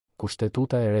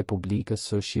Kushtetuta e Republikës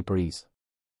së Shqipërisë.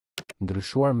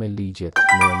 Ndryshuar me ligjet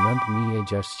në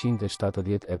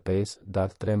 9675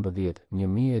 datë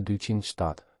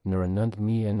 13/1207, në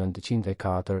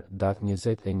 9904 datë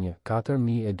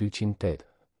 21/4208,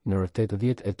 në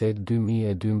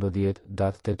 88/2012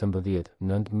 datë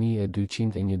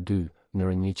 18/9202, në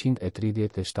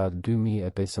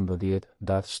 137/2015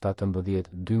 datë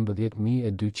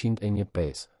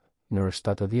 17/12/1205, në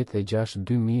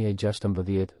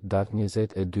 76/2016 datë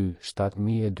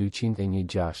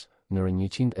 22/7206, në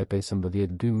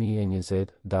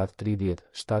 115/2020 datë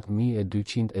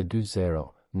 30/7220,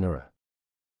 në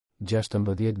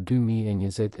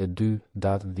 16/2022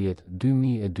 datë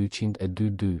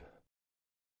 10/2222.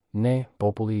 Ne,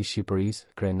 populli i Shqipërisë,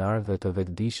 krenar dhe të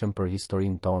vetëdijshëm për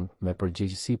historinë tonë, me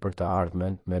përgjegjësi për të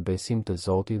ardhmen, me besim të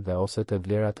Zotit dhe ose të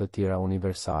vlera të tjera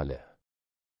universale.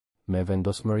 Me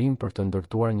vendosmërim për të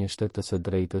ndërtuar një shtet të së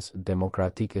drejtës,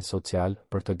 demokratik e social,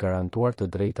 për të garantuar të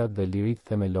drejtat dhe liritë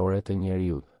themelore të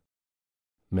njeriut.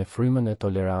 Me frymën e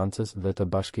tolerancës dhe të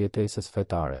bashkëjetesës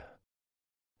fetare.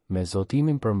 Me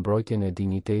zotimin për mbrojtjen e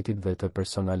dinjitetit dhe të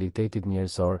personalitetit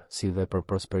njerëzor, si dhe për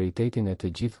prosperitetin e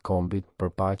të gjithë kombit, për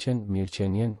paqen,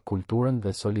 mirëqenien, kulturën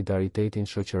dhe solidaritetin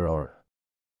shoqëror.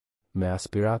 Me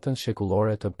aspiratën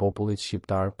shekullore të popullit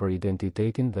shqiptar për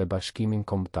identitetin dhe bashkimin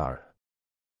kombëtar.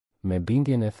 Me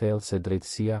bindjen e thellë se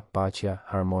drejtësia, paqja,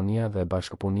 harmonia dhe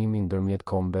bashkëpunimi ndërmjet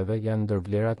kombeve janë ndër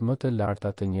vlerat më të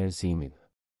larta të njerëzimit.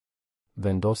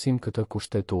 Vendosim këtë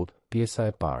kushtetutë, pjesa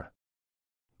e parë.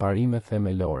 Parime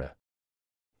themelore.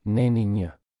 Neni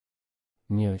 1.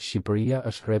 1. Shqipëria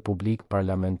është republikë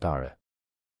parlamentare.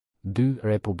 2.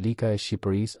 Republika e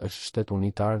Shqipërisë është shtet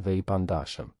unitar dhe i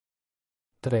pandashëm.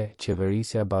 3.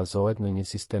 Qeverisja bazohet në një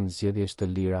sistem zgjedhjesh të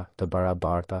lira, të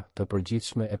barabarta, të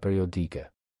përgjithshme e periodike.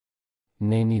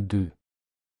 Neni 2.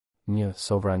 1.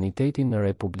 Sovraniteti në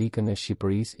Republikën e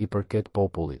Shqipërisë i përket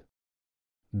popullit.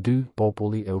 2.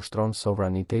 Populli e ushtron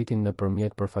sovranitetin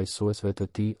nëpërmjet përfaqësuesve të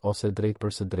tij ose drejt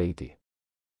për së drejti.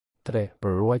 3.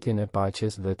 Për ruajtjen e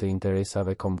paqes dhe të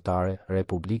interesave kombëtare,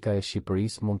 Republika e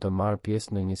Shqipërisë mund të marrë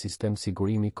pjesë në një sistem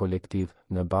sigurimi kolektiv,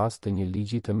 në bazë të një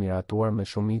ligji të miratuar me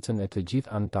shumicën e të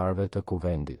gjithë anëtarëve të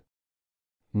kuvendit.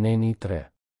 Neni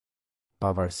 3.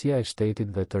 Pavarësia e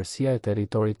shtetit dhe tërësia e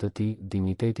territorit të tij,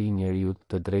 dinjiteti i njeriut,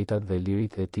 të drejtat dhe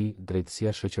liritë e tij,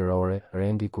 drejtësia shoqërore,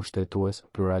 rendi kushtetues,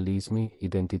 pluralizmi,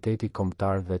 identiteti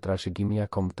kombëtar dhe trashëgimia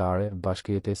kombëtare,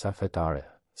 bashkëjetesa fetare,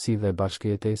 si dhe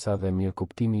bashkëjetesa dhe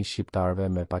mirëkuptimi i shqiptarëve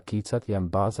me pakicat janë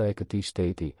baza e këtij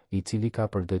shteti, i cili ka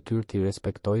për detyrë t'i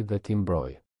respektojë dhe t'i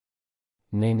mbrojë.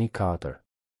 Neni 4.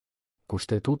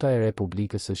 Kushtetuta e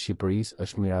Republikës së Shqipërisë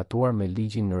është miratuar me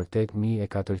ligjin nr.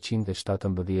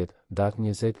 8417, datë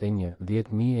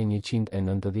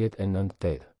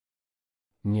 21/10/1198.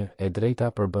 1. E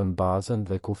drejta përbën bazën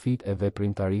dhe kufijtë e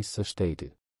veprimtarisë së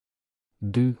shtetit.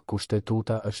 2.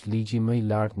 Kushtetuta është ligji më i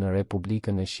lartë në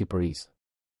Republikën e Shqipërisë.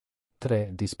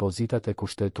 3. Dispozitat e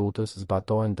kushtetutës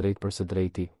zbatohen drejt për së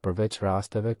drejti, përveç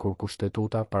rasteve kur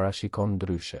kushtetuta parashikon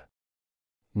ndryshe.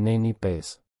 Neni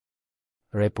 5.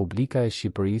 Republika e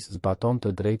Shqipërisë zbaton të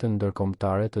drejtën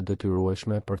ndërkombëtare të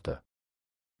detyrueshme për të.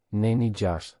 Neni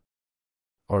 6.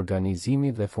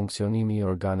 Organizimi dhe funksionimi i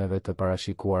organeve të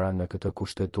parashikuara në këtë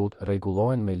kushtetutë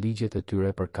rregullohen me ligjet e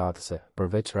tyre përkatëse,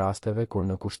 përveç rasteve kur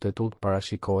në kushtetutë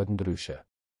parashikohet ndryshe.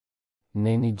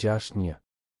 Neni 6.1.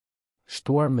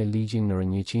 Shtuar me ligjin nr.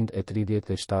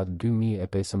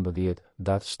 137/2015,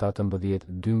 datë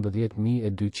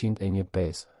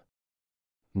 17/12/1205.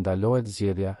 Ndalohet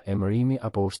zgjedhja, emërimi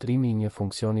apo ushtrimi i një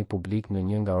funksioni publik në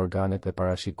një nga organet e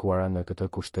parashikuara në këtë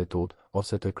kushtetutë,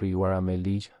 ose të krijuara me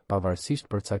ligj, pavarësisht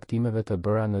përcaktimeve të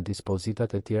bëra në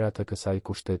dispozitat e tjera të kësaj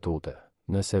kushtetute,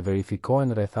 nëse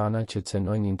verifikohen rrethana që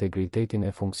cenojnë integritetin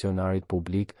e funksionarit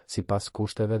publik, sipas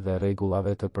kushteve dhe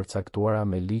rregullave të përcaktuara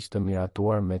me ligj të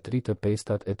miratuar me 3 të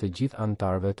pestat e të gjithë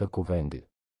anëtarëve të kuvendit.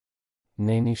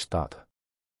 Neni 7.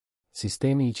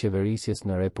 Sistemi i qeverisjes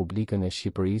në Republikën e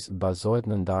Shqipërisë bazohet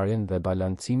në ndarjen dhe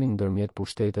balancimin ndërmjet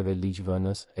pushteteve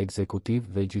ligjvënës, ekzekutiv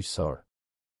dhe gjyqësor.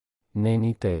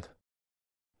 Neni 8.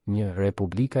 1.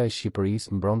 Republika e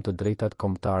Shqipërisë mbron të drejtat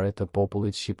kombëtare të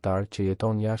popullit shqiptar që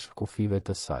jeton jashtë kufive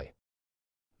të saj.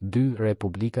 2.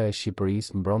 Republika e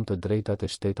Shqipërisë mbron të drejtat e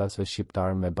shtetasve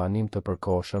shqiptar me banim të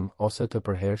përkohshëm ose të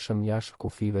përhershëm jashtë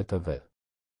kufive të vet.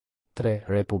 3.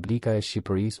 Republika e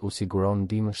Shqipërisë u siguron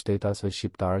ndihmën shtetasve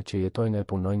shqiptar që jetojnë e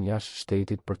punojnë jashtë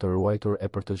shtetit për të ruajtur e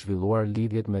për të zhvilluar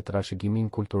lidhjet me trashëgimin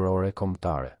kulturore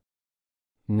kombëtare.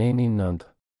 Neni 9.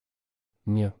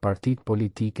 1. Partitë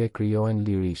politike krijohen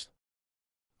lirisht.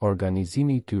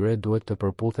 Organizimi i tyre duhet të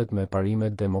përputhet me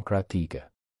parimet demokratike.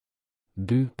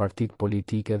 2. Partitë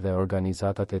politike dhe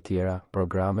organizatat e tjera,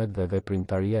 programet dhe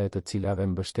veprimtaria e të cilave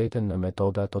mbështeten në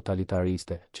metoda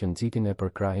totalitariste, që nxitin e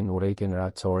përkrahin urrejtjen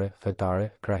racore,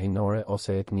 fetare, krahinore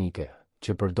ose etnike,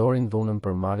 që përdorin dhunën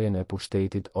për marrjen e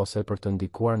pushtetit ose për të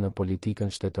ndikuar në politikën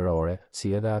shtetërore,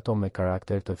 si edhe ato me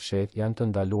karakter të fshehtë janë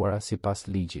të ndaluara sipas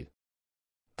ligjit.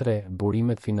 3.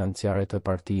 Burimet financiare të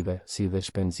partive, si dhe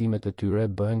shpenzimet e tyre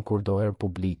bëhen kurdoher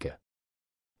publike.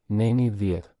 Neni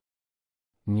 10.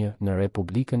 1. Në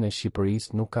Republikën e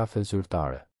Shqipërisë nuk ka fe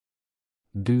zyrtare.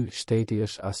 2. Shteti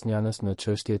është asnjanës në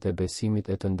çështjet e besimit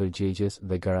e të ndërgjegjes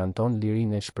dhe garanton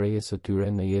lirinë e shprehjes së tyre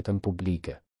në jetën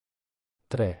publike.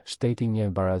 3. Shteti njeh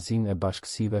barazinë e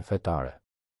bashkësive fetare.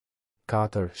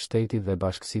 4. Shteti dhe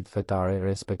bashkësitë fetare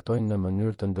respektojnë në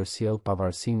mënyrë të ndërsjellë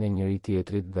pavarësinë e njëri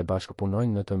tjetrit dhe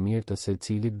bashkëpunojnë në të mirë të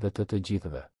secilit dhe të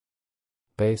gjithëve.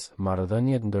 5.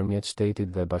 Marrëdhëniet ndërmjet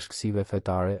shtetit dhe bashkësive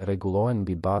fetare rregullohen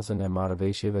mbi bazën e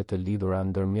marrëveshjeve të lidhura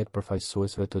ndërmjet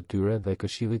përfaqësuesve të tyre dhe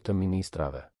Këshillit të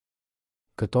Ministrave.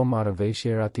 Këto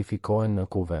marrëveshje ratifikohen në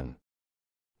Kuvend.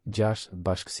 6.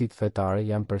 Bashkësitë fetare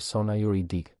janë persona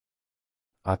juridike.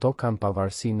 Ato kanë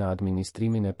pavarësi në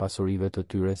administrimin e pasurive të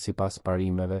tyre sipas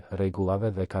parimeve,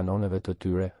 rregullave dhe kanoneve të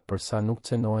tyre, përsa nuk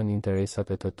cenohen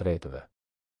interesat e të tretëve.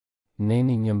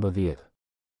 Neni 11.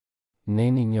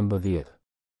 Neni 11.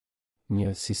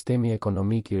 Një sistemi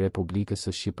ekonomik i Republikës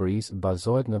së Shqipërisë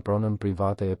bazohet në pronën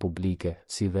private e publike,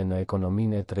 si dhe në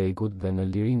ekonominë e tregut dhe në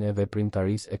lirinë e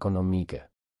veprimtarisë ekonomike.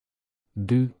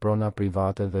 2. Prona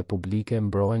private dhe publike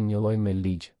mbrohen njëlloj me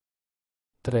ligj.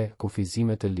 3.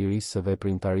 Kufizimet e lirisë së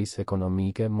veprimtarisë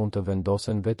ekonomike mund të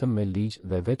vendosen vetëm me ligj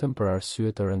dhe vetëm për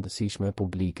arsye të rëndësishme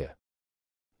publike.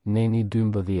 Neni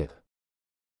 12.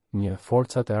 Një.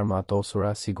 Forcat e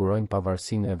armatosura sigurojnë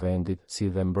pavarësinë e vendit, si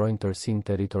dhe mbrojnë tërësinë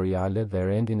territoriale dhe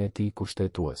rendin e tij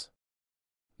kushtetues.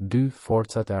 2.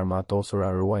 Forcat e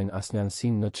armatosura ruajnë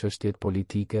asnjësinë në çështjet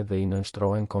politike dhe i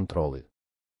nënshtrohen kontrollit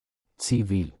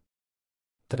civil.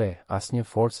 3. Asnjë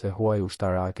forcë e huaj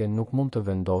ushtarake nuk mund të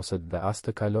vendoset dhe as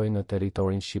të kalojë në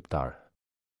territorin shqiptar.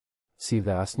 Si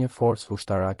dhe asnjë forcë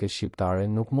ushtarake shqiptare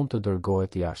nuk mund të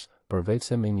dërgohet jashtë,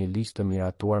 përveçse me një ligj të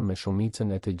miratuar me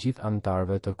shumicën e të gjithë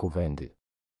anëtarëve të Kuvendit.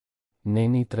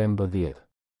 Neni 13.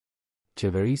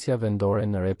 Qeverisja vendore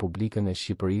në Republikën e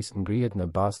Shqipërisë ngrihet në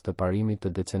bazë të parimit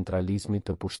të decentralizmit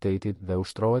të pushtetit dhe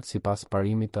ushtrohet sipas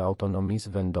parimit të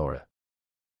autonomisë vendore.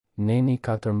 Neni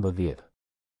 14.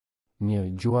 Një.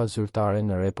 Gjuha zyrtare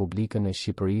në Republikën e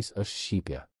Shqipërisë është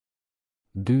shqipja.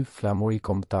 2. Flamuri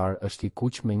kombëtar është i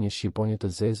kuq me një shqiponjë të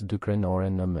zezë dy krenore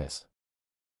në mes.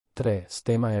 3.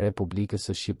 Stema e Republikës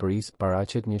së Shqipërisë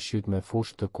paraqet një shyt me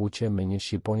fushë të kuqe me një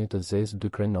shqiponjë të zezë dy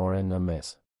krenore në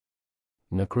mes.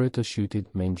 Në krye të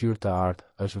shytit me ngjyrë të artë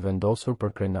është vendosur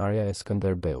për krenarja e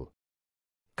Skënderbeut.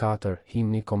 4.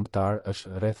 Himni kombëtar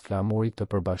është rreth flamurit të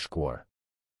përbashkuar.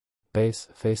 5.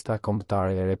 Festa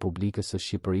kombëtare e Republikës së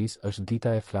Shqipërisë është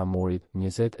Dita e Flamurit,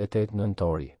 28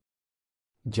 nëntori.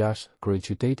 6.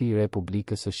 Kryeqyteti i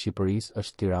Republikës së Shqipërisë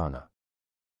është Tirana.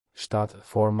 7.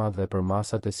 Forma dhe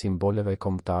përmasat e simboleve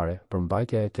kombëtare,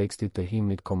 përmbajtja e tekstit të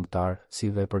himnit kombëtar,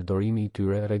 si dhe përdorimi i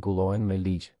tyre rregullohen me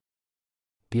ligj.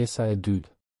 Pjesa e 2.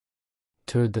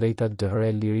 Të drejtat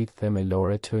dëhre lirit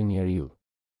themelore të njeriut.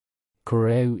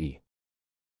 Këreu i.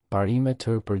 Parime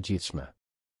të përgjithshme.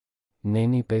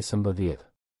 Neni 15.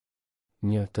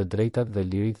 Një. Të drejtat dhe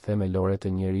lirit themelore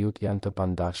të njeriut janë të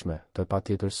pandashme, të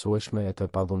patjetërsueshme e të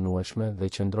padhunueshme dhe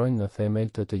qëndrojnë në themel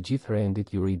të gjithë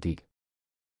rendit juridik.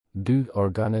 2.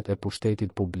 Organet e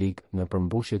pushtetit publik, në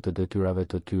përmbushje të detyrave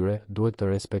të tyre, duhet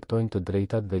të respektojnë të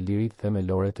drejtat dhe lirit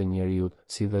themelore të njeriut,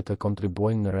 si dhe të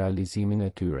kontribuojnë në realizimin e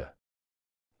tyre.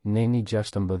 Neni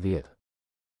 16.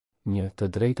 Një. Të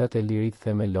drejtat e lirit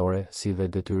themelore, si dhe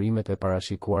detyrimet e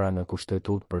parashikuara në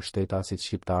Kushtetut për shtetasit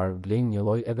shqiptar vlen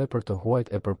njëlloj edhe për të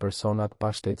huajt e për personat pa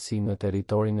shtetësi në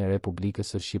territorin e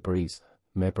Republikës së Shqipërisë,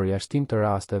 me përjashtim të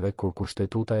rasteve kur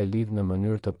Kushtetuta e lidh në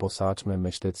mënyrë të posaçme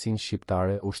me shtetësinë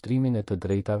shqiptare ushtrimin e të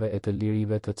drejtave e të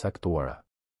lirive të caktuara.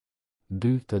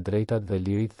 2. Të drejtat dhe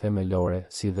lirit themelore,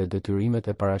 si dhe detyrimet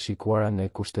e parashikuara në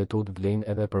Kushtetut vlen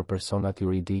edhe për personat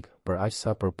juridik, për aq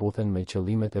sa përputhen me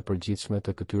qëllimet e përgjithshme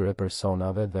të këtyre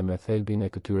personave dhe me thelbin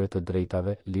e këtyre të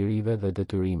drejtave, lirive dhe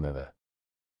detyrimeve.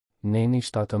 Neni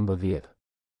 17.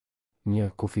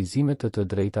 Një. Kufizimet të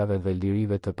drejtave dhe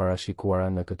lirive të parashikuara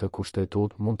në këtë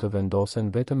Kushtetut mund të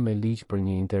vendosen vetëm me ligj për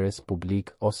një interes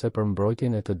publik ose për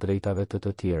mbrojtjen e të drejtave të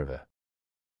tjerëve.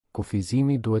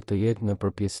 Kufizimi duhet të jetë në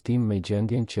përpjesëtim me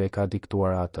gjendjen që e ka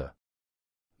diktuar atë.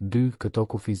 2. Këto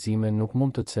kufizime nuk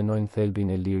mund të cenojnë thelbin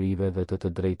e lirive dhe të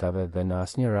drejtave dhe në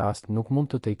asnjë rast nuk mund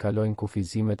të tejkalojnë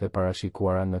kufizimet e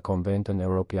parashikuara në Konventën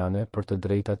Evropiane për të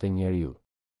drejtat e njeriut.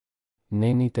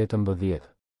 Neni 18.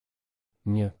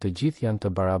 1. Të gjithë janë të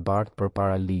barabartë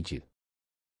përpara ligjit.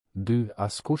 2.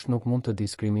 Askush nuk mund të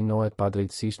diskriminohet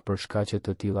padrejtësisht për shkaqe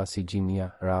të tilla si gjinia,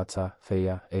 raca,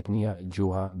 feja, etnia,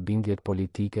 gjuha, bindjet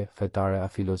politike, fetare a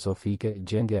filozofike,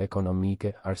 gjendja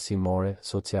ekonomike, arsimore,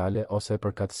 sociale ose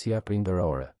përkatësia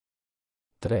prindërore.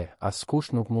 3.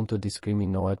 Askush nuk mund të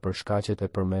diskriminohet për shkaqet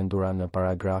e përmendura në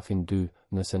paragrafin 2,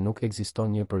 nëse nuk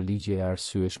ekziston një përligje e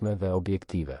arsyeshme dhe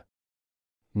objektive.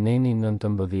 Neni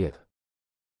 19.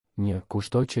 1.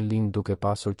 Kushtoj që lind duke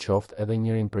pasur qoftë edhe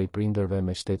njërin prej prindërve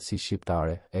me shtetësi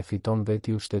shqiptare, e fiton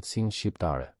vetiu shtetësinë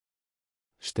shqiptare.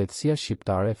 Shtetësia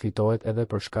shqiptare fitohet edhe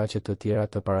për shkaqe të tjera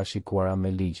të parashikuara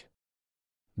me ligj.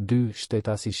 2.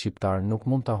 Shtetasi shqiptar nuk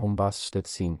mund ta humbas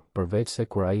shtetësinë, përveç se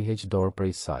kur ai heq dorë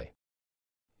prej saj.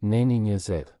 Neni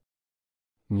 20.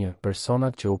 1.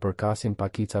 Personat që u përkasin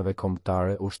pakicave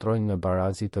kombëtare ushtrojnë në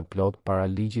barazi të plot para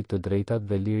ligjit të drejtat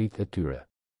dhe liritë e tyre.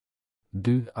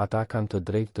 2. Ata kanë të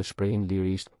drejtë të shprehin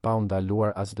lirisht, pa u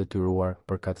ndaluar as detyruar,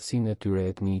 përkatësinë e tyre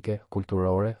etnike,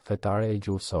 kulturore, fetare e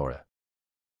gjuhësore.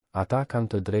 Ata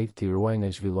kanë të drejtë t'i ruajnë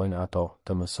e zhvillojnë ato,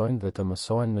 të mësojnë dhe të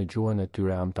mësohen në gjuhën e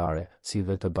tyre amtare, si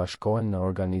dhe të bashkohen në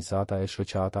organizata e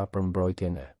shoqata për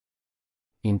mbrojtjen e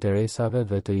interesave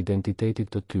dhe të identitetit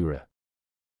të tyre.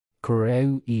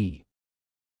 Këreu i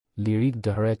lirik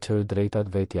dëhret të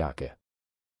drejtat vetjake.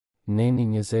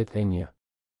 Neni 21.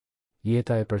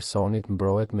 Jeta e personit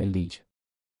mbrohet me ligj.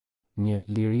 1.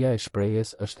 Liria e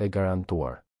shprehjes është e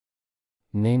garantuar.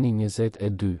 Neni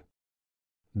 22.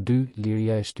 2.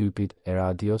 Liria e shtypit, e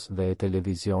radios dhe e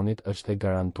televizionit është e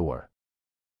garantuar.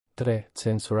 3.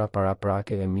 Censura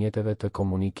paraprake e mjeteve të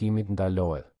komunikimit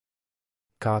ndalohet.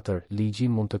 4. Ligji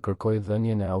mund të kërkojë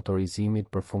dhënien e autorizimit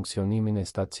për funksionimin e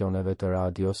stacioneve të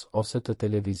radios ose të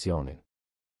televizionit.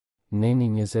 Neni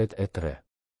 23.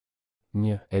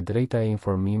 1. E drejta e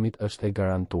informimit është e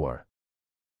garantuar.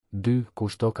 2.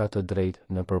 Kushdo ka të drejtë,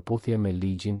 në përputhje me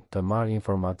ligjin, të marrë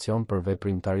informacion për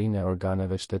veprimtarinë e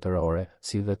organeve shtetërore,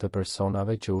 si dhe të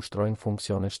personave që ushtrojnë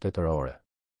funksione shtetërore.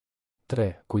 3.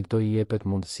 Kujtdo i jepet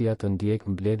mundësia të ndjek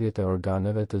mbledhjet e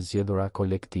organeve të zgjedhura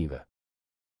kolektive.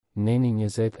 Neni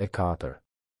 24.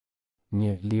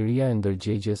 1. Liria e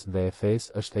ndërgjegjes dhe e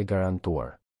fesë është e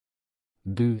garantuar.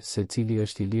 2. Secili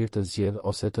është i lirë të zgjedhë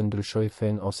ose të ndryshojë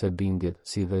fenë ose bindjet,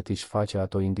 si dhe t'i shfaqë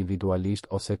ato individualisht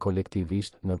ose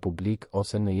kolektivisht, në publik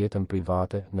ose në jetën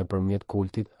private, nëpërmjet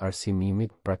kultit,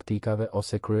 arsimimit, praktikave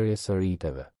ose kryerjes së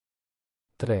riteve.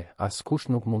 3. Askush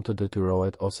nuk mund të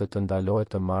detyrohet ose të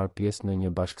ndalohet të marrë pjesë në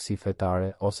një bashkësi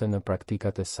fetare ose në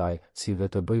praktikat e saj, si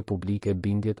dhe të bëjë publike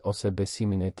bindjet ose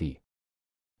besimin e tij.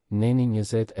 Neni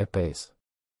 25.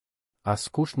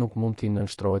 Askush nuk mund t'i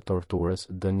nënshtrohet torturës,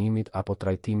 dënimit apo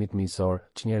trajtimit mizor,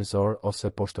 çnjerëzor ose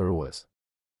poshtërues.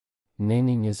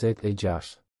 Neni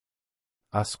 26.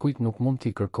 Askujt nuk mund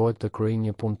t'i kërkohet të kryejë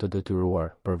një punë të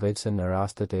detyruar, përveç se në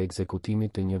rastet e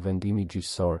ekzekutimit të një vendimi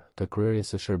gjyqësor, të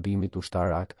kryerjes së shërbimit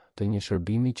ushtarak, të një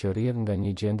shërbimi që rrjedh nga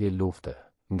një gjendje lufte,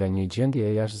 nga një gjendje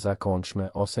e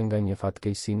jashtëzakonshme ose nga një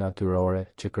fatkeqësi natyrore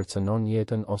që kërcënon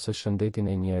jetën ose shëndetin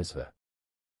e njerëzve.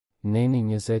 Neni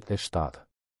 27.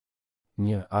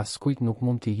 1. Askujt nuk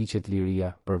mund t'i hiqet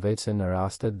liria, përveç se në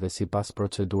rastet dhe sipas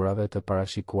procedurave të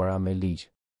parashikuara me ligj.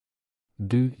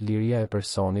 2. Liria e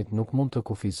personit nuk mund të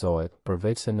kufizohet,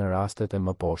 përveç se në rastet e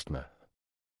mëposhtme.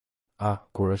 A.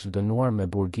 Kur është dënuar me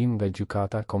burgim nga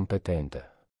gjykata kompetente.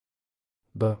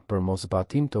 B. Për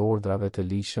mosbatim të urdhrave të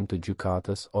ligjshëm të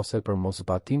gjykatës ose për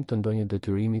mosbatim të ndonjë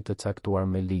detyrimi të caktuar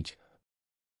me ligj.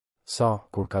 Sa.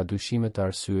 Kur ka dyshime të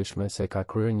arsyeshme se ka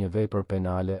kryer një vepër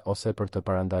penale ose për të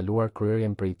parandaluar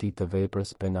kryerjen prej tij të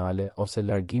veprës penale ose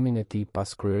largimin e tij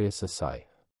pas kryerjes së saj.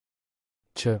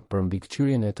 Që. Për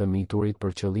mbikëqyrjen e të miturit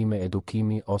për qëllime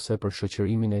edukimi ose për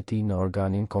shoqërimin e tij në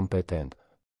organin kompetent.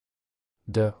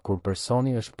 D. Kur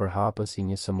personi është përhapës i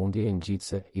një sëmundjeje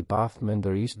ngjitse, i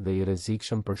pafmendërisht dhe i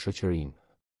rrezikshëm për shoqërinë.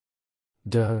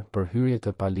 D. Për hyrje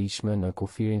të paligjshme në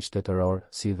kufirin shtetëror,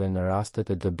 si dhe në rastet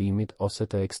e dëbimit ose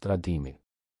të ekstradimit.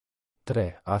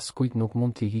 3. Askujt nuk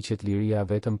mund t'i hiqet liria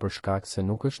vetëm për shkak se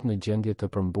nuk është në gjendje të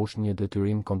përmbushë një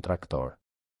detyrim kontraktor.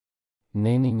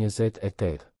 Neni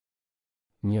 28.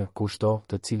 1. Kushdo,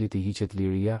 të cilit i hiqet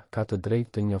liria, ka të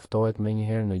drejtë të njoftohet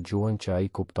menjëherë në gjuhën që ai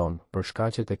kupton, për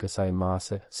shkaqet e kësaj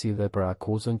mase, si dhe për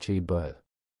akuzën që i bëhet.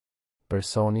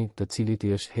 Personi, të cilit i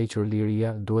është hequr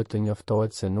liria, duhet të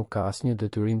njoftohet se nuk ka asnjë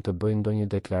detyrim të bëjë ndonjë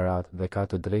deklaratë dhe ka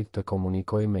të drejtë të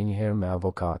komunikojë menjëherë me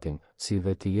avokatin, si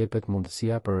dhe t'i jepet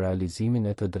mundësia për realizimin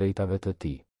e të drejtave të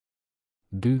tij.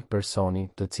 2. Personi,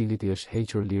 të cilit i është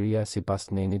hequr liria sipas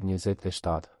nenit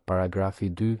 27, paragrafi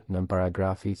 2, nën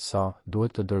paragrafi sa,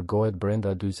 duhet të dërgohet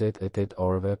brenda 48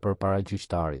 orëve përpara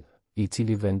gjyqtarit, i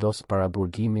cili vendos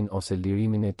paraburgimin ose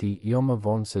lirimin e tij jo më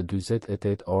vonë se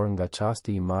 48 orë nga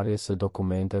çasti i marrjes së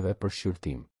dokumenteve për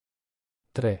shqyrtim.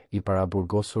 3. I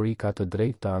paraburgosuri ka të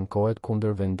drejtë të ankohet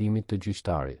kundër vendimit të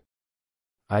gjyqtarit.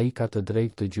 Ai ka të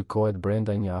drejtë të gjykohet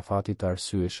brenda një afati të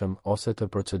arsyeshëm ose të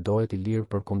procedohet i lirë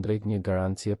përkundrejt një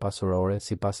garancie pasurore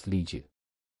sipas ligjit.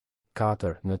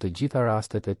 4. Në të gjitha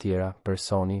rastet e tjera,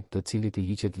 personi, të cilit i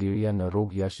hiqet liria në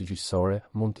rrugë jashtëgjyqësore,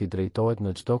 mund t'i drejtohet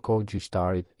në çdo kohë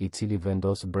gjyqtarit, i cili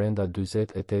vendos brenda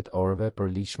 48 orëve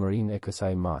për ligjshmërinë e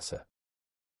kësaj mase.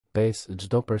 5.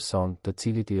 Çdo person, të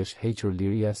cilit i është hequr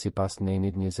liria sipas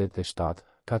nenit 27,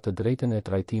 ka të drejtën e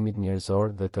trajtimit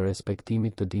njerëzor dhe të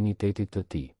respektimit të dinjitetit të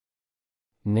tij.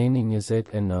 Neni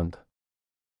 29.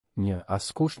 1.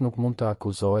 Askush nuk mund të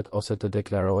akuzohet ose të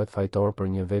deklarohet fajtor për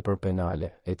një vepër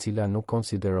penale, e cila nuk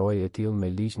konsiderohej e tillë me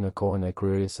ligj në kohën e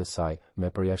kryerjes së saj,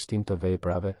 me përjashtim të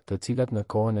veprave, të cilat në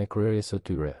kohën e kryerjes së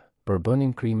tyre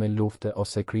përbënin krime lufte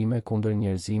ose krime kundër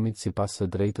njerëzimit sipas së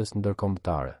drejtës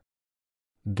ndërkombëtare.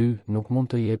 2. Nuk mund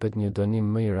të jepet një dënim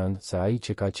më i rëndë se ai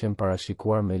që ka qenë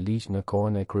parashikuar me ligj në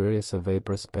kohën e kryerjes së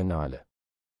veprës penale.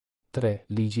 3.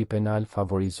 Ligji penal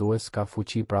favorizues ka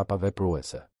fuqi prapa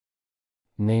vepruese.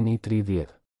 Neni 30.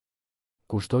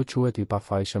 Kushdo quhet i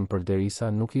pafajshëm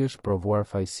përderisa nuk i është provuar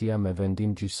fajësia me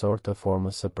vendim gjyqësor të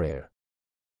formës së prerë.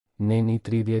 Neni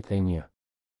 31.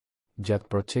 Gjatë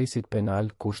procesit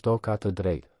penal, kushdo ka të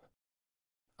drejtë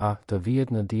a. Të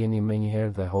vihet në dieni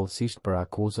menjëherë dhe hollësisht për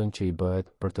akuzën që i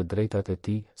bëhet, për të drejtat e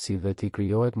tij, si dhe t'i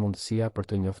krijohet mundësia për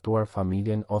të njoftuar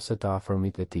familjen ose të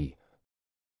afërmit e tij.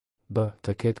 B.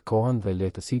 Të ketë kohën dhe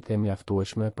lehtësitë e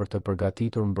mjaftueshme për të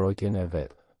përgatitur mbrojtjen e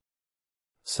vet.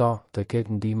 C. Të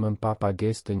ketë ndihmën pa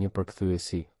pagesë të një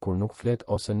përkthyesi, kur nuk flet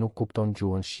ose nuk kupton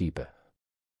gjuhën shqipe.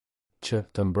 Q.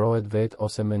 Të mbrohet vetë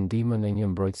ose me ndihmën e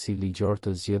një mbrojtësi ligjor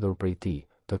të zgjedhur prej tij,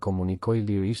 të komunikojë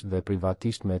lirisht dhe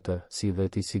privatisht me të, si dhe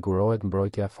t'i sigurohet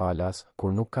mbrojtja falas,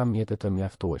 kur nuk ka mjete të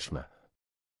mjaftueshme.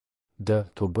 D.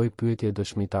 Të bëj pyetje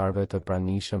dëshmitarëve të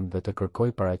pranishëm dhe të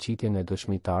kërkoj paraqitjen e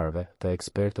dëshmitarëve, të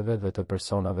ekspertëve dhe të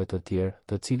personave të tjerë,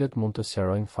 të cilët mund të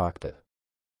sqarojnë faktet.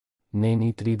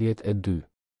 Neni 32.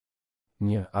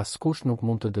 1. Askush nuk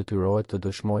mund të detyrohet të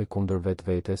dëshmojë kundër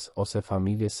vetvetes ose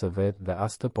familjes së vet dhe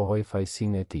as të pohojë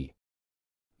fajësinë e tij.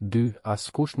 2.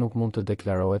 Askush nuk mund të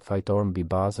deklarohet fajtor mbi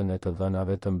bazën e të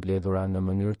dhënave të mbledhura në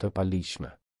mënyrë të paligjshme.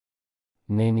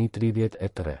 Neni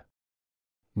 33.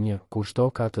 1. Kushdo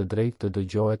ka të drejtë të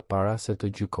dëgjohet para se të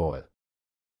gjykohet.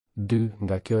 2.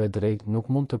 Nga kjo e drejtë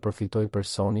nuk mund të përfitojë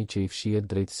personi që i fshihet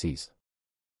drejtësisë.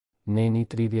 Neni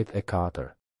 34.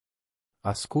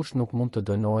 Askush nuk mund të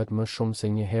dënohet më shumë se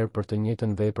një herë për të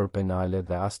njëjtën vepër penale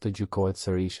dhe as të gjykohet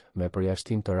sërish, me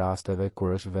përjashtim të rasteve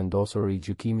kur është vendosur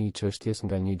rigjykimi i çështjes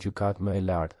nga një gjykatë më e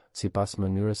lartë, sipas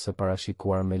mënyrës së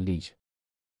parashikuar me ligj.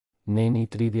 Neni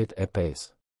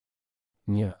 35.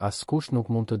 1. Askush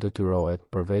nuk mund të detyrohet,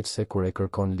 përveç se kur e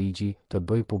kërkon ligji, të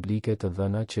bëjë publike të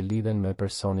dhëna që lidhen me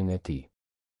personin e tij.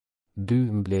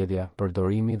 2. Mbledhja,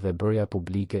 përdorimi dhe bërja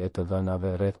publike e të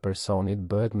dhënave rreth personit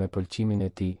bëhet me pëlqimin e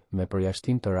tij, me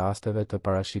përjashtim të rasteve të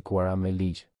parashikuara me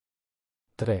ligj.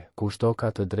 3. Kushdo ka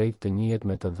të drejtë të njihet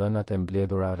me të dhënat e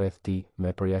mbledhura rreth tij,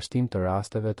 me përjashtim të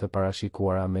rasteve të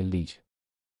parashikuara me ligj.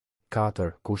 4.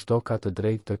 Kushdo ka të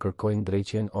drejtë të kërkojë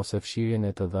ndreqjen ose fshirjen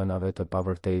e të dhënave të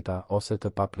pavërteta ose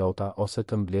të paplota ose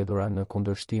të mbledhura në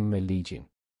kundërshtim me ligjin.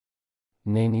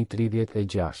 Neni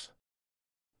 36.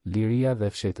 Liria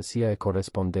dhe fshehtësia e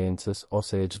korrespondencës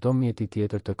ose e çdo mjeti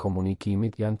tjetër të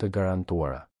komunikimit janë të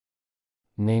garantuara.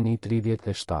 Neni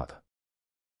 37.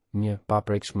 1.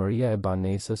 Paprekshmëria e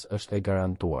banesës është e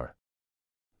garantuar.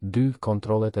 2.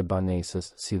 Kontrollet e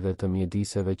banesës, si dhe të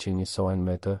mjediseve që njësohen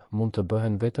me të, mund të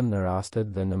bëhen vetëm në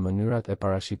rastet dhe në mënyrat e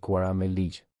parashikuara me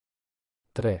ligj.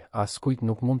 3. Askujt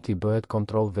nuk mund t'i bëhet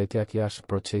kontroll vetjak jashtë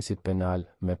procesit penal,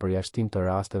 me përjashtim të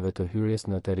rasteve të hyrjes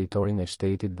në territorin e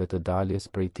shtetit dhe të daljes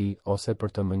prej tij ose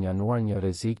për të mënjanuar një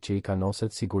rrezik që i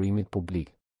kanoset sigurimit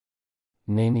publik.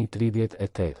 Neni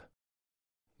 38.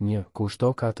 1.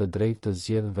 Kushdo ka të drejtë të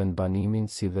zgjedhë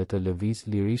vendbanimin si dhe të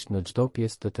lëvizë lirisht në çdo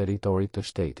pjesë të territorit të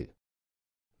shtetit.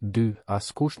 2.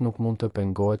 Askush nuk mund të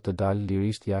pengohet të dalë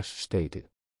lirisht jashtë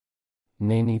shtetit.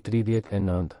 Neni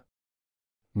 39.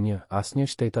 1. Asnjë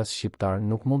shtetas shqiptar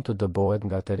nuk mund të dëbohet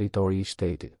nga territori i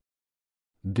shtetit.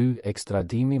 2.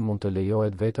 Ekstradimi mund të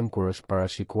lejohet vetëm kur është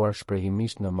parashikuar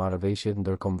shprehimisht në marrëveshjet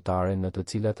ndërkombëtare në të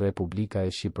cilat Republika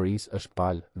e Shqipërisë është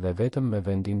palë dhe vetëm me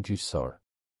vendim gjyqësor.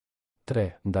 3.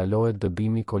 Ndalohet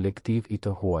dëbimi kolektiv i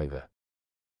të huajve.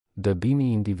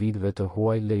 Dëbimi i individëve të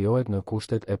huaj lejohet në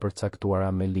kushtet e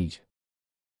përcaktuara me ligj.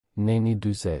 Neni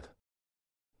 40.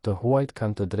 Të huajt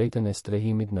kanë të drejtën e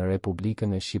strehimit në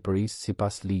Republikën e Shqipërisë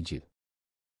sipas ligjit.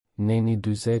 Neni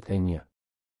 41.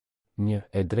 1.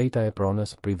 E drejta e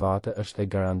pronës private është e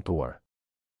garantuar.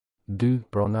 2.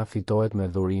 Prona fitohet me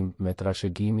dhurim, me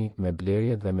trashëgimi, me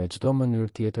blerje dhe me çdo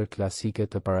mënyrë tjetër klasike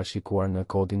të parashikuar në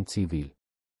kodin civil.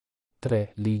 3.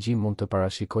 Ligji mund të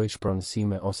parashikojë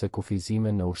shpronësime ose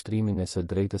kufizime në ushtrimin e së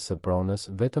drejtës së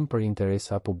pronës vetëm për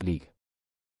interesa publik.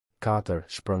 4.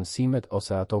 Shpronësimet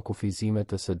ose ato kufizimet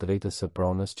të së drejtës së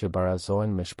pronës që barazohen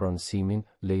me shpronësimin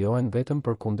lejohen vetëm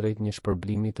përkundrejt një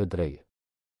shpërblimi të drejtë.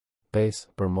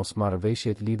 5. Për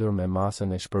mosmarrëveshjet lidhur me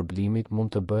masën e shpërblimit mund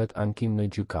të bëhet ankim në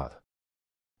gjykatë.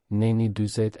 Neni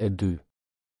 42.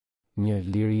 1.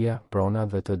 Liria, prona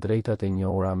dhe të drejtat e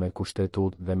njohura me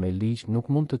kushtetutë dhe me ligj nuk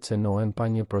mund të cenohen pa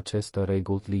një proces të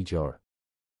rregullt ligjor.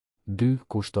 2.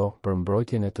 Kushto për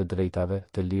mbrojtjen e të drejtave,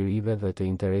 të lirive dhe të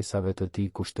interesave të tij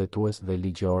kushtetues dhe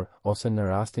ligjor, ose në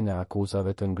rastin e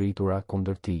akuzave të ngritura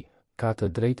kundër tij, ka të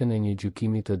drejtën e një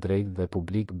gjykimi të drejtë dhe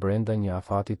publik brenda një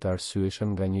afati të arsyeshëm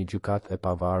nga një gjykatë e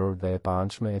pavarur dhe e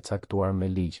paanshme e caktuar me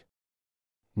ligj.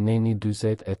 Neni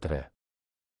 43.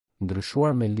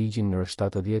 Ndryshuar me ligjin nr.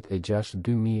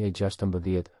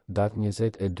 76/2016, datë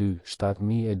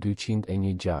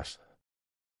 22/72/216.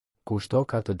 Kushto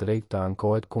ka të drejtë të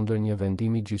ankohet kundër një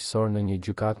vendimi gjyqësor në një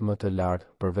gjykatë më të lartë,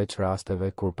 përveç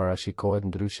rasteve kur parashikohet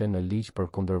ndryshe në ligj për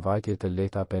kundërvajtje të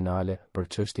lehta penale, për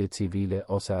çështje civile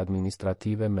ose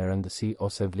administrative me rëndësi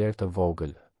ose vlerë të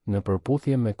vogël, në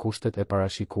përputhje me kushtet e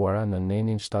parashikuara në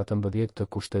nenin 17 të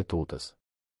Kushtetutës.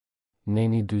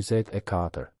 Neni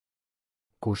 44.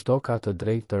 Kushto ka të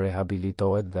drejtë të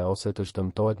rehabilitohet dhe ose të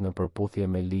shëdëmtohet në përputhje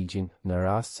me ligjin, në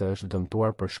rast se është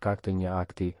dëmtuar për shkak të një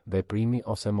akti, veprimi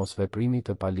ose mosveprimi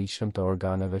të paligjshëm të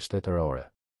organeve shtetërore.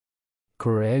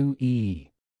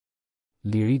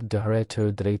 Lirit dëhre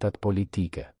të drejtat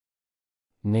politike.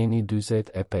 Neni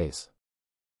 45.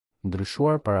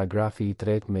 Ndryshuar paragrafi i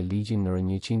 3 me ligjin nr.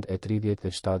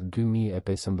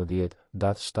 137/2015,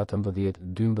 datë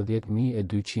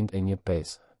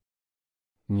 17/12/1215.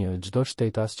 Çdo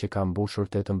shtetas që ka mbushur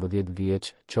 18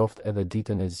 vjeç, qoftë edhe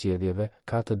ditën e zgjedhjeve,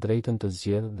 ka të drejtën të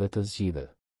zgjedhë dhe të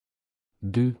zgjidhet.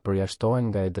 2. Përjashtohen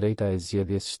nga e drejta e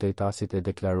zgjedhjes shtetasit e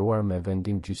deklaruar me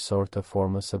vendim gjyqësor të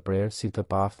formës së prerë si të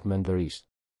paaftërt mendërisht.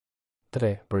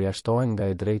 3. Përjashtohen nga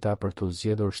e drejta për të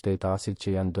zgjedhur shtetasit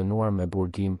që janë dënuar me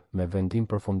burgim, me vendim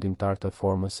përfundimtar të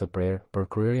formës së prerë për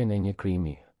kryerjen e një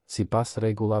krimi, sipas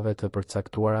rregullave të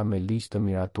përcaktuara me ligj të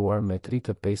miratuar me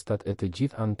 3/5 e të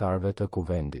gjithë anëtarëve të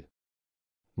kuvendit.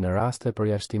 Në raste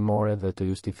përjashtimore dhe të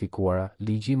justifikuara,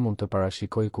 ligji mund të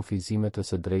parashikojë kufizime të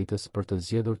së drejtës për të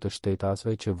zgjedhur të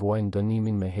shtetasve që vuajnë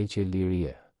dënimin me heqje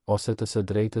lirie, ose të së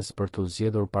drejtës për të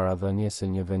zgjedhur paradhënie së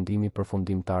një vendimi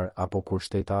përfundimtar apo kur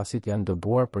shtetasit janë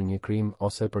dëbuar për një krim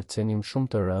ose për cenim shumë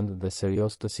të rëndë dhe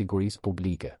serioz të sigurisë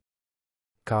publike.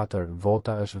 4.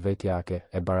 Vota është vetjake,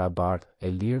 e barabartë, e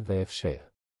lirë dhe e fshehtë.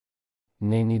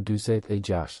 Neni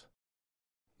 46.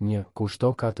 1.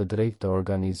 Kushto ka të drejtë të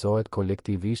organizohet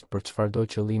kolektivisht për çfarëdo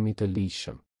qëllimi të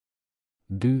ligjshëm.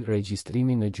 2.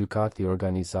 Regjistrimi në gjykatë i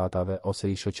organizatave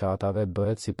ose i shoqatave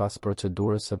bëhet sipas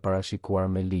procedurës së parashikuar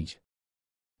me ligj.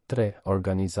 3.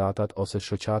 Organizatat ose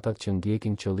shoqatat që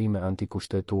ndjekin qëllime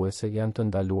antikushtetuese janë të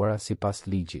ndaluara sipas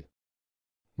ligjit.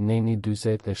 Neni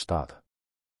 47.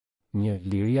 1.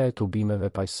 Liria e tubimeve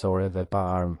paqësore dhe pa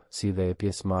armë, si dhe e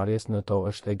pjesëmarrjes në to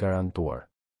është e garantuar.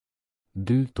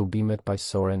 2. Tubimet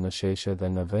paqësore në sheshe dhe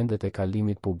në vendet e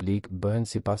kalimit publik bëhen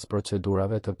sipas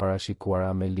procedurave të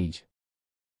parashikuara me ligj.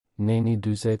 Neni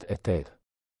 48.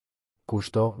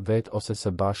 Kushto, vetë ose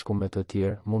së bashku me të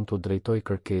tjerë, mund të drejtojë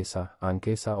kërkesa,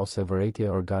 ankesa ose vërejtje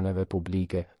organeve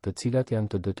publike, të cilat janë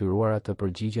të detyruara të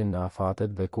përgjigjen në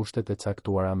afatet dhe kushtet e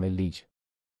caktuara me ligj.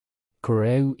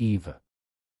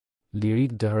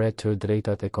 Lirit dëhre të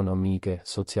drejtat ekonomike,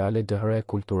 sociale dëhre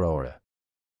kulturore.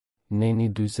 Neni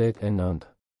 49.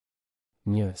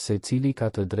 1. Secili ka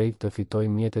të drejtë të fitojë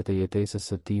mjetet e jetesës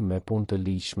së tij me punë të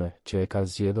ligjshme që e ka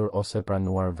zgjedhur ose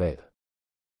pranuar vetë.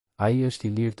 Ai është i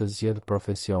lirë të zgjedhë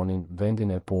profesionin,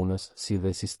 vendin e punës, si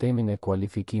dhe sistemin e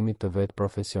kualifikimit të vetë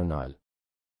profesional.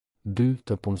 2.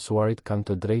 Të punësuarit kanë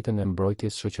të drejtën e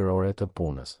mbrojtjes shoqërore të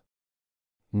punës.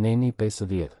 Neni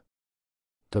 50.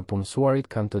 Të punësuarit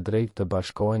kanë të drejtë të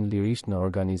bashkohen lirisht në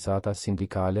organizata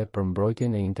sindikale për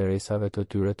mbrojtjen e interesave të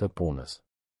tyre të punës.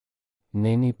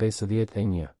 Neni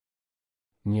 51.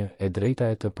 1. E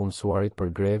drejta e të punësuarit për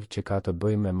grevë që ka të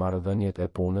bëjë me marrëdhëniet e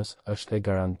punës është e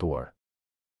garantuar.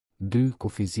 2.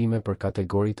 Kufizime për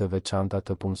kategori të veçanta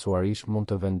të punësuarish mund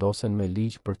të vendosen me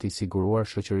ligj për t'i siguruar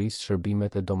shoqërisë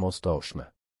shërbimet e domosdoshme.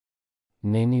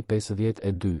 Neni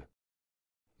 52.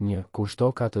 1.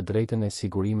 Kushto ka të drejtën e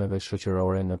sigurimeve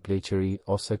shoqërore në pleqëri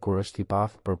ose kur është i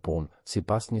paaftërt për punë,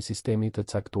 sipas një sistemi të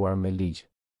caktuar me ligj.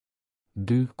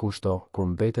 2. Kushto, kur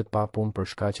mbetet pa punë për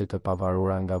shkaqe të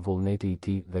pavarura nga vullneti i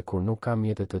tij dhe kur nuk ka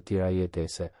mjete të tjera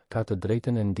jetese, ka të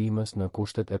drejtën e ndihmës në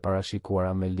kushtet e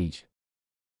parashikuara me ligj.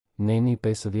 Neni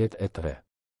 53.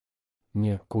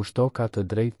 1. Kushto ka të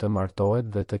drejtë të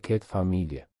martohet dhe të ketë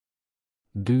familje.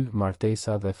 2.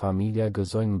 Martesa dhe familja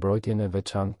gëzojnë mbrojtjen e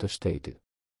veçantë të shtetit.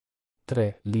 3.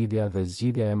 Lidhja dhe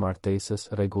zgjidhja e martesës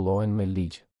rregullohen me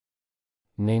ligj.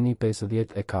 Neni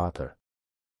 54.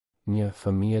 1.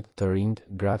 Fëmijët të rinjt,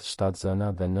 gratë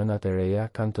shtatzëna dhe nënat e reja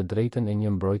kanë të drejtën e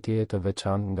një mbrojtjeje të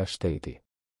veçantë nga shteti.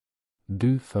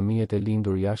 2. Fëmijët e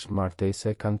lindur jashtë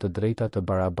martese kanë të drejta të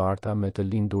barabarta me të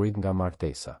lindurit nga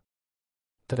martesa.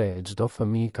 3. Çdo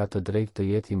fëmijë ka të drejtë të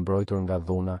jetë i mbrojtur nga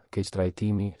dhuna,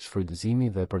 keqtrajtimi, shfrytëzimi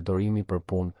dhe përdorimi për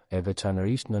punë, e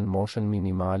veçanërisht në moshën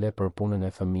minimale për punën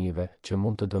e fëmijëve, që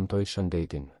mund të dëmtojë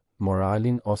shëndetin,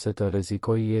 moralin ose të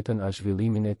rrezikojë jetën a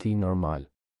zhvillimin e tij normal.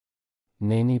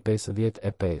 Neni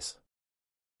 55.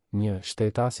 1.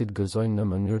 Shtetasit gëzojnë në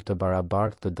mënyrë të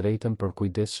barabartë të drejtën për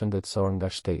kujdes shëndetësor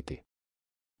nga shteti.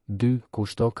 2.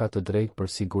 Kushto ka të drejtë për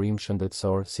sigurim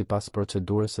shëndetësor sipas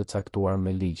procedurës së caktuar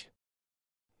me ligj.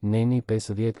 Neni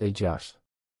 56.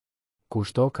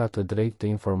 Kushto ka të drejtë të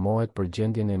informohet për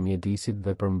gjendjen e mjedisit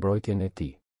dhe për mbrojtjen e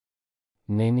tij.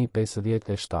 Neni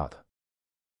 57.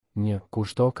 1.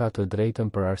 Kushto ka të drejtën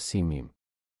për arsimin.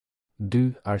 2.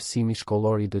 Arsimi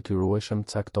shkollor i detyrueshëm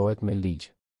caktohet me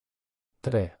ligj.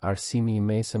 3. Arsimi i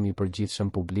mesëm i përgjithshëm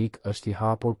publik është i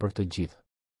hapur për të gjithë.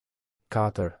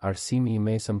 4. Arsimi i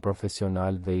mesëm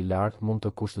profesional dhe i lartë mund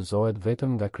të kushtëzohet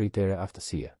vetëm nga kritere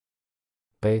aftësie.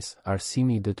 5.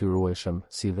 Arsimi i detyrueshëm,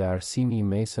 si dhe arsimi i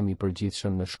mesëm i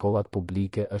përgjithshëm në shkollat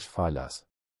publike është falas.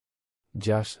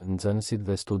 6. Nxënësit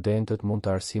dhe studentët mund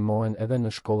të arsimohen edhe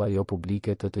në shkolla jo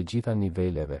publike të gjitha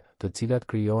niveleve, të cilat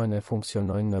krijohen e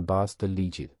funksionojnë në bazë të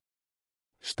ligjit.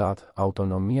 7.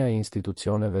 Autonomia e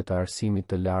institucioneve të arsimit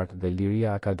të lartë dhe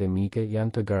liria akademike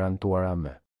janë të garantuara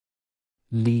me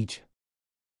ligj.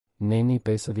 Neni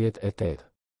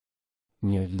 58.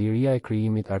 1. Liria e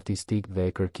krijimit artistik dhe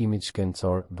e kërkimit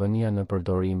shkencor, vënia në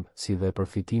përdorim, si dhe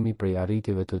përfitimi prej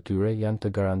arritjeve të tyre janë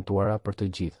të garantuara për të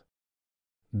gjithë.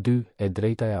 2. E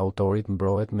drejta e autorit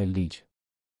mbrohet me ligj.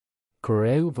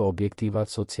 Këreu dhe objektivat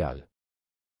social.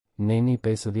 Neni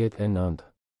 59.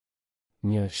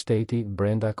 1. Shteti,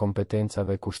 brenda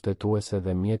kompetencave kushtetuese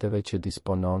dhe mjeteve që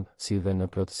disponon, si dhe në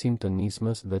plotësim të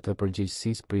nismës dhe të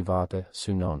përgjegjësisë private,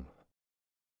 synon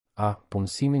a.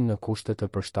 Punësimin në kushte të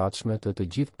përshtatshme të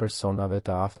gjithë personave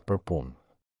të aftë për punë.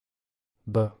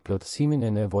 b. Plotësimin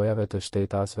e nevojave të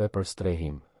shtetasve për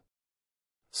strehim.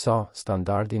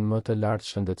 Standardin më të lartë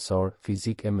shëndetësor,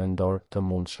 fizik e mendor të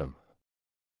mundshëm.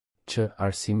 Q.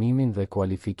 Arsimimin dhe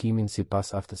kualifikimin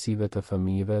sipas aftësive të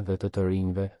fëmijëve dhe të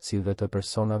rinjve, si dhe të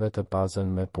personave të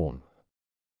pazën me punë.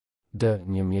 D.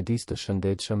 Një mjedis të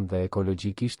shëndetshëm dhe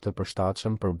ekologjikisht të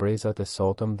përshtatshëm për brezat e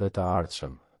sotëm dhe të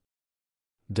ardhshëm.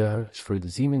 D.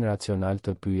 Shfrytëzimin racional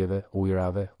të pyjeve,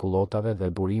 ujrave, kullotave dhe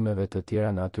burimeve të tjera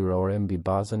natyrore mbi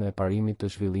bazën e parimit të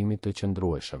zhvillimit të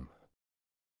qëndrueshëm.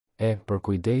 E. Për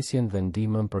kujdesjen dhe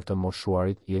ndihmën për të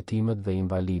moshuarit, jetimët dhe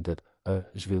invalidët. E.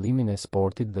 Zhvillimin e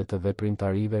sportit dhe të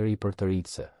veprimtarive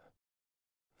ripërtëritse.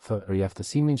 F.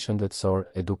 Riaftësimin shëndetësor,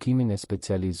 edukimin e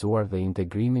specializuar dhe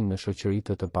integrimin në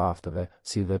shoqëritë të paaftëve,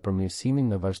 si dhe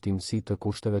përmirësimin në vazhdimsi të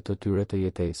kushteve të tyre të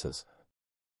jetesës.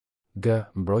 G.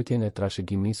 Mbrojtjen e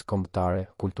trashëgimisë kombëtare,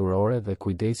 kulturore dhe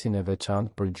kujdesin e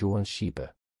veçantë për gjuhën shqipe.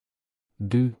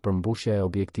 2. Përmbushja e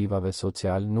objektivave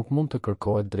social nuk mund të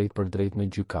kërkohet drejt për drejt në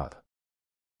gjykatë.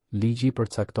 Ligji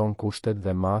përcakton kushtet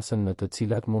dhe masën në të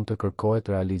cilat mund të kërkohet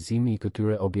realizimi i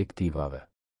këtyre objektivave.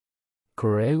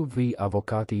 Këreu v.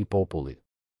 Avokati i popullit.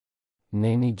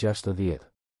 Neni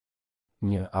 60.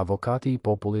 1. Avokati i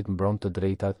popullit mbron të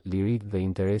drejtat, liritë dhe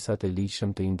interesat e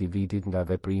ligjshëm të individit nga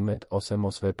veprimet ose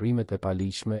mosveprimet e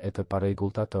paligjshme e të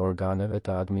parregullta të organeve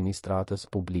të administratës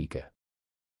publike.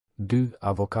 2.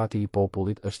 Avokati i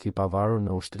popullit është i pavarur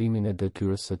në ushtrimin e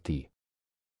detyrës së tij.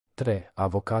 3.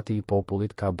 Avokati i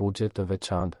popullit ka buxhet të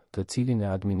veçantë, të cilin e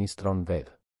administron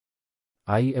vetë.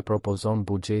 Ai e propozon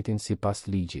buxhetin sipas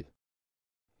ligjit.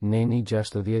 Neni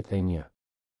 61.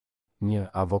 1.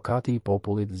 Avokati i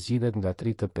popullit zgjidhet nga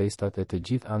 3 të pestat e të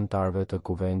gjithë anëtarëve të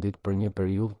kuvendit për një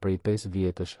periudhë prej 5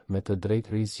 vjetësh me të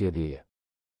drejtë rizgjedhjeje.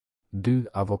 2.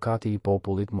 Avokati i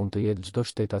popullit mund të jetë çdo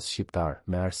shtetas shqiptar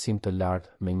me arsim të lartë,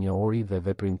 me njohuri dhe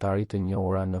veprimtari të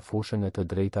njohura në fushën e të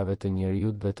drejtave të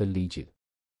njeriut dhe të ligjit.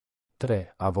 3.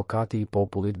 Avokati i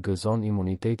popullit gëzon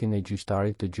imunitetin e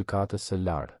gjyqtarit të gjykatës së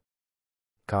lartë.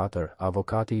 4.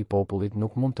 Avokati i popullit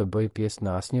nuk mund të bëjë pjesë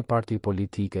në asnjë parti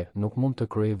politike, nuk mund të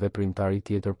kryejë veprimtari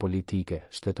tjetër politike,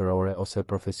 shtetërore ose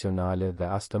profesionale dhe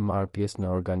as të marrë pjesë në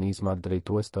organizmat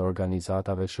drejtues të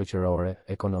organizatave shoqërore,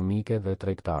 ekonomike dhe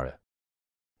tregtare.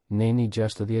 Neni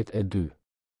 62.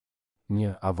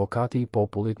 1. Avokati i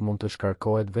popullit mund të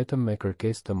shkarkohet vetëm me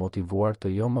kërkesë të motivuar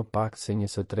të jo më pak se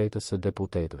 1/3 së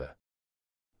deputetëve.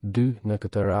 2. Në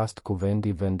këtë rast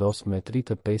kuvendi vendos me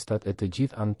 3/5 e të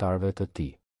gjithë anëtarëve të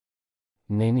tij.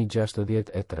 Neni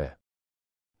 63.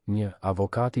 1.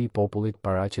 Avokati i popullit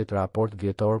paraqet raport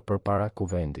vjetor përpara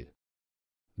kuvendit.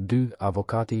 2.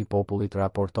 Avokati i popullit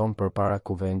raporton përpara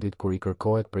kuvendit kur i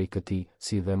kërkohet prej këtij,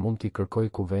 si dhe mund t'i kërkojë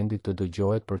kuvendit të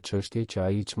dëgjohet për çështje që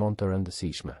ai çmon të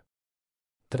rëndësishme.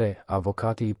 3.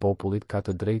 Avokati i popullit ka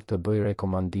të drejtë të bëjë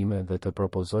rekomandime dhe të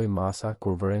propozojë masa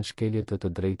kur vëren shkelje të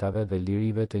drejtave dhe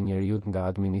lirive të njerëzit nga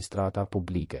administrata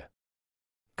publike.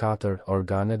 4.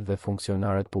 Organet dhe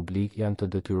funksionarët publik janë të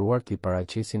detyruar t'i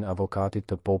paraqesin avokatit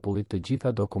të popullit të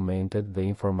gjitha dokumentet dhe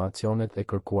informacionet e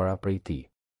kërkuara prej tij.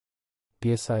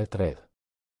 Pjesa e 3.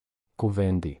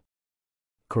 Kuvendi.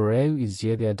 Kreu i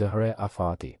zgjedhja dëhre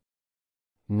afati.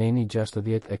 Neni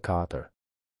 64.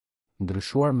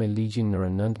 Ndryshuar me ligjin nr.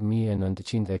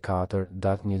 9904,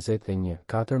 datë 21,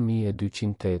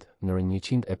 4208, nr.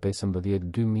 115,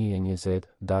 2020,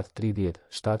 datë 30,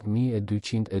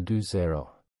 7220.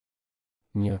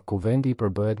 1. Kuvendi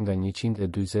përbëhet nga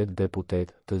 140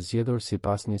 deputet, të zgjedhur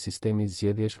sipas një sistemi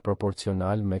zgjedhjesh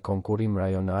proporcional me konkurrim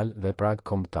rajonal dhe prag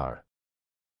kombëtar.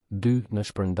 2. Në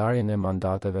shpërndarjen e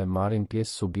mandateve marrin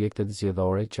pjesë subjektet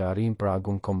zgjedhore që arrin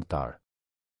pragun kombëtar.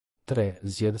 3.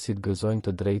 Zgjedhësit gëzojnë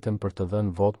të drejtën për të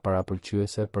dhënë votë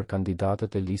parapëlqyese për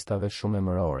kandidatët e listave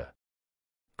shumëemërore.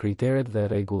 Kriteret dhe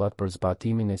rregullat për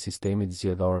zbatimin e sistemit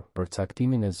zgjedhor,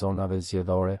 përcaktimin e zonave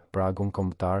zgjedhore, pragun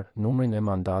kombëtar, numrin e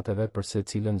mandateve për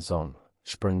secilën zonë,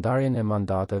 shpërndarjen e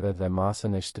mandateve dhe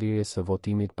masën e shtrirjes së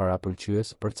votimit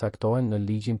parapëlqyes përcaktohen në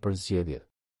ligjin për zgjedhjet.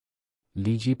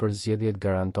 Ligji për zgjedhjet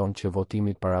garanton që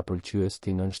votimit parapëlqyes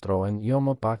t'i nënshtrohen jo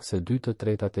më pak se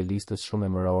 2/3 e listës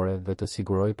shumëemërore dhe të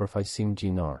sigurojë përfaqësim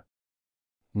gjinor.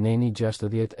 Neni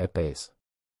 65.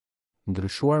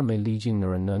 Ndryshuar me ligjin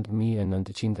nr.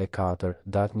 9904,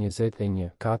 datë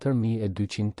 21,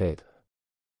 4208.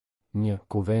 1.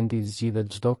 Kuvendi zgjidhet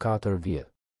çdo 4 vjet.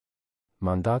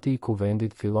 Mandati i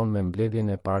kuvendit fillon me mbledhjen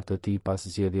e parë të tij pas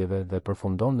zgjedhjeve dhe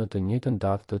përfundon në të njëjtën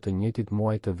datë të njëjtit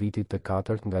muaj të vitit të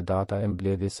katërt nga data e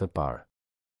mbledhjes së parë.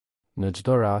 Në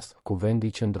çdo rast,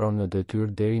 kuvendi qëndron në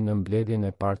detyrë deri në mbledhjen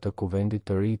e parë të kuvendit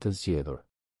të ri të zgjedhur.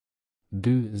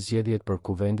 2. Zgjedhjet për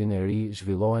kuvendin e ri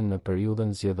zhvillohen në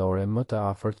periudhën zgjedhore më të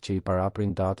afërt që i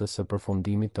paraprin datës së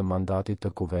përfundimit të mandatit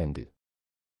të kuvendit.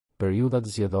 Periudat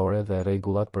zgjedhore dhe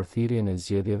rregullat për thirrjen e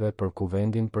zgjedhjeve për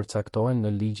kuvendin përcaktohen në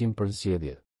ligjin për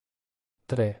zgjedhjet.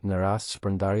 3. Në rast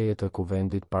shpërndarjeje të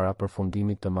kuvendit para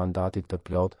përfundimit të mandatit të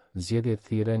plot, zgjedhjet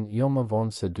thirren jo më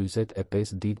vonë se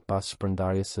 45 ditë pas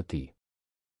shpërndarjes së tij.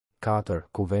 4.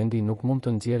 Kuvendi nuk mund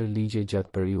të nxjerrë ligje gjatë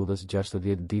periudhës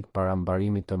 60 ditë para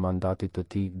mbarimit të mandatit të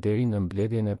tij deri në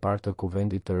mbledhjen e parë të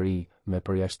kuvendit të ri, me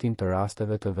përjashtim të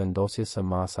rasteve të vendosjes së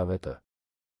masave të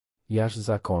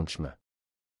jashtëzakonshme.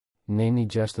 Neni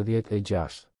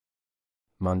 66.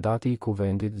 Mandati i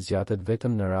kuvendit zgjatet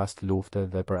vetëm në rast lufte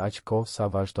dhe për aq kohë sa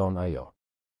vazhdon ajo.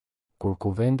 Kur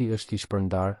kuvendi është i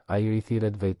shpërndar, ai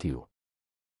rithirret vetiu.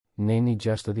 Neni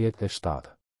 67.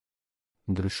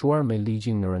 Ndryshuar me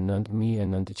ligjin nr.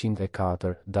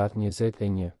 9904, datë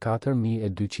 21,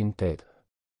 4208.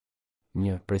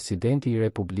 1. Presidenti i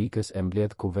Republikës e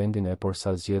mbledh kuvendin e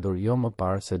porsa zgjedhur jo më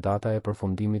parë se data e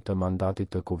përfundimit të mandatit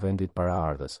të kuvendit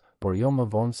paraardhës, por jo më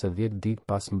vonë se 10 ditë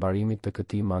pas mbarimit të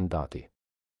këtij mandati.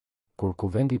 Kur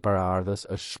kuvendi paraardhës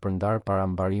është shpërndar para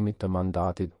mbarimit të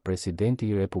mandatit, presidenti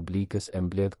i Republikës e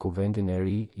mbledh kuvendin e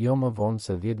ri jo më vonë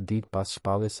se 10 ditë pas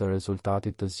shpalljes së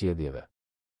rezultatit të zgjedhjeve.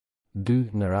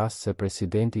 2. Në rast se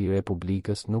presidenti i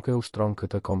Republikës nuk e ushtron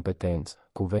këtë kompetencë,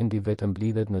 kuvendi vetëm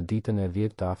mblidhet në ditën e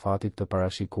 10 të afatit të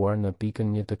parashikuar në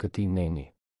pikën 1 të këtij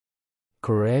neni.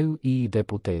 Kreu i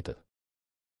deputetët.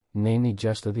 Neni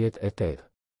 68.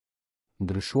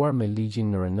 Ndryshuar me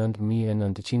ligjin nr.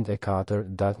 9904,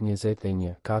 datë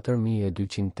 21,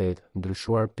 4208,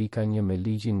 ndryshuar pika 1 me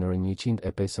ligjin nr.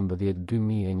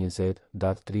 115/2020,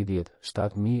 datë 30,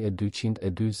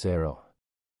 7220.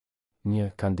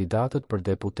 1. Kandidatët për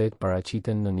deputet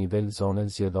paraqiten në nivel zone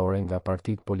zgjedhore nga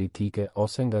partitë politike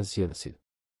ose nga zgjedhësit.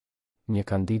 Një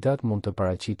kandidat mund të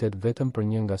paraqitet vetëm për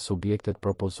një nga subjektet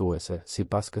propozuese,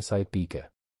 sipas kësaj pike.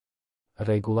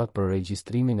 Rregullat për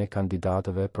regjistrimin e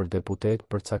kandidatëve për deputet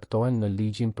përcaktohen në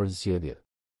ligjin për zgjedhjet.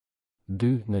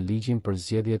 2. Në ligjin për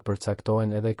zgjedhjet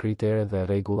përcaktohen edhe kriteret dhe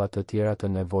rregullat të tjera të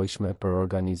nevojshme për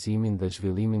organizimin dhe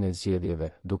zhvillimin e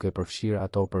zgjedhjeve, duke përfshirë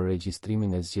ato për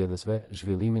regjistrimin e zgjedhësve,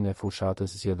 zhvillimin e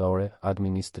fushatës zgjedhore,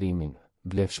 administrimin,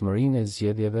 vlefshmërinë e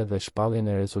zgjedhjeve dhe shpalljen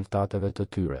e rezultateve të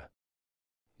tyre.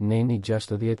 Neni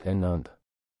 69.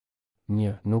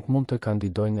 1. Nuk mund të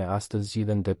kandidojnë as të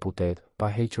zgjidhen deputet, pa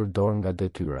hequr dorë nga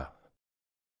detyra.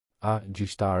 A.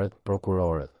 Gjyqtarët,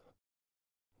 prokurorët.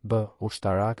 B.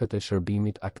 Ushtarakët e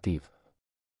shërbimit aktiv.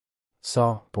 S.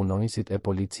 Punonësit e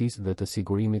policisë dhe të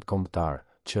sigurimit kombëtar,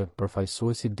 që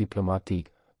përfaqësuesit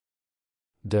diplomatik.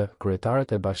 D.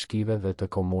 Kryetarët e bashkive dhe të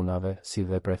komunave, si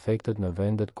dhe prefektët në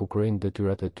vendet ku kryejnë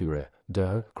detyrat e tyre.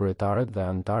 D. Kryetarët dhe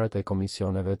anëtarët e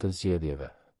komisioneve të zgjedhjeve.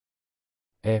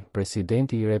 E.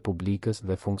 Presidenti i Republikës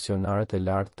dhe funksionarët e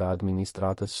lartë të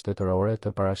administratës shtetërore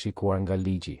të parashikuar nga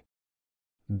ligji.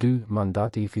 2.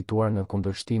 Mandati i fituar në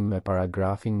kundërshtim me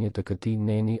paragrafin 1 të këtij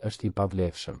neni është i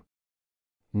pavlefshëm.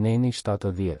 Neni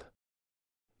 70.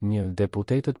 1.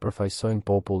 Deputetët përfaqësojnë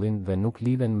popullin dhe nuk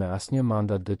lidhen me asnjë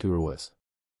mandat detyrues.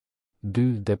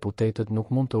 2. Deputetët nuk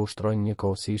mund të ushtrojnë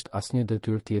njëkohësisht asnjë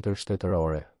detyrë tjetër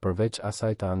shtetërore, përveç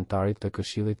asaj të anëtarit të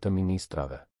Këshillit të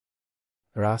Ministrave.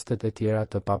 Rastet e tjera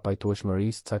të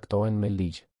papajtueshmërisë caktohen me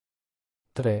ligj.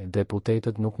 3.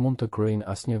 Deputetët nuk mund të kryejnë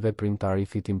asnjë veprim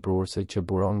tarifitimprurse që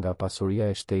buron nga pasuria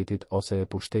e shtetit ose e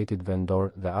pushtetit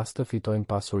vendor dhe as të fitojnë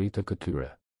pasuri të këtyre.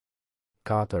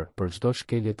 4. Për çdo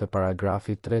shkelje të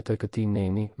paragrafit 3 të këtij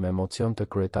neni, me mocion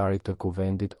të kryetarit të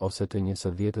kuvendit ose të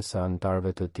 1/10 së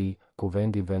anëtarëve të tij,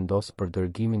 kuvendi vendos për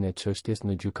dërgimin e çështjes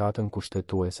në gjykatën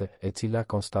kushtetuese, e cila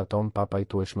konstaton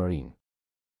papajtueshmërinë.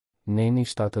 Neni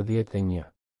 71.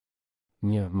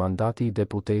 1. Mandati i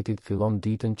deputetit fillon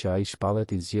ditën që ai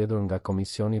shpallet i zgjedhur nga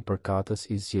komisioni përkatës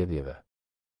i zgjedhjeve.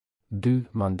 2.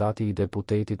 Mandati i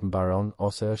deputetit mbaron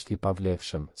ose është i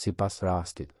pavlefshëm, sipas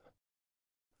rastit.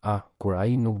 A. Kur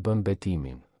ai nuk bën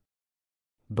betimin.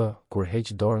 B. Kur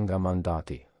heq dorë nga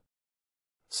mandati.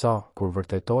 S. Kur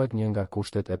vërtetohet një nga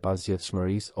kushtet e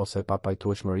pazgjedhshmërisë ose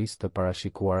papajtueshmërisë të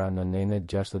parashikuara në nenet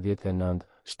 69,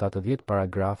 70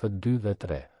 paragrafet 2 dhe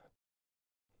 3.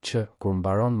 Q. Kur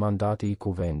mbaron mandati i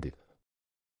kuvendit.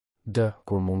 D.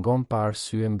 Kur mungon pa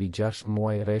arsye mbi 6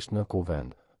 muaj rresht në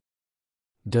kuvend.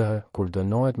 D. Kur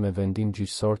dënohet me vendim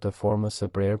gjyqësor të formës së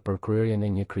prerë për kryerjen e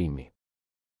një krimi.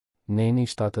 Neni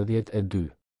 72.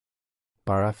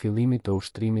 Para fillimit të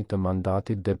ushtrimit të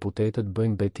mandatit deputetët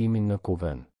bëjnë betimin në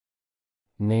kuvend.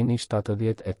 Neni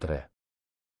 73.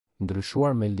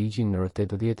 Ndryshuar me ligjin nr.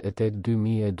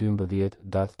 88/2012,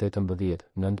 datë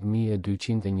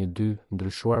 18/9202,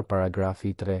 ndryshuar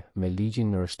paragrafi 3, me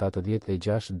ligjin nr.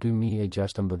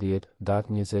 76/2016,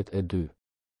 datë 22.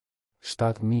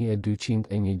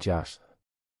 7206.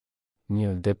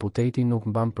 1. Deputeti nuk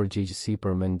mban përgjegjësi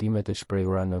për mendimet e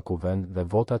shprehura në kuvend dhe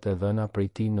votat e dhëna prej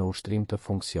tij në ushtrim të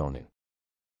funksionin.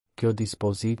 Kjo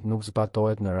dispozit nuk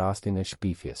zbatohet në rastin e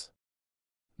shpifjes.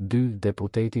 2.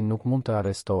 Deputeti nuk mund të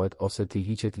arrestohet ose t'i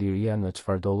hiqet liria në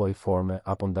çfarëdo lloj forme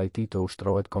apo ndaj tij të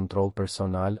ushtrohet kontroll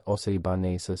personal ose i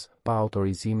banesës, pa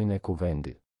autorizimin e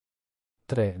kuvendit.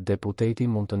 3. Deputeti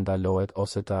mund të ndalohet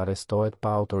ose të arrestohet pa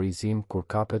autorizim kur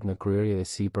kapet në kryerje e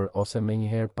sipër ose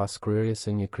menjëherë pas kryerjes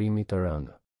së një krimi të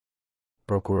rëndë.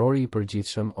 Prokurori i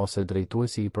përgjithshëm ose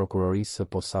drejtuesi i prokurorisë së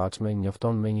posaçme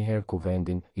njofton menjëherë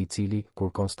kuvendin, i cili,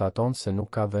 kur konstaton se nuk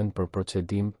ka vend për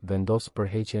procedim, vendos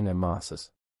përheqjen e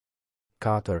masës.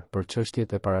 4. Për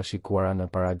çështjet e parashikuara në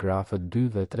paragrafet 2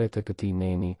 dhe 3 të këtij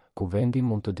neni, kuvendi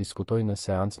mund të diskutojë në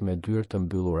seancë me dyert të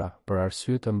mbyllura për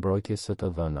arsye të mbrojtjes së të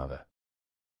dhënave.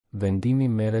 Vendimi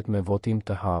merret me votim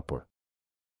të hapur.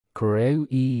 Kreu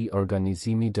i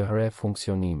organizimi dëhre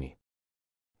funksionimi.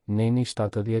 Neni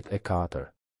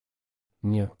 74.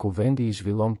 1. Kuvendi i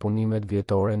zhvillon punimet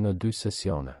vjetore në 2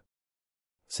 sesione.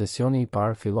 Sesioni i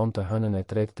parë fillon të hënën e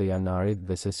 3 të janarit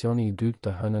dhe sesioni i dytë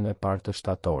të hënën e parë të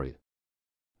shtatorit.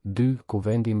 2.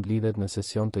 Kuvendi mblidhet në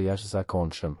sesion të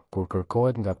jashtëzakonshëm, kur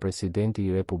kërkohet nga presidenti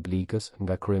i Republikës,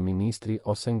 nga kryeministri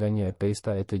ose nga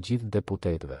 1/5 e të gjithë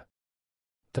deputetëve.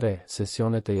 3.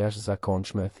 Sesionet e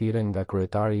jashtëzakonshme thirren nga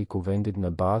kryetari i kuvendit në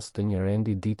bazë të një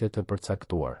rendi dite të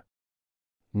përcaktuar.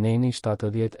 Neni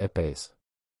 75.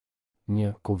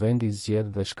 1. Kuvendi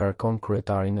zgjedh dhe shkarkon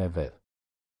kryetarin e vet.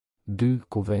 2.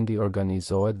 Kuvendi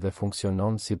organizohet dhe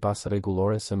funksionon sipas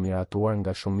rregullores së miratuar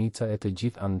nga shumica e të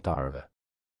gjithë anëtarëve.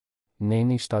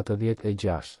 Neni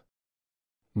 76.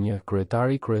 1.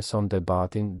 Kryetari kryeson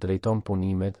debatin, drejton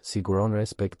punimet, siguron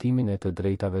respektimin e të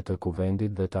drejtave të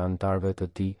kuvendit dhe të anëtarëve të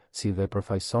tij, si dhe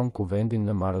përfaqëson kuvendin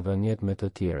në marrëdhëniet me të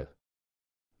tjerët.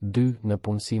 2. Në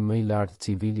punësi më i lartë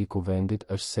civil i kuvendit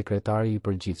është sekretari i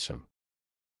përgjithshëm.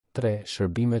 3.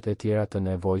 Shërbimet e tjera të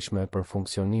nevojshme për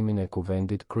funksionimin e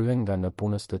kuvendit kryen nga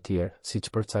nëpunës të tjerë, siç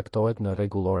përcaktohet në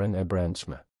rregulloren e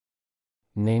brendshme.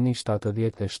 Neni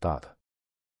 77.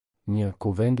 1.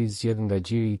 Kuvendi zgjedh nga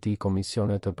gjiri i tij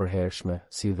komisione të përhershme,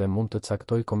 si dhe mund të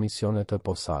caktoj komisione të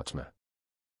posaçme.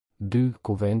 2.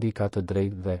 Kuvendi ka të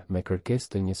drejtë dhe, me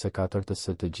kërkesë të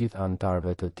 1/4 të gjithë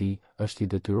anëtarëve të tij, është i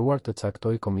detyruar të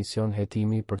caktoj komision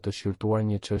hetimi për të shqyrtuar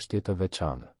një çështje të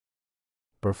veçantë.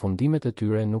 Përfundimet e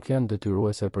tyre nuk janë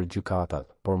detyruese për gjykatat,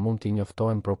 por mund t'i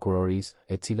njoftohen prokurorisë,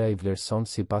 e cila i vlerëson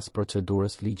sipas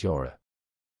procedurës ligjore.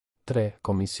 3.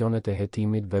 Komisionet e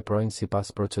hetimit veprojnë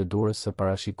sipas procedurës së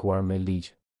parashikuar me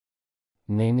ligj.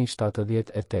 Neni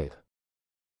 78.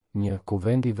 1.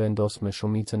 Kuvendi vendos me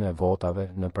shumicën e votave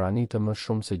në prani të më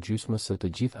shumë se gjysmës së të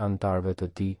gjithë anëtarëve të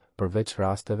tij, përveç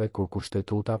rasteve kur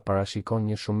Kushtetuta parashikon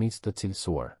një shumicë të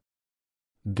cilësuar.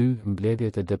 2.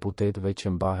 Mbledhjet e deputetëve që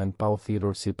mbahen pa u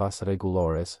thirrur sipas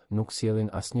rregullores nuk sjellin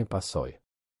asnjë pasojë.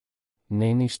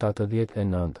 Neni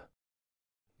 79.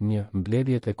 1.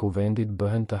 Mbledhjet e kuvendit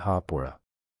bëhen të hapura.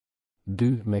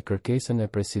 2. Me kërkesën e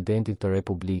presidentit të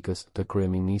Republikës, të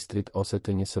kryeministrit ose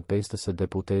të 1/5 së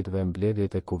deputetëve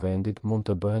mbledhjet e kuvendit mund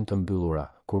të bëhen të mbyllura,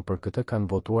 kur për këtë kanë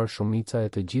votuar shumica e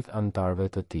të gjithë anëtarëve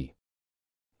të tij.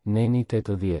 Neni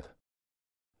 80.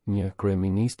 1.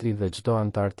 Kryeministri dhe çdo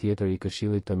anëtar tjetër i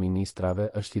Këshillit të Ministrave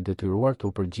është i detyruar të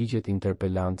u përgjigjet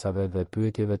interpelancave dhe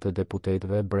pyetjeve të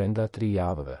deputetëve brenda 3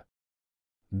 javëve.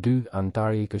 2.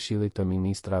 Anëtari i Këshillit të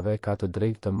Ministrave ka të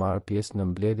drejtë të marrë pjesë në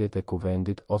mbledhjet e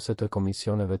kuvendit ose të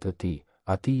komisioneve të tij,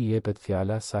 atij i jepet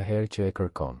fjala sa herë që e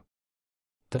kërkon.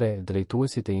 3.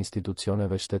 Drejtuesit e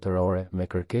institucioneve shtetërore, me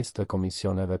kërkesë të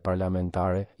komisioneve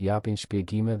parlamentare, japin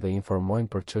shpjegime dhe informojnë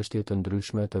për çështje të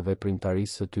ndryshme të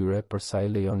veprimtarisë së tyre për sa e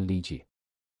lejon ligji.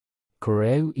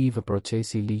 Kreu i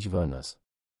procesi ligjvënës.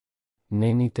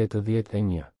 Neni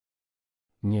 81.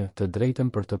 1. Të drejtën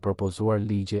për të propozuar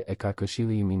ligje e ka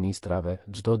Këshilli i Ministrave,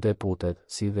 çdo deputet,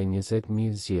 si dhe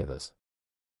 20.000 zgjedhës.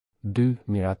 2.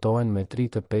 Miratohen me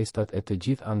 3/5 e të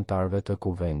gjithë anëtarëve të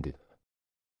kuvendit.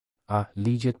 A.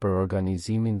 Ligjet për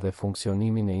organizimin dhe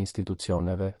funksionimin e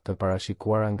institucioneve të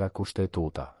parashikuara nga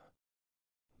Kushtetuta.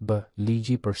 B.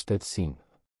 Ligji për shtetësinë.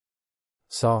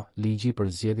 C. Ligji për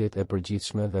zgjedhjet e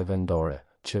përgjithshme dhe vendore.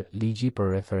 C. Ligji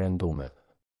për referendumet.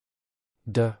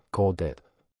 D. Kodet.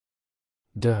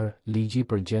 D. Ligji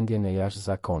për gjendjen e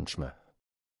jashtëzakonshme.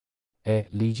 E.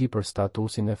 Ligji për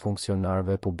statusin e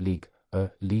funksionarëve publik. E.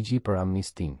 Ligji për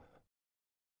amnistin.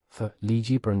 F.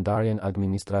 Ligji për ndarjen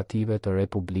administrative të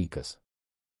Republikës.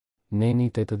 Neni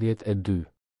 82.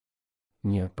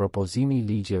 1. Propozimi i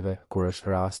ligjeve, kur është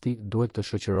rasti, duhet të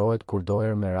shoqërohet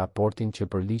kurdoher me raportin që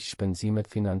përligj shpenzimet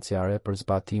financiare për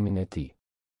zbatimin e tij.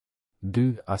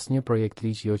 2. Asnjë projekt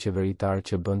ligj jo qeveritar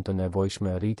që bën të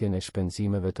nevojshme rritjen e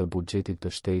shpenzimeve të buxhetit të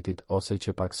shtetit ose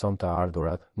që pakson të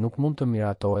ardhurat, nuk mund të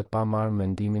miratohet pa marrë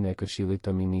mendimin e Këshillit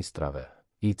të Ministrave,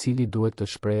 i cili duhet të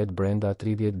shprehet brenda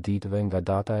 30 ditëve nga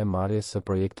data e marrjes së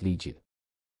projekt ligjit.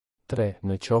 3.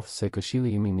 Në qoftë se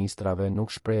Këshilli i Ministrave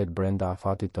nuk shprehet brenda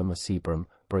afatit të mësipërm,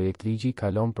 projekt ligji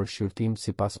kalon për shqyrtim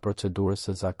sipas procedurës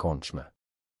së zakonshme.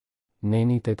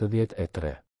 Neni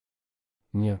 83.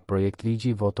 1. Projekt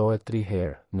ligji votohet 3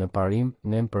 herë, në parim,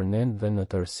 nen për nen dhe në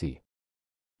tërësi.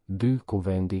 2.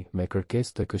 Kuvendi, me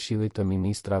kërkesë të Këshillit të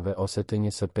Ministrave ose të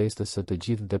 1/5 së të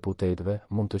gjithë deputetëve,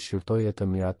 mund të shqyrtojë e të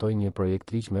miratojë një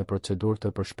projekt ligj me procedurë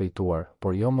të përshpejtuar,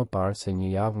 por jo më parë se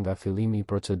 1 javë nga fillimi i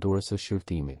procedurës së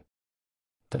shqyrtimit.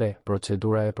 3.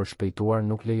 Procedura e përshpejtuar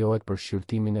nuk lejohet për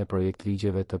shqyrtimin e projekt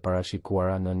ligjeve të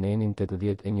parashikuara në nenin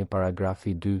 81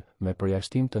 paragrafi 2, me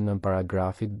përjashtim të nën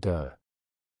paragrafit D.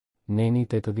 Neni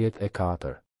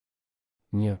 84.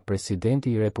 1.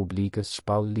 Presidenti i Republikës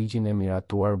shpall ligjin e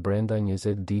miratuar brenda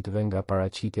 20 ditëve nga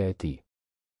paraqitja e tij.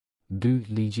 2.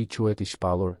 Ligji quhet i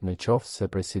shpallur në qoftë se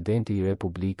Presidenti i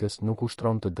Republikës nuk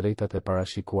ushtron të drejtat e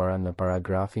parashikuara në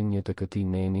paragrafin 1 të këtij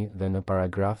neni dhe në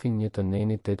paragrafin 1 të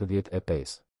nenit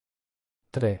 85.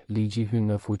 3. Ligji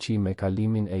hyn në fuqi me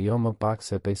kalimin e jo më pak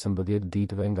se 15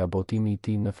 ditëve nga botimi i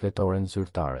tij në fletoren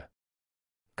zyrtare.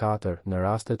 4. Në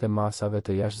rastet e masave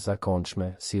të jashtëzakonshme,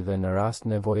 si dhe në rast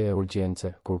nevoje e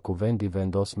urgjence, kur kuvendi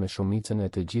vendos me shumicën e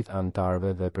të gjithë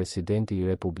anëtarëve dhe Presidenti i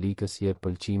Republikës jep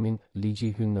pëlqimin,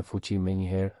 ligji hyn në fuqi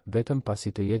menjëherë, vetëm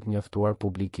pasi të jetë njoftuar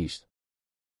publikisht.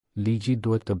 Ligji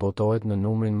duhet të botohet në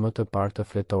numrin më të parë të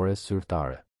fletores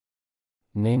zyrtare.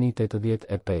 Neni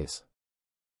 85.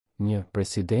 1.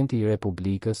 Presidenti i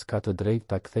Republikës ka të drejtë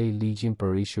ta kthejë ligjin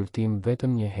për rishqyrtim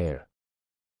vetëm një herë.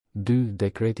 2.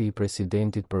 Dekreti i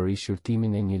presidentit për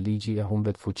rishqyrtimin e një ligji e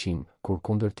humbet fuqinë, kur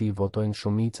kundër tij votojnë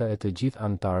shumica e të gjithë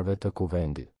anëtarëve të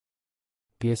kuvendit.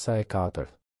 Pjesa e 4.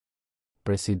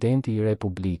 Presidenti i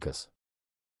Republikës.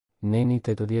 Neni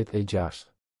 86.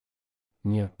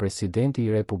 1. Presidenti i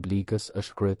Republikës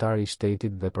është kryetari i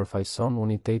shtetit dhe përfaqëson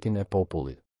unitetin e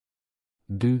popullit.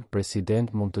 2. President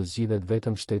mund të zgjidhet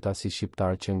vetëm shtetasi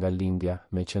shqiptar që nga lindja,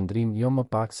 me qëndrim jo më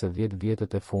pak se 10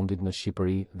 vjetët e fundit në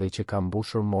Shqipëri dhe që ka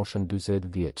mbushur moshën 40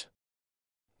 vjeç.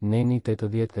 Neni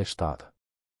 87.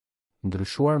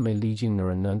 Ndryshuar me ligjin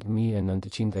nr.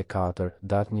 9904,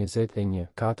 datë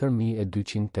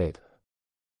 21/4208.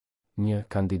 1.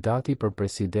 Kandidati për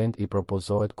president i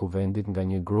propozohet kuvendit nga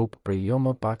një grup prej jo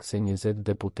më pak se 20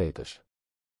 deputetësh.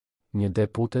 Një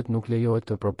deputet nuk lejohet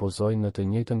të propozojë në të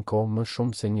njëjtën kohë më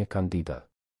shumë se një kandidat.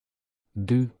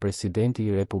 2. Presidenti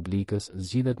i Republikës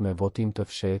zgjidhet me votim të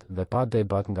fshehtë dhe pa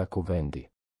debat nga kuvendi.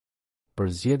 Për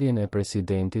zgjedhjen e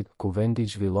presidentit, kuvendi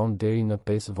zhvillon deri në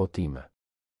 5 votime.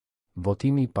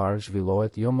 Votimi i parë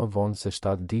zhvillohet jo më vonë se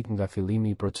 7 ditë nga fillimi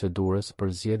i procedurës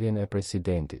për zgjedhjen e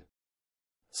presidentit.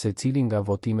 Secili nga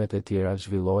votimet e tjera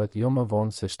zhvillohet jo më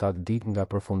vonë se 7 ditë nga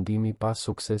përfundimi pas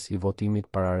sukses i votimit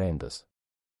pararendës.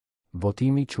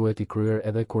 Votimi quhet i kryer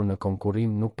edhe kur në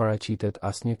konkurrim nuk paraqitet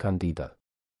asnjë kandidat.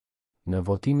 Në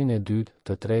votimin e dytë,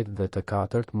 të tretë dhe të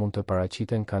katërt mund të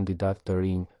paraqiten kandidat të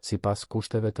rinj, sipas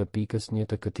kushteve të pikës 1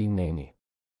 të këtij neni.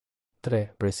 3.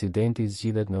 Presidenti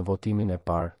zgjidhet në votimin e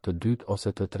parë, të dytë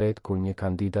ose të tretë kur një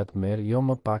kandidat merr jo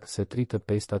më pak se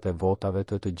 3/5 e votave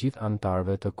të gjithë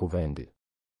anëtarëve të kuvendit.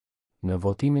 Në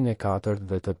votimin e katërt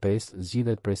dhe të pestë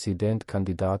zgjidhet president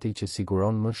kandidati që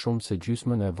siguron më shumë se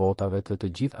gjysmën e votave të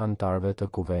gjithë anëtarëve të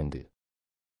kuvendit.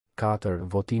 4.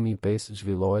 Votimi i 5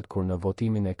 zhvillohet kur në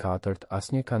votimin e katërt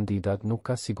asnjë kandidat nuk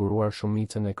ka siguruar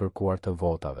shumicën e kërkuar të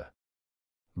votave.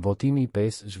 Votimi i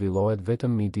 5 zhvillohet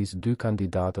vetëm midis 2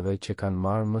 kandidatëve që kanë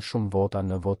marrë më shumë vota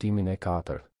në votimin e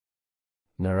katërt.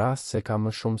 Në rast se ka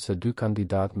më shumë se 2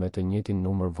 kandidat me të njëjtin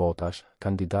numër votash,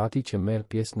 kandidati që merr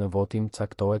pjesë në votim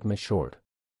caktohet me short.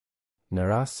 Në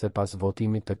rast se pas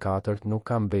votimit të katërt nuk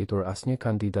ka mbetur asnjë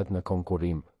kandidat në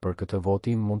konkurrim, për këtë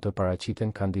votim mund të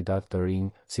paraqiten kandidat të rinj,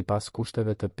 sipas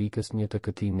kushteve të pikës 1 të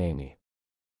këtij neni.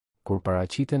 Kur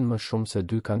paraqiten më shumë se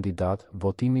 2 kandidat,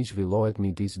 votimi zhvillohet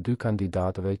midis 2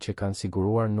 kandidatëve që kanë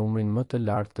siguruar numrin më të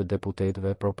lartë të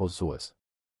deputetëve propozues.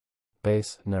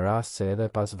 5. Në rast se edhe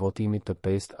pas votimit të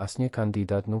pestë asnjë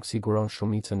kandidat nuk siguron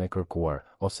shumicën e kërkuar,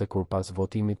 ose kur pas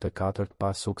votimit të katërt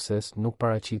pas sukses nuk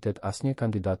paraqitet asnjë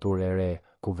kandidaturë e re,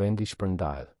 kuvendi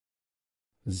shpërndahet.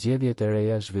 Zgjedhjet e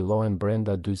reja zhvillohen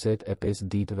brenda 45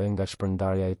 ditëve nga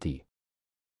shpërndarja e tij.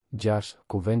 6.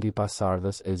 Kuvendi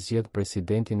pasardhës e zgjedh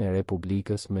presidentin e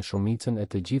Republikës me shumicën e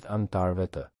të gjithë anëtarëve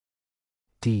të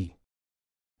tij.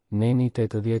 Neni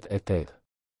 88.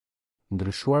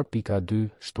 Ndryshuar pika 2,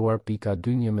 shtuar pika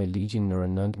 2 me ligjin nr.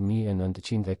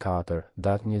 9904,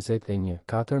 datë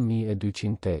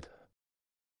 21/4208.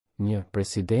 1.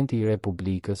 Presidenti i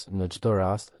Republikës në çdo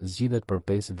rast zgjidhet për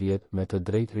 5 vjet me të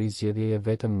drejtë rizgjedhjeje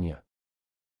vetëm një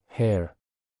herë.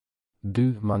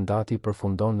 2. Mandati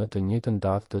përfundon në të njëjtën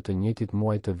datë të njëjtit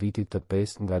muaj të vitit të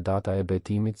 5 nga data e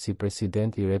betimit si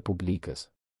president i Republikës.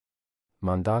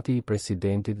 Mandati i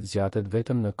presidentit zgjatet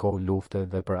vetëm në kohë lufte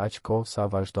dhe për aq kohë sa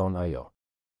vazhdon ajo.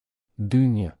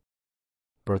 2.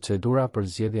 Procedura për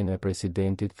zgjedhjen e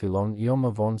presidentit fillon jo më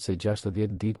vonë se 60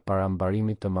 ditë para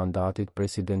mbarimit të mandatit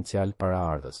presidencial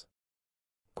paraardhës.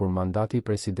 Kur mandati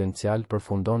presidencial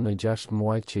përfundon në 6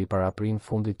 muajt që i paraprin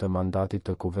fundit të mandatit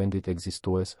të kuvendit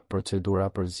ekzistues, procedura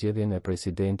për zgjedhjen e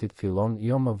presidentit fillon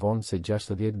jo më vonë se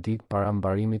 60 ditë para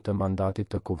mbarimit të mandatit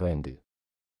të kuvendit.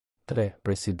 3.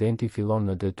 Presidenti fillon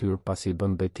në detyrë pasi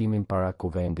bën betimin para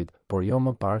kuvendit, por jo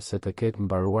më parë se të ketë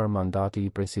mbaruar mandati i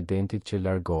presidentit që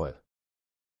largohet.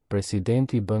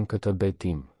 Presidenti bën këtë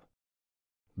betim.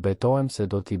 Betohem se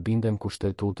do t'i bindem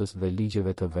Kushtetutës dhe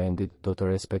ligjeve të vendit, do të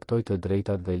respektoj të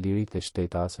drejtat dhe liritë e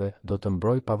shtetasve, do të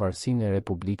mbroj pavarësinë e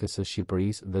Republikës së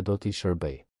Shqipërisë dhe do t'i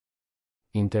shërbej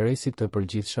interesit të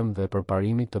përgjithshëm dhe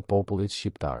përparimit të popullit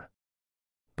shqiptar.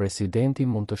 Presidenti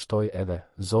mund të shtojë edhe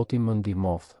Zoti më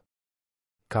ndihmoft.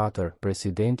 4.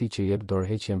 Presidenti që jep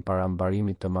dorëheqjen para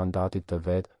mbarimit të mandatit të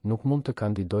vet, nuk mund të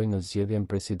kandidojë në zgjedhjen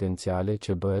presidenciale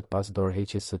që bëhet pas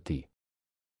dorëheqjes së tij.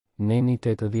 Neni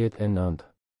 89.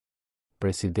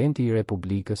 Presidenti i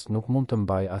Republikës nuk mund të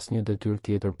mbajë asnjë detyrë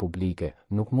tjetër publike,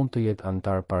 nuk mund të jetë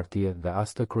antar partie dhe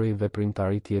as të kryejë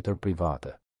veprimtari tjetër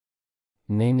private.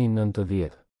 Neni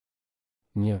 90.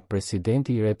 1.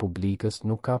 Presidenti i Republikës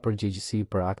nuk ka përgjegjësi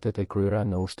për aktet e kryera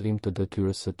në ushtrim të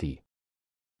detyrës së tij.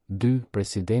 2.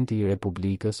 Presidenti i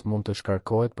Republikës mund të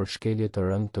shkarkohet për shkelje të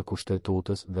rëndë të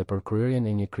Kushtetutës dhe për kryerjen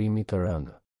e një krimi të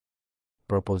rëndë.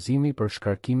 Propozimi për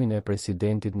shkarkimin e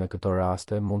presidentit në këto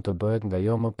raste mund të bëhet nga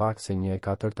jo më pak se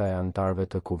 1/4 e anëtarëve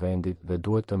të kuvendit dhe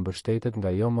duhet të mbështetet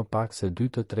nga jo më pak se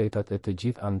 2/3 e të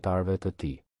gjithë anëtarëve të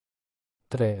tij.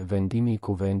 3. Vendimi i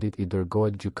kuvendit i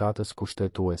dërgohet gjykatës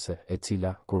kushtetuese, e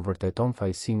cila, kur vërteton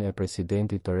fajësinë e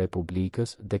presidentit të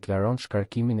Republikës, deklaron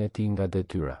shkarkimin e tij nga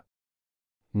detyra.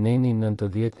 Neni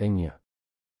 91.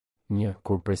 1.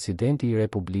 Kur presidenti i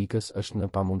Republikës është në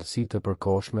pamundësi të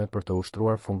përkohshme për të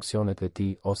ushtruar funksionet e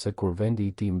tij ose kur vendi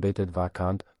i tij mbetet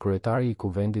vakant, kryetari i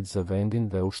kuvendit zë vendin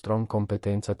dhe ushtron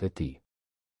kompetencat e tij.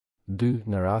 2.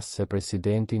 Në rast se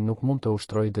presidenti nuk mund të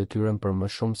ushtrojë detyrën për më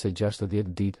shumë se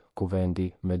 60 ditë,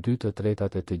 kuvendi, me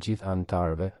 2/3 e të gjithë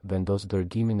anëtarëve, vendos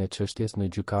dërgimin e çështjes në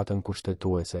gjykatën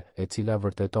kushtetuese, e cila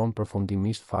vërteton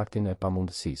përfundimisht faktin e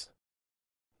pamundësisë.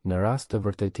 Në rast të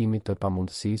vërtetimit të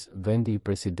pamundësisë, vendi i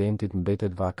presidentit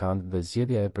mbetet vakant dhe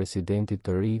zgjedhja e presidentit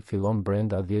të ri fillon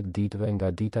brenda 10 ditëve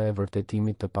nga dita e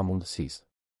vërtetimit të pamundësisë.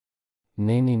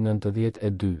 Neni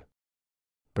 92.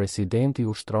 Presidenti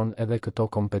ushtron edhe këto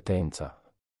kompetenca.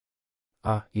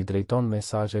 A. I drejton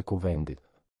mesazhe kuvendit.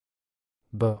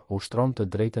 B. Ushtron të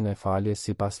drejtën e faljes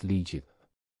sipas ligjit.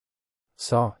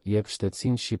 C. Jep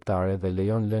shtetësinë shqiptare dhe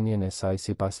lejon lënien e saj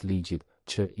sipas ligjit.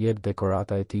 Që jep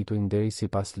dekorata e titull nderi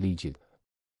sipas ligjit.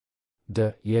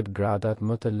 D. Jep gradat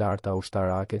më të larta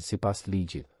ushtarake sipas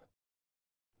ligjit.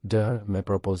 D. Me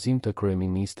propozim të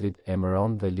kryeministrit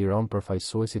emëron dhe liron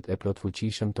përfaqësuesit e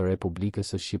plotfuqishëm të Republikës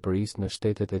së Shqipërisë në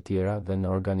shtetet e tjera dhe në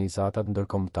organizatat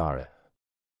ndërkombëtare.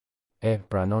 E.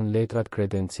 Pranon letrat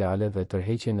kredenciale dhe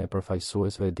tërheqjen e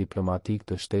përfaqësuesve diplomatik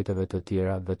të shteteve të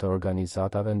tjera dhe të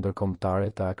organizatave ndërkombëtare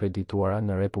të akredituara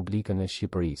në Republikën e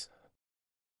Shqipërisë.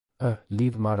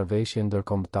 Lidh marrëveshje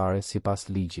ndërkombëtare sipas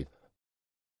ligjit.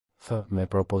 F. Me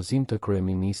propozim të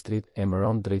kryeministrit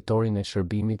emëron drejtorin e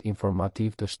shërbimit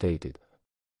informativ të shtetit.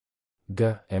 G.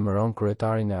 Emëron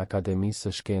kryetarin e Akademisë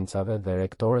së Shkencave dhe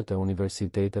rektorët e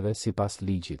universiteteve sipas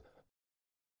ligjit.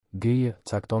 G.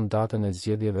 Cakton datën e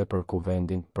zgjedhjeve për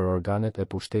kuvendin, për organet e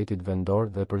pushtetit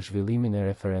vendor dhe për zhvillimin e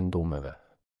referendumeve.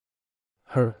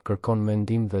 Kërkon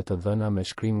mendim dhe të dhëna me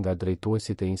shkrim nga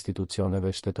drejtuesit e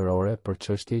institucioneve shtetërore për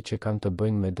çështje që kanë të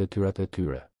bëjnë me detyrat e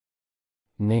tyre.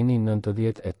 Neni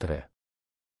 93.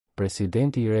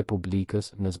 Presidenti i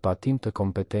Republikës në zbatim të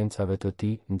kompetencave të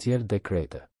tij nxjerr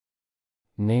dekrete.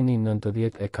 Neni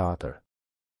 94.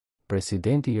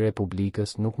 Presidenti i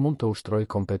Republikës nuk mund të ushtrojë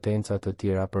kompetenca të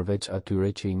tjera përveç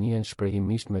atyre që i njihen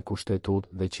shprehimisht me kushtetutë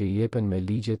dhe që i jepen me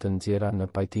ligje të nxjerra në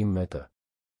pajtim me të.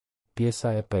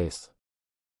 Pjesa e 5.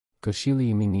 Këshilli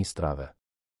i Ministrave.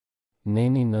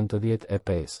 Neni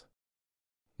 95.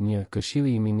 1.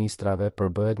 Këshilli i Ministrave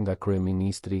përbëhet nga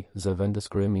kryeministri, zëvendës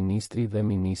kryeministri dhe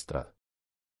ministrat.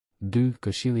 2.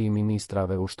 Këshilli i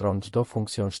Ministrave ushtron çdo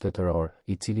funksion shtetëror,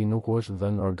 i cili nuk u është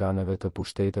dhënë organeve të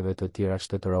pushteteve të tjera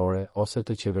shtetërore ose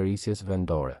të qeverisjes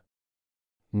vendore.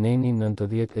 Neni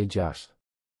 96.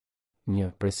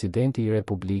 1. Presidenti i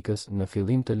Republikës në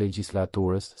fillim të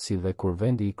legjislaturës, si dhe kur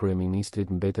vendi i kryeministrit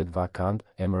mbetet vakant,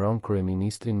 emëron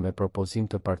kryeministrin me propozim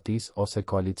të partisë ose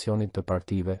koalicionit të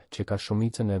partive që ka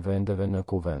shumicën e vendeve në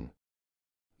kuvend.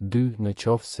 2. Në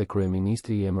qoftë se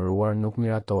kryeministri i emëruar nuk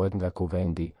miratohet nga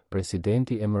kuvendi,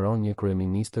 presidenti emëron një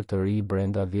kryeministër të ri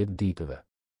brenda 10 ditëve.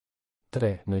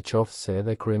 3. Në qoftë se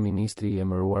edhe kryeministri i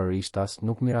emëruar rishtas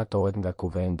nuk miratohet nga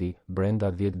kuvendi, brenda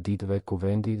 10 ditëve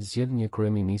kuvendi zgjedh një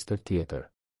kryeministër tjetër.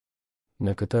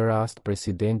 Në këtë rast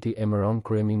presidenti emëron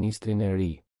kryeministrin e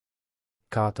ri.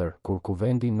 4. Kur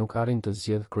kuvendi nuk arrin të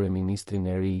zgjedh kryeministrin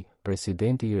e ri,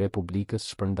 presidenti i Republikës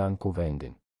shpërndan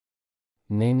kuvendin.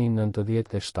 Neni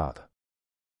 97.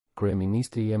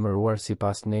 Kryeministri i emëruar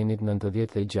sipas nenit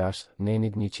 96,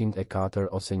 nenit 104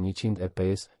 ose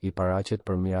 105 i paraqet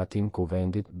për miratim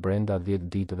kuvendit brenda 10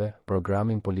 ditëve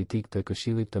programin politik të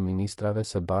Këshillit të Ministrave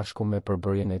së bashku me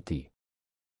përbërjen e tij.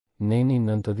 Neni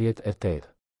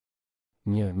 98.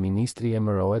 1. Ministri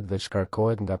emërohet dhe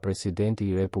shkarkohet nga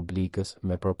presidenti i Republikës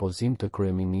me propozim të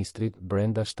kryeministrit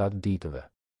brenda 7 ditëve.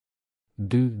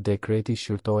 2. Dekreti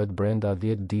shqyrtohet brenda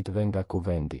 10 ditëve nga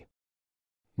kuvendi.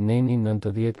 Neni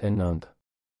 99.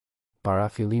 Para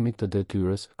fillimit të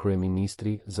detyrës,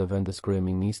 kryeministri, zëvendës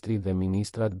kryeministri dhe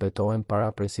ministrat betohen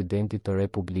para presidentit të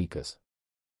Republikës.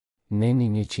 Neni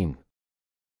 100.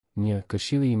 1.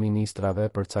 Këshilli i Ministrave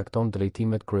përcakton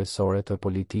drejtimet kryesore të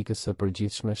politikës së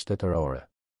përgjithshme shtetërore.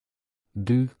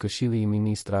 2. Këshilli i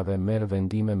Ministrave merr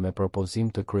vendime me propozim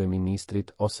të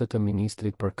kryeministrit ose të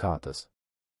ministrit përkatës.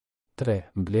 3.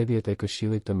 Mbledhjet e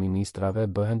Këshillit të Ministrave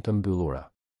bëhen të mbyllura.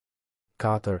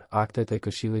 4. Aktet e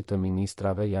Këshillit të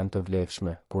Ministrave janë të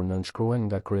vlefshme, kur nënshkruhen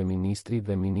nga kryeministri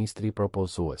dhe ministri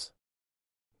propozues.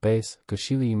 5.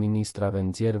 Këshilli i Ministrave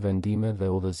nxjerr vendime dhe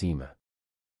udhëzime.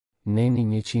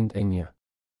 Neni 101.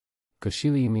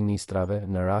 Këshilli i Ministrave,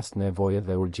 në rast nevoje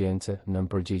dhe urgjence, në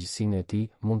përgjegjësinë e tij,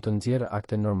 mund të nxjerrë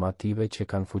akte normative që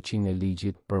kanë fuqinë e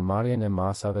ligjit për marrjen e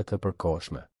masave të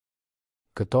përkohshme.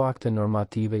 Këto akte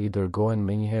normative i dërgohen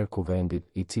menjëherë kuvendit,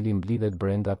 i cili mblidhet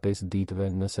brenda 5 ditëve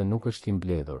nëse nuk është i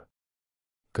mbledhur.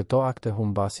 Këto akte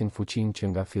humbasin fuqinë që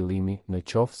nga fillimi, në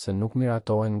qoftë se nuk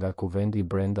miratohen nga kuvendi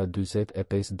brenda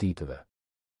 45 ditëve.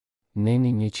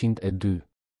 Neni 102.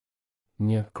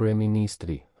 1.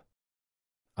 Kryeministri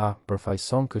A.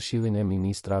 Përfaqëson Këshillin e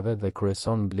Ministrave dhe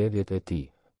kryeson mbledhjet e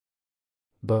tij.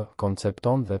 B.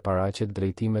 Koncepton dhe paraqet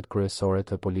drejtimet kryesore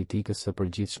të politikës së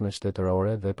përgjithshme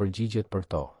shtetërore dhe përgjigjet për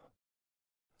to.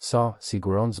 C.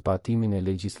 Siguron zbatimin e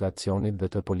legjislacionit dhe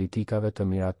të politikave të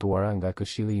miratuara nga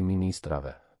Këshilli i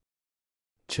Ministrave.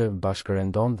 Q.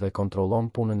 Bashkërendon dhe kontrollon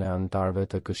punën e anëtarëve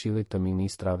të Këshillit të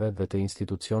Ministrave dhe të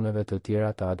institucioneve të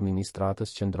tjera të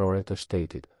administratës qendrore të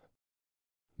shtetit.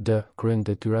 D. Kryen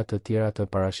detyra të tjera të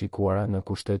parashikuara në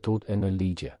Kushtetutë e në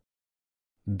ligje.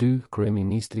 2.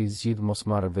 Kryeministri zgjidh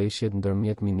mosmarrëveshjet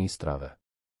ndërmjet ministrave.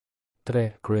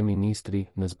 3. Kryeministri,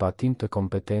 në zbatim të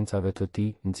kompetencave të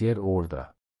tij, nxjerr urdhra.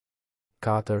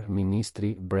 4.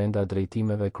 Ministri, brenda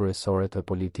drejtimeve kryesore të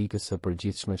politikës së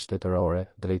përgjithshme shtetërore,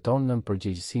 drejton nën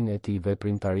përgjegjësinë e tij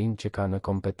veprimtarinë që ka në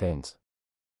kompetencë.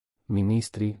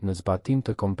 Ministri, në zbatim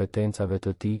të kompetencave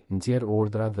të tij, nxjerr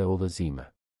urdhra dhe udhëzime.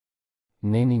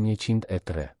 Neni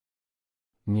 103.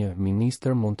 1.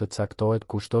 Ministër mund të caktohet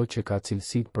kushdo që ka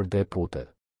cilësitë për deputet.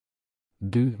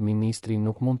 2. Ministri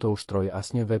nuk mund të ushtrojë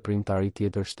asnjë veprimtari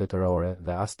tjetër shtetërore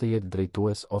dhe as të jetë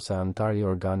drejtues ose antar i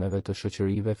organeve të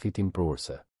shoqërive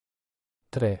fitimprurse.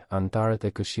 3. Antarët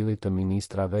e Këshillit të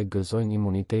Ministrave gëzojnë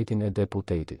imunitetin e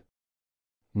deputetit.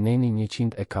 Neni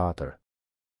 104.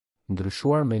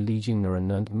 Ndryshuar me ligjin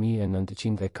nr.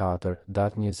 9904,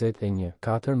 datë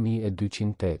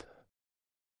 21/4208.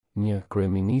 1.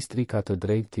 Kryeministri ka të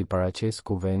drejtë t'i paraqesë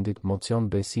kuvendit mocion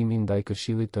besimi ndaj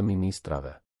Këshillit të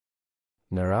Ministrave.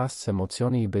 Në rast se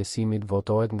mocioni i besimit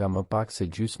votohet nga më pak se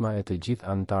gjysma e të gjithë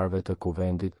anëtarëve të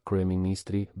kuvendit,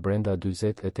 kryeministri, brenda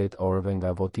 48 orëve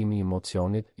nga votimi i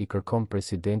mocionit, i kërkon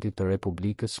presidentit të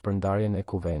Republikës shpërndarjen e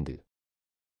kuvendit.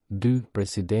 2.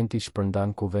 Presidenti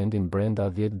shpërndan kuvendin brenda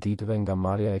 10 ditëve nga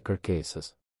marrja e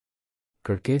kërkesës.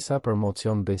 Kërkesa për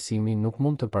mocion besimi nuk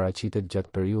mund të paraqitet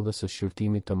gjatë periudhës së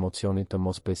shqyrtimit të mocionit të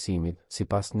mosbesimit,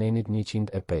 sipas nenit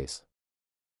 105.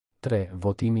 3.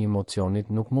 Votimi i mocionit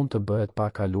nuk mund të bëhet pa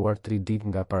kaluar 3 ditë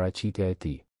nga paraqitja e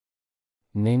tij.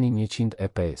 Neni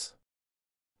 105.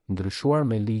 Ndryshuar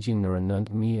me ligjin nr.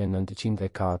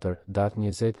 9904, datë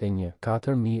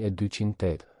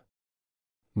 21/4208.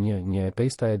 1. Një e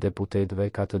pesta e deputetëve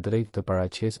ka të drejtë të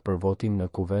paraqesë për votim në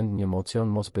kuvend një mocion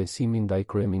mosbesimi ndaj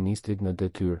kryeministrit në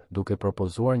detyrë, duke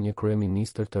propozuar një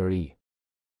kryeministër të ri.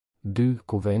 2.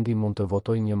 Kuvendi mund të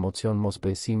votojë një mocion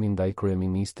mosbesimi ndaj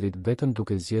kryeministrit vetëm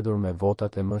duke zgjedhur me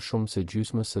votat e më shumë se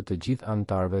gjysmës së të gjithë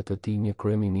anëtarëve të tij një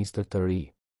kryeministër të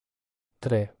ri.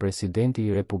 3. Presidenti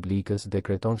i Republikës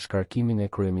dekreton shkarkimin e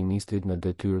kryeministrit në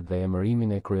detyrë dhe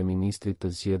emërimin e kryeministrit të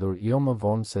zgjedhur jo më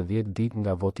vonë se 10 ditë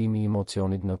nga votimi i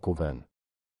mocionit në kuvend.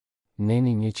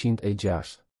 Neni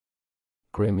 106.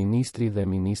 Kryeministri dhe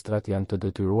ministrat janë të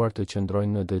detyruar të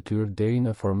qëndrojnë në detyrë deri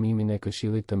në formimin e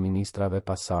Këshillit të Ministrave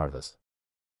pasardhës.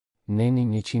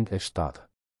 Neni 107.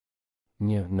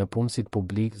 1. Në punësit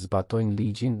publik zbatojnë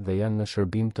ligjin dhe janë në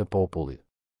shërbim të popullit.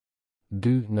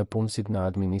 2. Në punësit në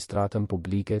administratën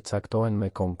publike caktohen me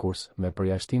konkurs, me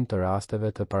përjashtim të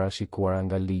rasteve të parashikuara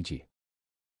nga ligji.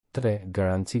 3.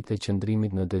 Garancitë e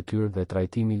qëndrimit në detyrë dhe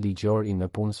trajtimi ligjor i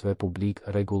në punësve publik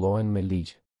rregullohen me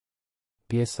ligj.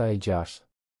 Pjesa e 6.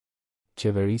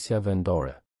 Qeverisja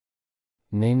vendore.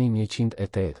 Neni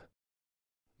 108.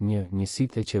 1.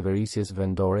 Njësitë e qeverisjes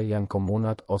vendore janë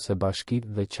komunat ose bashkitë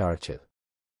dhe qarqet.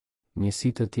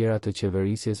 Njësitë të tjera të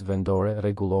qeverisjes vendore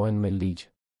rregullohen me ligj.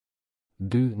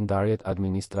 2. Ndarjet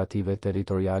administrative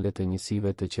territoriale të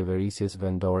njësive të qeverisjes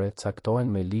vendore caktohen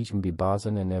me ligj mbi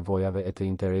bazën e nevojave e të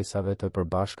interesave të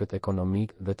përbashkët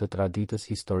ekonomik dhe të traditës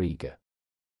historike.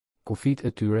 Kufit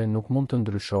e tyre nuk mund të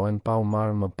ndryshohen pa u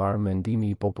marrë më parë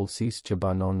mendimi i popullsisë që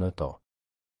banon në to.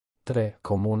 3.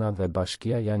 Komuna dhe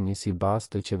bashkia janë njësi bazë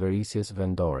të qeverisjes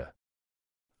vendore.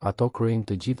 Ato kryejnë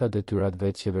të gjitha detyrat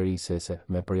vetëqeverisese,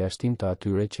 me përjashtim të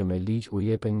atyre që me ligj u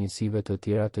jepen njësive të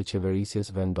tjera të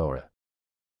qeverisjes vendore.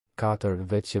 4.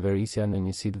 Vetëqeverisja në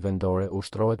njësitë vendore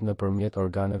ushtrohet nëpërmjet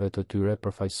organeve të tyre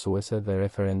përfaqësuese dhe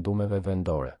referendumeve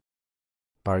vendore.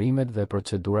 Parimet dhe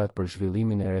procedurat për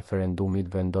zhvillimin e referendumit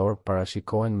vendor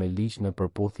parashikohen me ligj në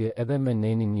përputhje edhe me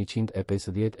nenin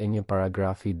 151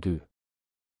 paragrafi 2.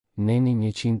 Neni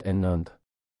 109.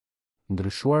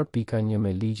 Ndryshuar pika 1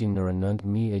 me ligjin nr.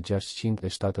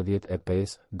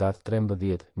 9675, datë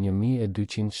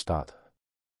 13/1207.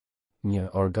 1.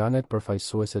 Organet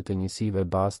përfaqësuese të njësive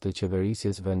bazë të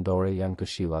qeverisjes vendore janë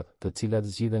këshillat, të cilat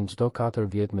zgjidhen çdo 4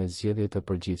 vjet me zgjedhje të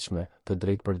përgjithshme, të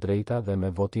drejtpërdrejta dhe me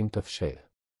votim të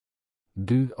fshehtë.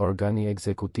 2. Organi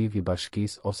ekzekutiv i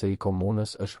bashkisë ose i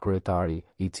komunës është kryetari,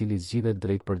 i cili zgjidhet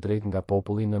drejtpërdrejt nga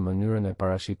populli në mënyrën e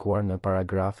parashikuar në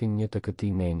paragrafin 1 të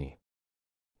këtij neni.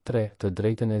 3. Të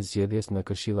drejtën e zgjedhjes në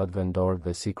këshillat vendor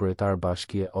dhe si kryetar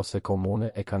bashkie ose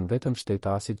komune e kanë vetëm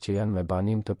shtetasit që janë me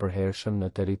banim të përhershëm në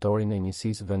territorin e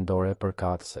njësisë vendore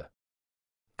përkatëse.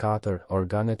 4.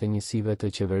 Organet e njësive të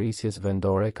qeverisjes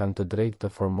vendore kanë të drejtë të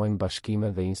formojnë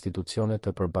bashkime dhe institucione të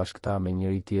përbashkëta me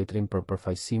njëri tjetrin për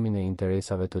përfaqësimin e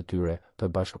interesave të tyre, të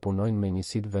bashkëpunojnë me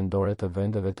njësitë vendore të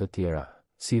vendeve të tjera,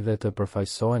 si dhe të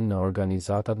përfaqësohen në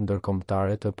organizatat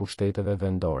ndërkombëtare të pushteteve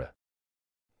vendore.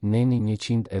 Neni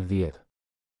 110.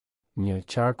 Një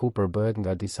qarku përbëhet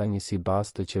nga disa njësi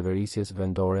bazë të qeverisjes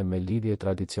vendore me lidhje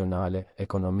tradicionale,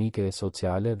 ekonomike e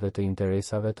sociale dhe të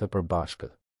interesave të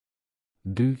përbashkët.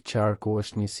 2. Qarku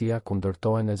është njësia ku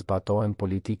ndërtohen e zbatohen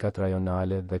politikat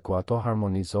rajonale dhe ku ato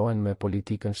harmonizohen me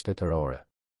politikën shtetërore.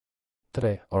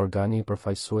 3. Organi i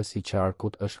përfaqësues i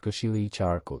qarkut është Këshilli i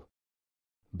qarkut.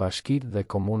 Bashkitë dhe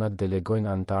komunat delegojnë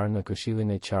antar në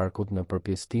Këshillin e qarkut në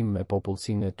përpjestim me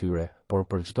popullsinë e tyre, por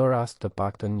për çdo rast të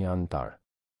paktën një antar.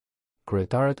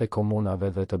 Kryetarët e komunave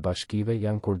dhe të bashkive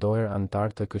janë kurdoher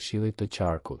antar të Këshillit të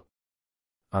qarkut.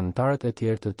 Antarët e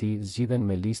tjerë të tij zgjidhen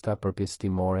me lista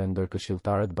përpjestimore ndër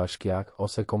këshilltarët bashkiak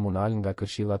ose komunal nga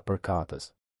këshillat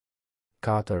përkatës.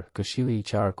 4. Këshilli i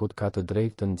qarkut ka të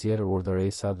drejtë të nxjerrë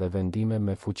urdhëresa dhe vendime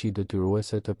me fuqi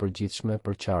detyruese të përgjithshme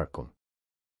për qarkun.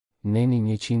 Neni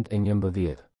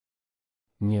 111.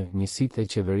 1. Njësitë e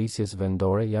qeverisjes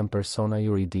vendore janë persona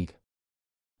juridikë.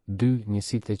 2.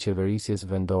 Njësitë e qeverisjes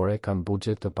vendore kanë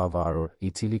buxhet të pavarur,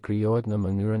 i cili krijohet në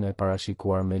mënyrën e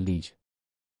parashikuar me ligj.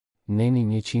 Neni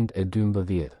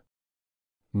 112.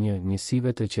 1.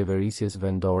 Njësive të qeverisjes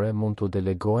vendore mund të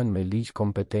delegohen me ligj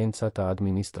kompetenca të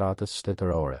administratës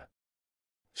shtetërore.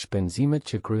 Shpenzimet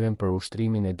që kryen për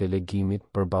ushtrimin e delegimit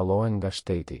përballohen nga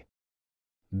shteti.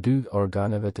 2.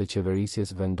 Organeve të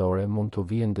qeverisjes vendore mund të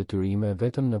vijnë detyrime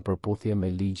vetëm në përputhje me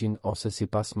ligjin ose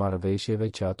sipas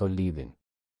marrëveshjeve që ato lidhin.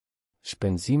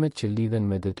 Shpenzimet që lidhen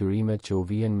me detyrimet që u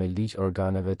vijnë me ligj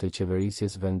organeve të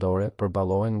qeverisjes vendore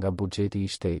përballohen nga buxheti i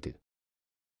shtetit.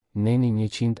 Neni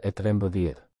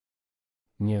 113.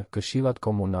 1. Këshillat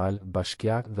komunal,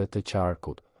 bashkiak dhe të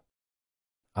qarkut.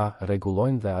 A.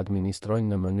 Rregullojnë dhe administrojnë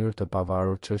në mënyrë të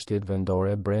pavarur çështjet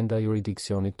vendore brenda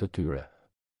jurisdiksionit të tyre.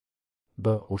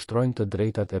 B. Ushtrojnë të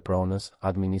drejtat e pronës,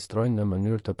 administrojnë në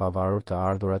mënyrë të pavarur të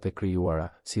ardhurat e krijuara,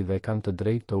 si dhe kanë të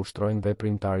drejtë të ushtrojnë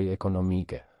veprimtari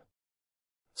ekonomike.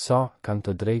 Sa. Kanë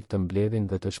të drejtë të mbledhin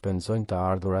dhe të shpenzojnë të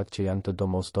ardhurat që janë të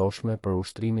domosdoshme për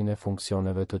ushtrimin e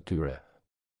funksioneve të tyre.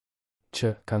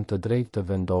 Q. Kanë të drejtë të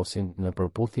vendosin, në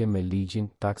përputhje me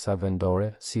ligjin, taksa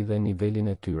vendore, si dhe nivelin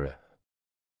e tyre.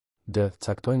 D.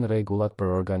 Caktojnë rregullat për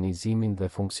organizimin dhe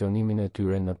funksionimin e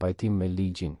tyre në pajtim me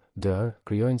ligjin. D.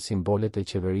 Krijojnë simbolet e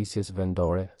qeverisjes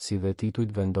vendore, si dhe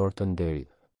titujt vendor të nderit.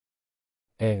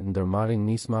 E. Ndërmarrin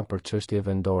nisma për çështje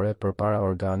vendore përpara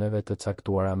organeve të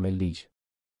caktuara me ligj.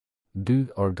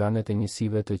 2. Organet e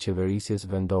njësive të qeverisjes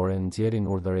vendore nxjerrin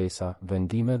urdhëresa,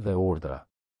 vendime dhe urdhra.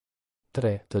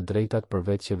 3. Të drejtat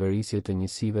përveç qeverisje të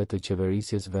njësive të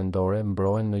qeverisjes vendore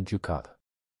mbrohen në gjykatë.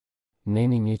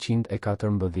 Neni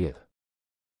 114.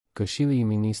 Këshilli i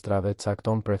ministrave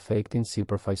cakton prefektin si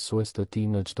përfaqësues të tij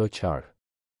në çdo qark.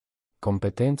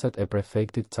 Kompetencat e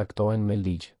prefektit caktohen me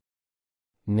ligj.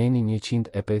 Neni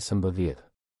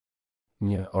 115.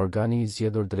 1. Organi i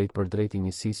zgjedhur drejtpërdrejt i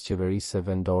njësisë qeverisë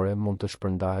vendore mund të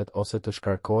shpërndahet ose të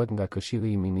shkarkohet nga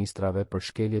Këshilli i ministrave për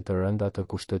shkelje të rënda të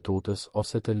Kushtetutës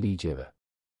ose të ligjeve.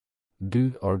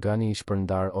 2. Organi i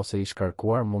shpërndar ose i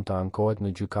shkarkuar mund të ankohet në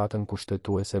gjykatën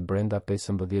kushtetuese brenda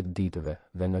 15 ditëve,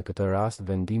 dhe në këtë rast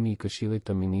vendimi i Këshillit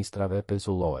të ministrave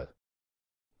pezullohet.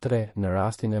 3. Në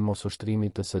rastin e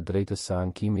mosuhtrimit të së drejtës së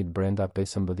ankimit brenda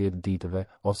 15 ditëve,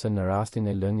 ose në rastin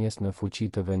e lënies në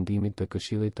fuqi të vendimit të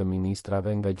Këshillit të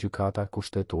ministrave nga gjykata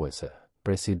kushtetuese,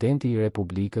 Presidenti i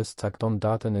Republikës cakton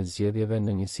datën e zgjedhjeve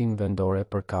në njësinë vendore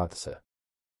përkatëse.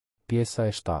 Pjesa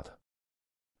e 7.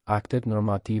 Aktet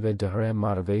normative dëhre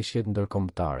marrëveshjet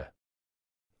ndërkombëtare.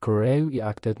 Kreu i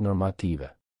aktet normative.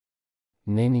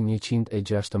 Neni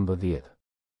 116.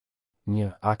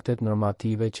 1. Aktet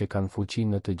normative që kanë fuqi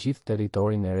në të gjithë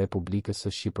territorin e Republikës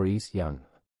së Shqipërisë janë: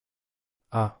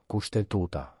 A.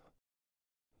 Kushtetuta.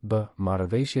 B.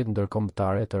 Marrëveshjet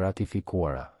ndërkombëtare të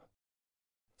ratifikuara.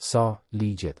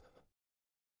 Ligjet.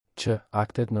 Q.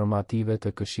 Aktet normative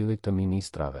të Këshillit të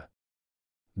Ministrave.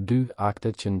 2.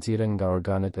 Aktet që nxiren nga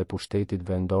organet e pushtetit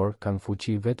vendor kanë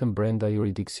fuqi vetëm brenda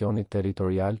jurisdiksionit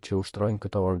territorial që ushtrojnë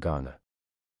këto organe.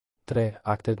 3.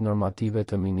 Aktet normative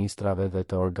të ministrave dhe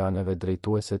të organeve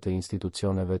drejtuese të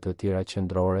institucioneve të tjera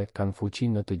qendrore kanë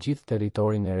fuqi në të gjithë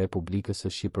territorin e Republikës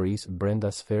së Shqipërisë brenda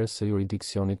sferës së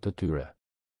jurisdiksionit të tyre.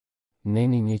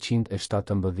 Neni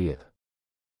 117.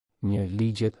 1.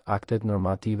 Ligjet, aktet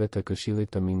normative të Këshillit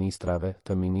të Ministrave,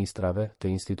 të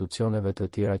institucioneve të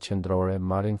tjera qendrore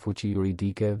marrin fuqi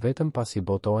juridike vetëm pasi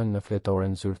botohen në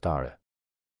fletoren zyrtare.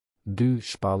 2.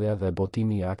 Shpallja dhe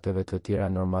botimi i akteve të tjera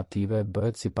normative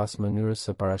bëhet sipas mënyrës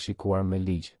së parashikuar me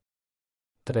ligj.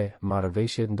 3.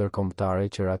 Marrëveshjet ndërkombëtare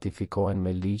që ratifikohen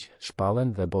me ligj,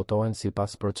 shpallen dhe botohen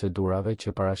sipas procedurave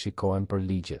që parashikohen për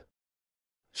ligjet.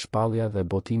 Shpallja dhe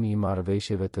botimi i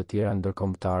marrëveshjeve të tjera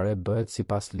ndërkombëtare bëhet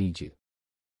sipas ligjit.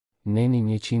 Neni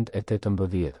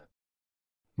 118.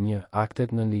 1.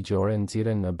 Aktet nënligjore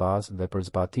nxiren në bazë dhe për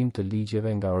zbatim të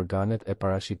ligjeve nga organet e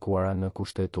parashikuara në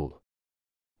Kushtetutë.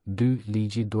 2.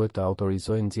 Ligji duhet të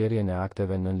autorizojë nxjerrjen e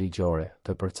akteve nënligjore,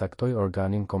 të përcaktojë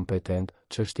organin kompetent,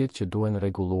 çështjet që duhen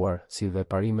rregulluar, si dhe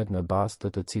parimet në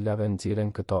bazë të cilave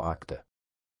nxiren këto akte.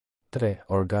 3.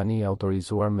 Organi i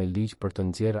autorizuar me ligj për të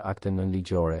nxjerrë akte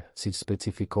nënligjore, siç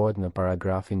specifikohet në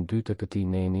paragrafin 2 të këtij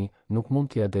neni, nuk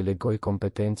mund t'ia delegojë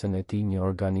kompetencën e tij një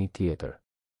organi tjetër.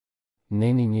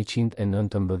 Neni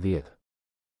 119.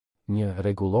 1.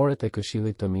 Rregulloret e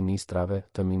Këshillit të Ministrave,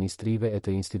 të ministrive e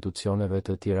të institucioneve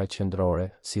të tjera qendrore,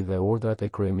 si dhe urdhrat e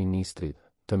kryeministrit,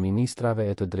 të ministrave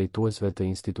e të drejtuesve të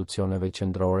institucioneve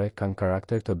qendrore kanë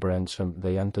karakter të brendshëm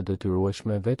dhe janë të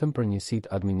detyrueshme vetëm për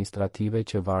njësitë administrative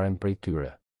që varen prej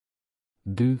tyre.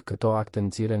 2. Këto akte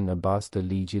nxiren në bazë të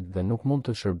ligjit dhe nuk mund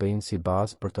të shërbejnë si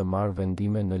bazë për të marrë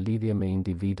vendime në lidhje me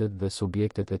individët dhe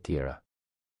subjektet e tjera.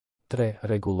 3.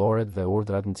 Rregulloret dhe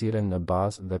urdhrat nxiren në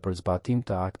bazë dhe për zbatim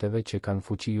të akteve që kanë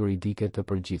fuqi juridike të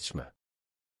përgjithshme.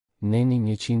 Neni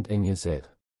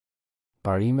 120.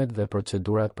 Parimet dhe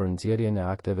procedurat për nxjerrjen e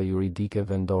akteve juridike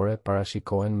vendore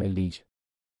parashikohen me ligj.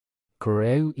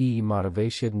 Kreu i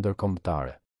marrëveshjet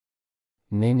ndërkombëtare.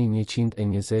 Neni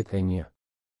 121.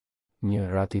 1.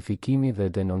 Ratifikimi dhe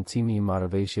denoncimi i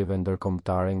marrëveshjeve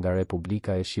ndërkombëtare nga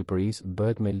Republika e Shqipërisë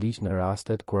bëhet me ligj në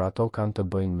rastet kur ato kanë të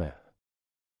bëjnë me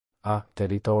a.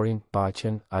 Territorin,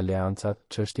 paqen, aleancat,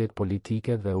 çështjet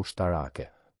politike dhe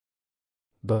ushtarake.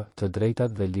 B. Të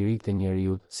drejtat dhe liritë e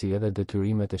njeriut, si edhe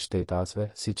detyrimet e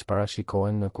shtetasve, siç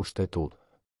parashikohen në Kushtetutë.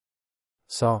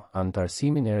 C.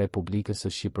 Antarësimin e Republikës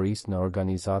së Shqipërisë në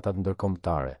organizatat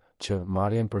ndërkombëtare, që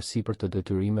marrjen përsipër të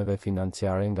detyrimeve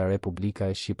financiare nga Republika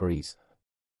e Shqipërisë.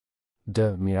 D.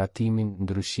 Miratimin,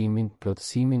 ndryshimin,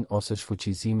 plotësimin ose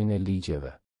shfuqizimin e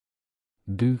ligjeve.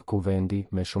 2. Kuvendi,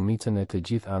 me shumicën e të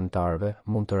gjithë anëtarëve,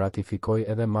 mund të ratifikojë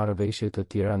edhe marrëveshje të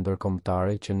tjera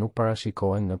ndërkombëtare që nuk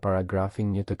parashikohen në paragrafin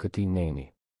 1 të këtij neni.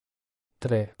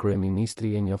 3.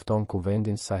 Kryeministri e njofton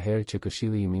Kuvendin sa herë që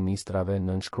Këshilli i Ministrave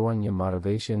nënshkruan një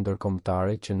marrëveshje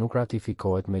ndërkombëtare që nuk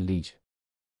ratifikohet me ligj.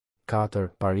 4.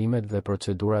 Parimet dhe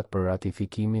procedurat për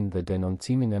ratifikimin dhe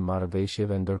denoncimin e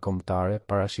marrëveshjeve ndërkombëtare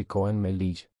parashikohen me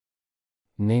ligj.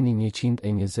 Neni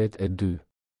 122.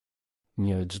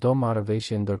 1. Çdo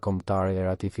marrëveshje ndërkombëtare e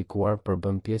ratifikuar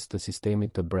përbën pjesë të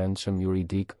sistemit të brendshëm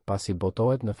juridik pasi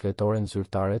botohet në fletoren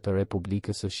zyrtare të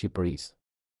Republikës së Shqipërisë.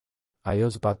 Ajo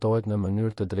zbatohet në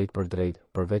mënyrë të drejtpërdrejtë,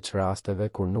 përveç rasteve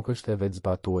kur nuk është e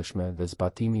vetëzbatueshme dhe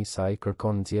zbatimi i saj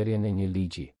kërkon nxjerrjen e një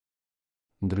ligji.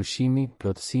 Ndryshimi,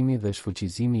 plotësimi dhe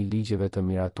shfuqizimi i ligjeve të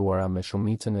miratuara me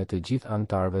shumicën e të gjithë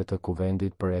anëtarëve të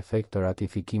Kuvendit për efekt të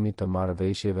ratifikimit të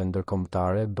marrëveshjeve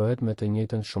ndërkombëtare bëhet me të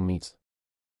njëjtën shumicë.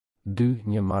 2.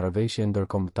 Një marrëveshje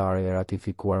ndërkombëtare e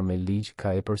ratifikuar me ligj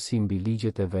ka epërsi mbi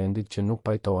ligjet e vendit që nuk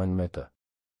pajtohen me të.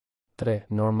 3.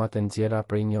 Normat e nxjerra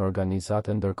prej një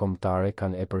organizate ndërkombëtare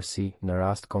kanë epërsi, në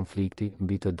rast konflikti,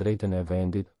 mbi të drejtën e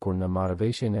vendit, kur në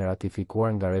marrëveshjen e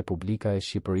ratifikuar nga Republika e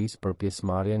Shqipërisë për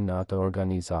pjesëmarrjen në atë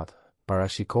organizatë,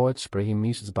 parashikohet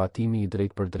shprehimisht zbatimi i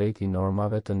drejtpërdrejtë i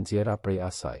normave të nxjerra prej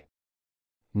asaj.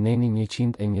 Neni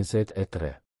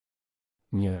 123.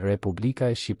 1. Republika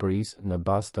e Shqipërisë, në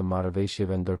bazë të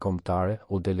marrëveshjeve ndërkombëtare,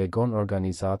 u delegon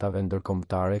organizatave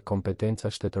ndërkombëtare kompetenca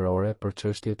shtetërore për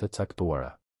çështje të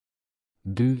caktuara.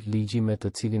 2. Ligji me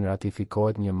të cilin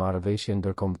ratifikohet një marrëveshje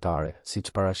ndërkombëtare,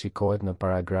 siç parashikohet në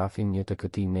paragrafin 1 të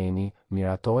këtij neni,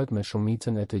 miratohet me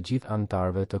shumicën e të gjithë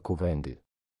anëtarëve të Kuvendit.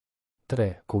 3.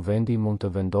 Kuvendi mund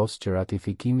të vendosë që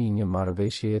ratifikimi i një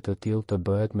marrëveshjeje të tillë të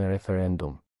bëhet me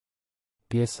referendum.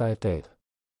 Pjesa e 8.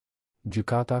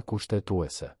 Gjykata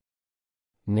kushtetuese.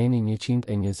 Neni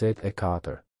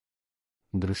 124.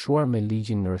 Ndryshuar me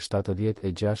ligjin nr.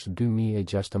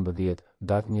 76/2016,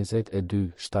 datë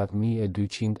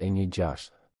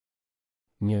 22/7201.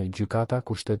 1. Gjykata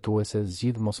kushtetuese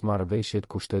zgjidh mosmarrëveshjet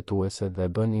kushtetuese dhe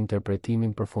bën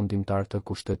interpretimin përfundimtar të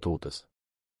Kushtetutës.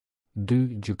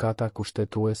 2. Gjykata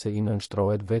kushtetuese i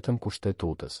nënshtrohet vetëm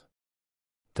Kushtetutës.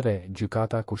 3.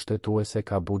 Gjykata kushtetuese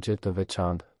ka buxhet të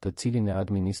veçantë, të cilin e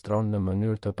administron në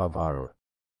mënyrë të pavarur.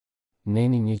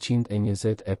 Neni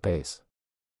 125.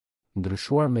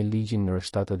 Ndryshuar me ligjin nr.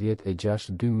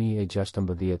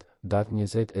 76/2016, datë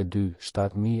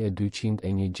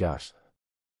 22/7201.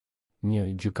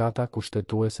 1. Gjykata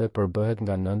kushtetuese përbëhet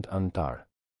nga 9 anëtar.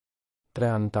 3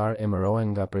 anëtar emërohen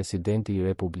nga Presidenti i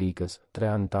Republikës, 3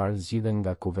 anëtar zgjidhen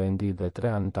nga Kuvendi dhe 3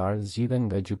 anëtar zgjidhen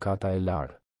nga Gjykata e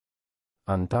Lartë.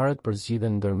 Anëtarët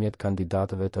përzgjidhen ndërmjet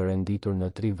kandidatëve të renditur në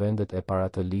 3 vendet e para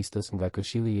të listës nga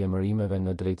Këshilli i Emërimeve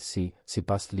në Drejtësi,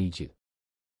 sipas ligjit.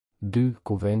 2.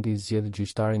 Kuvendi zgjedh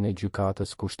gjyqtarin e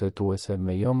gjykatës kushtetuese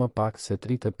me jo më pak se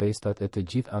 3/5 e të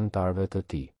gjithë anëtarëve të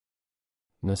tij.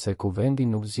 Nëse Kuvendi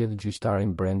nuk zgjedh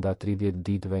gjyqtarin brenda 30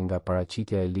 ditëve nga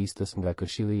paraqitja e listës nga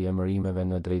Këshilli i Emërimeve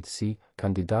në Drejtësi,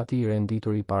 kandidati i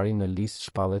renditur i pari në listë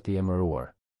shpallet i emëruar.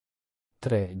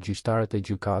 3. Gjyqtarët e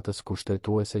gjykatës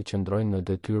kushtetuese qëndrojnë në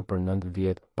detyrë për 9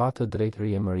 vjet, pa të drejtë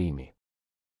riemërimi.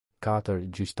 4.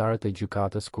 Gjyqtarët e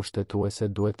gjykatës kushtetuese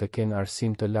duhet të kenë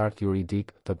arsim të lartë juridik,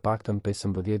 të paktën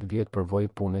 15 vjet përvojë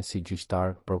pune si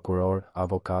gjyqtar, prokuror,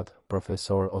 avokat,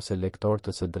 profesor ose lektor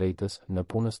të së drejtës në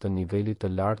punës të nivelit të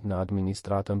lartë në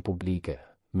administratën publike,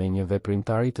 me një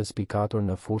veprimtari të spikatur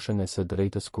në fushën e së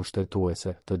drejtës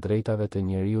kushtetuese, të drejtave të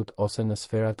njeriut ose në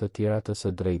sfera të tjera të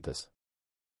së drejtës.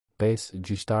 5.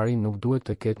 Gjyqtari nuk duhet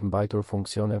të ketë mbajtur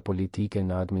funksione politike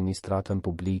në administratën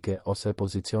publike ose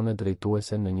pozicione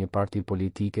drejtuese në një parti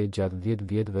politike gjatë 10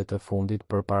 vjetëve të fundit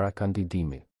përpara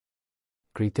kandidimit.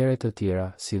 Kriteret të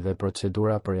tjera, si dhe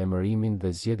procedura për emërimin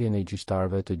dhe zgjedhjen e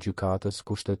gjyqtarëve të gjykatës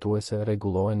kushtetuese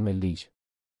rregullohen me ligj.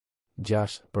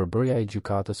 6. Përbërja e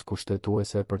gjykatës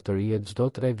kushtetuese për të rihet çdo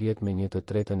 3 vjet me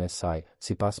 1/3 e saj,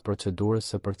 sipas procedurës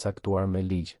së përcaktuar me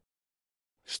ligj.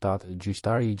 7.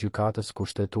 Gjyqtari i gjykatës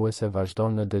kushtetuese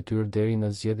vazhdon në detyrë deri në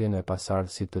zgjedhjen e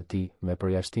pasardhësit të tij, me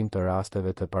përjashtim të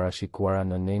rasteve të parashikuara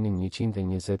në nenin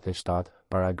 127,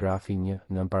 paragrafi 1,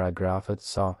 në paragrafet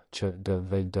sa, q, d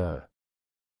dhe d.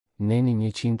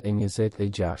 Neni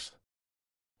 126.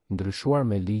 Ndryshuar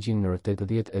me ligjin nr.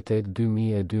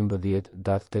 88/2012,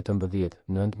 datë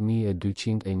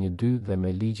 18/9201 dhe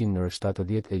me ligjin nr.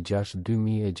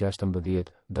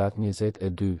 76/2016, datë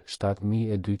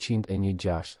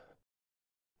 22/7201.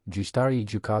 Gjyqtari i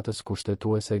gjykatës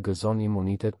kushtetuese gëzon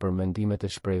imunitet për mendimet e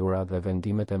shprehura dhe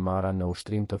vendimet e marra në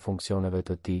ushtrim të funksioneve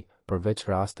të tij, përveç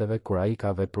rasteve kur ai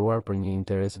ka vepruar për një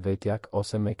interes vetjak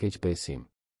ose me keqbesim.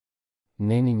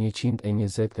 Neni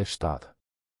 127.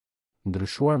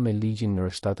 Ndryshuar me ligjin nr.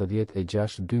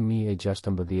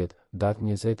 76/2016, datë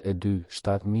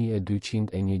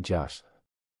 22/7201.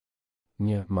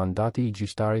 1. Mandati i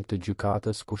gjyqtarit të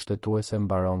gjykatës kushtetuese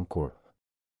mbaron kur: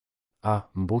 A.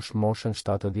 Mbush moshën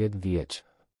 70 vjeç.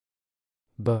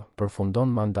 B. Përfundon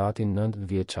mandatin 9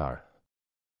 vjeçar.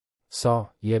 S.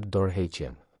 Jep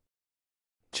dorëheqjen.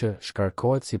 Q.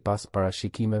 Shkarkohet sipas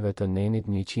parashikimeve të nenit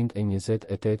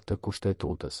 128 të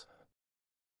Kushtetutës.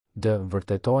 D.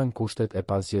 Vërtetohen kushtet e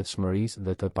pazgjedhshmërisë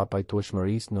dhe të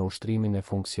papajtueshmërisë në ushtrimin e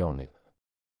funksionit.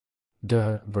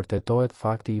 D. Vërtetohet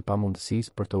fakti i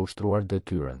pamundësisë për të ushtruar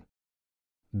detyrën.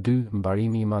 2.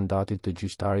 Mbarimi i mandatit të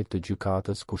gjyqtarit të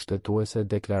gjykatës kushtetuese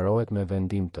deklarohet me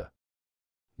vendim të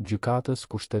gjykatës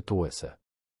kushtetuese.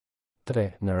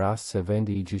 3. Në rast se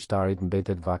vendi i gjyqtarit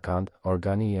mbetet vakant,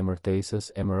 organi i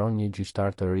emërtesës emëron një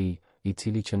gjyqtar të ri, i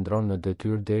cili qëndron në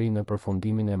detyrë deri në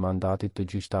përfundimin e mandatit të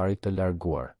gjyqtarit të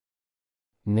larguar.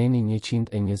 Neni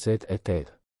 128.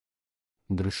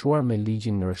 Ndryshuar me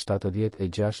ligjin nr.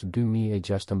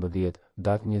 76/2016,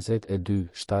 datë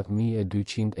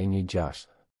 22/7201.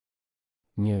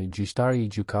 1. Gjyqtari i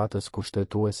gjykatës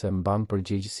kushtetuese mban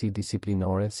përgjegjësi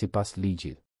disiplinore sipas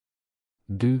ligjit.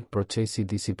 2. Procesi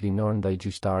disiplinor ndaj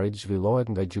gjyqtarit zhvillohet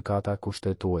nga gjykata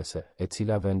kushtetuese, e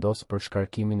cila vendos për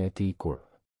shkarkimin e tij kur: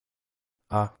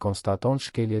 A. Konstaton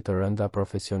shkelje të rënda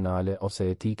profesionale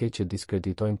ose etike që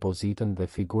diskreditojnë pozitën dhe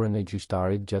figurën e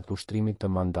gjyqtarit gjatë ushtrimit të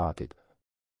mandatit.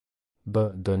 B.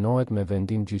 Dënohet me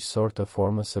vendim gjyqësor të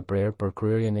formës së prerë për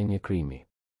kryerjen e një krimi.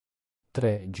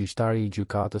 3. Gjyqtari i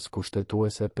gjykatës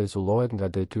kushtetuese pezullohet nga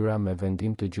detyra me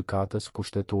vendim të gjykatës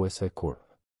kushtetuese kur: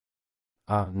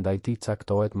 A. Ndaj tij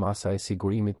caktohet masa e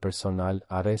sigurimit personal,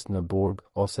 arrest në burg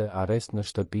ose arrest në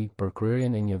shtëpi për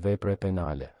kryerjen e një vepre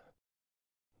penale.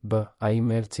 B. Ai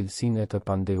merr cilësinë e të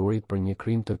pandehurit për një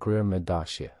krim të kryer me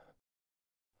dashje.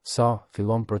 Sa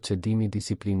fillon procedimi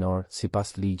disiplinor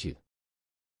sipas ligjit.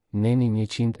 Neni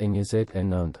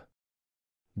 129.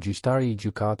 Gjyqtari I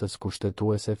gjykatës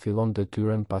kushtetuese fillon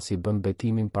detyrën pasi bën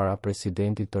betimin para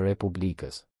presidentit të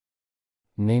Republikës.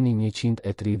 Neni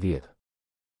 130.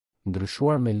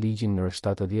 Ndryshuar me ligjin nr.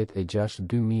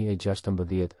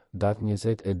 76/2016, datë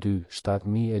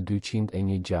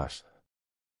 22/7216.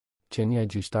 Qenia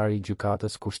gjyqtari I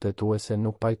gjykatës kushtetuese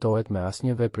nuk pajtohet me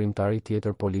asnjë veprimtari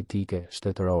tjetër politike,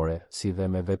 shtetërore, si dhe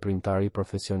me veprimtari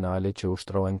profesionale që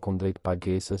ushtrohen kundrejt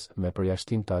pagesës me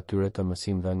përjashtim të atyre të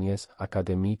mësimdhënies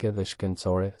akademike dhe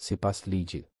shkencore sipas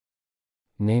ligjit.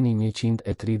 Neni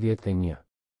 131.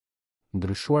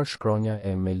 Ndryshuar shkronja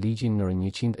e me ligjin nr.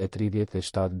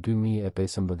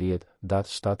 137/2015, datë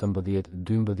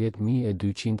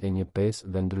 17/12/1215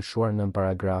 dhe ndryshuar nën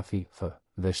paragrafi f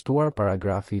dhe shtuar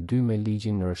paragrafi 2 me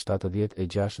ligjin nr.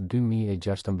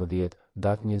 76/2016,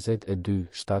 datë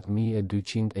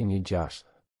 22/72/1216.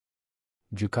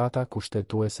 Gjykata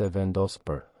kushtetuese vendos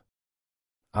për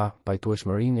a.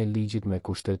 Pajtueshmërinë e ligjit me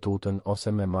Kushtetutën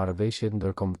ose me marrëveshjet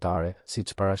ndërkombëtare,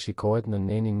 siç parashikohet në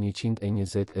nenin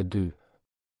 122.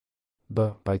 B.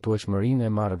 Pajtueshmërinë e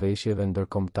marrëveshjeve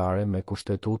ndërkombëtare me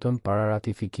Kushtetutën para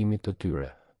ratifikimit të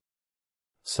tyre.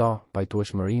 Sa.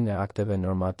 Pajtueshmërinë e akteve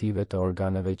normative të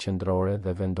organeve qendrore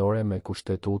dhe vendore me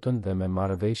Kushtetutën dhe me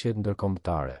marrëveshjet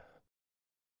ndërkombëtare.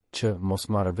 Q.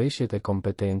 Mosmarrëveshjet e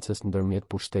kompetencës ndërmjet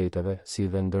pushteteve, si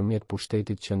dhe ndërmjet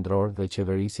pushtetit qendror dhe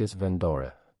qeverisjes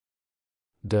vendore.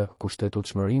 D.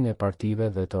 Kushtetutshmërinë e partive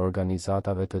dhe të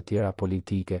organizatave të tjera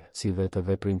politike, si dhe të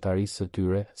veprimtarisë së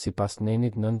tyre, sipas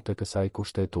nenit 9 të kësaj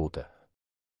kushtetute.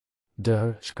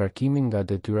 D. Shkarkimin nga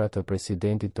detyrat të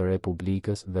presidentit të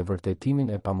Republikës dhe vërtetimin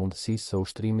e pamundësisë së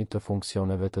ushtrimit të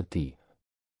funksioneve të tij.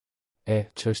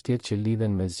 E. Çështjet që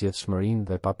lidhen me zgjedhshmërinë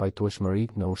dhe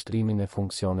papajtueshmërinë në ushtrimin e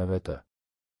funksioneve të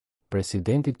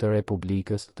presidentit të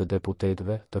Republikës, të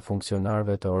deputetëve, të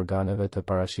funksionarëve të organeve të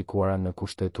parashikuara në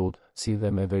kushtetutë, si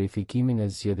dhe me verifikimin e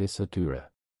zgjedhjes së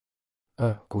tyre.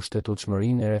 E.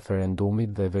 Kushtetutshmërinë e referendumit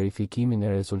dhe verifikimin e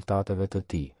rezultateve të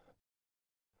tij.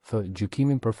 F.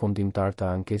 Gjykimin përfundimtar të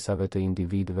ankesave të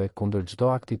individëve kundër çdo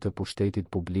akti të pushtetit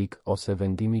publik ose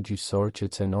vendimi gjyqësor që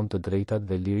cenon të drejtat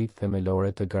dhe liritë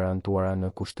themelore të garantuara në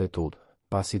kushtetutë,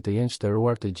 pasi të jenë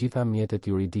shtëruar të gjitha mjetet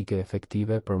juridike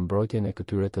efektive për mbrojtjen e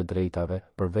këtyre të drejtave,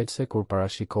 përveç se kur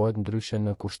parashikohet ndryshe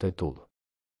në kushtetutë.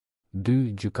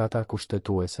 2. Gjykata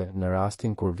kushtetuese, në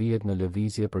rastin kur vihet në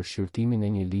lëvizje për shqyrtimin e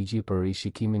një ligji për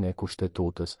rishikimin e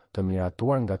kushtetutës, të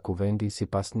miratuar nga kuvendi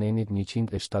sipas nenit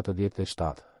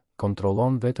 177,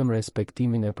 kontrollon vetëm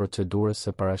respektimin e procedurës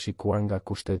së parashikuar nga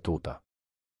kushtetuta.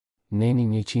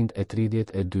 Neni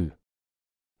 132.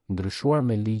 Ndryshuar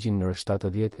me ligjin nr.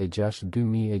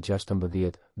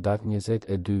 76/2016, datë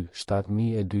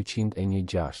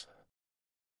 22/72/1216.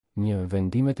 1.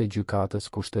 Vendimet e gjykatës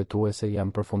kushtetuese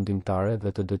janë përfundimtare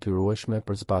dhe të detyrueshme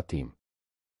për zbatim.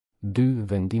 2.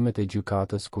 Vendimet e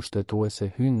gjykatës kushtetuese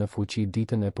hyjnë në fuqi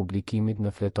ditën e publikimit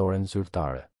në fletoren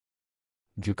zyrtare.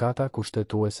 Gjykata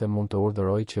kushtetuese mund të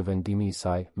urdhërojë që vendimi I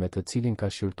saj, me të cilin ka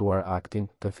shqyrtuar aktin,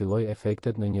 të fillojë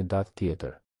efektet në një datë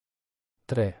tjetër.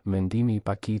 3. Mendimi I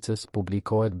pakicës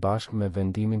publikohet bashkë me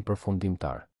vendimin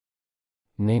përfundimtar.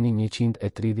 Neni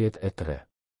 133.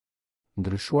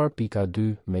 Ndryshuar pika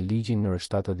 2 me ligjin nr.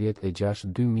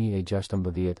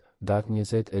 76/2016, datë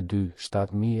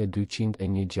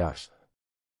 22/72/1216.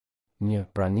 1.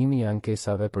 Pranimi I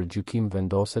ankesave për gjykim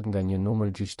vendoset nga një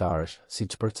numër gjyqtarësh,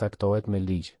 siç përcaktohet me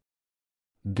ligj.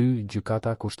 2.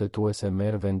 Gjykata kushtetuese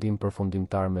merr vendim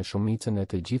përfundimtar me shumicën e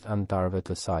të gjithë anëtarëve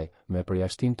të saj, me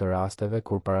përjashtim të rasteve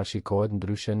kur parashikohet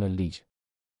ndryshe në ligj.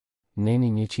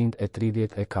 Neni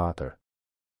 134.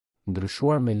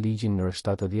 Ndryshuar me ligjin nr.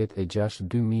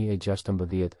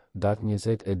 76/2016, datë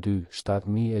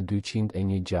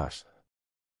 22/72/1216.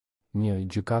 1.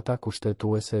 Gjykata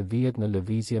kushtetuese vihet në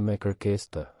lëvizje me kërkesë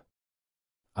të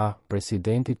a.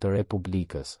 Presidentit të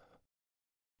Republikës.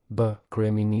 B.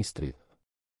 Kryeministrit.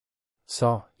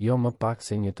 Sa. Jo më pak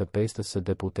se 1/5 së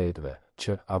deputetëve.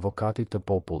 Q. Avokatit të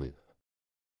popullit.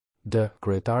 D.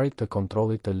 Kryetarit të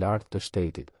kontrollit të lartë të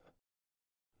shtetit.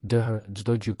 D.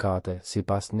 Çdo gjykate,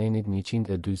 sipas nenit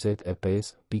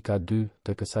 145.2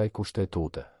 të kësaj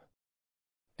kushtetute.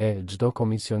 E. Çdo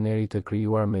komisioneri të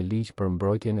krijuar me ligj për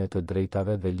mbrojtjen e të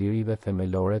drejtave dhe lirive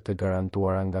themelore të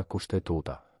garantuara nga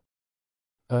kushtetuta.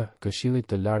 E. Këshillit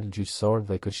të lartë gjyqësor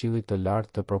dhe Këshillit të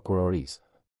lartë të prokurorisë.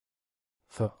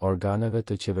 F. Organeve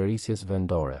të qeverisjes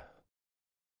vendore.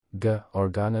 G.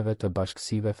 Organeve të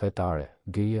bashkësive fetare,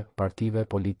 G. Partive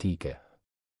politike.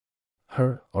 H.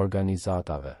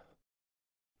 Organizatave.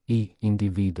 I.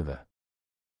 Individëve.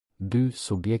 2.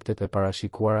 Subjektet e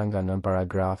parashikuara nga nën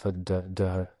paragrafet d,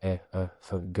 d, e,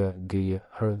 f, g, g,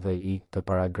 h dhe i të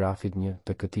paragrafit 1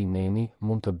 të këtij neni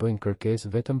mund të bëjnë kërkesë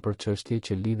vetëm për çështje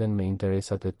që lidhen me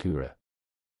interesat e tyre.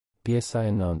 Pjesa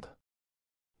e 9.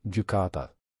 Gjykatat.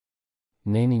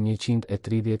 Neni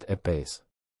 135.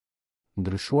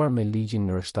 Ndryshuar me ligjin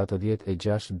nr.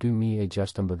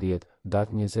 76/2016,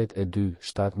 datë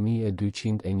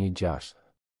 22/7216.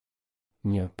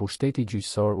 1. Pushteti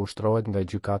gjyqësor ushtrohet nga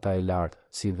gjykata e lartë,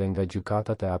 si dhe nga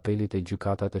gjykatat e apelit e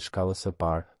gjykatat e shkallës së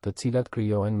parë, të cilat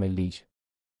krijohen me ligj.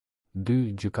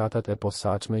 2. Gjykatat e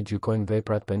posaçme gjykojnë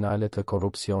veprat penale të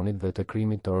korrupsionit dhe të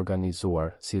krimit të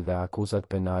organizuar, si dhe akuzat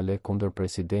penale kundër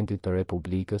presidentit të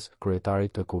Republikës,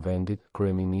 kryetarit të kuvendit,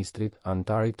 kryeministrit,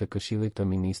 antarit të Këshillit të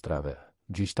Ministrave,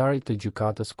 gjyqtarit të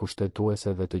gjykatës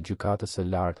kushtetuese dhe të gjykatës së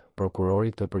lartë,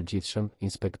 prokurorit të përgjithshëm,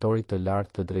 inspektorit të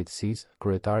lartë të drejtësisë,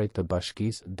 kryetarit të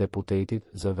bashkisë, deputetit,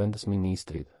 zëvendës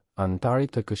ministrit,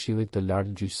 antarit të Këshillit të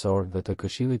lartë gjyqësor dhe të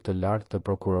Këshillit të lartë të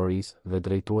prokurorisë dhe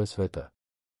drejtuesve të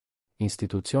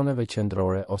institucioneve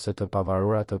qendrore ose të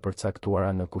pavarura të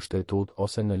përcaktuara në Kushtetut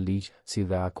ose në ligj, si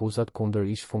dhe akuzat kundër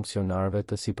ish funksionarëve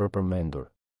të sipërpërmendur.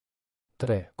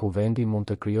 3. Kuvendi mund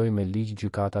të krijojë me ligj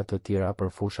gjykata të tjera për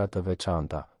fusha të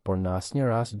veçanta, por në asnjë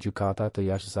rast gjykata të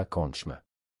jashtëzakonshme.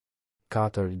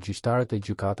 4. Gjyqtarët e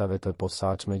gjykatave të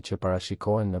posaçme që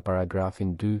parashikohen në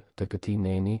paragrafin 2 të këtij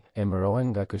neni emërohen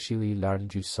nga Këshilli i Lartë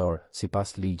Gjyqësor,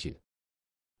 sipas ligjit.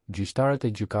 Gjyqtarët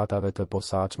e gjykatave të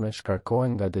posaçme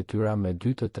shkarkohen nga detyra me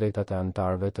 2/3 e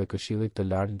antarëve të Këshillit të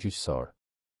Lartë Gjyqësor.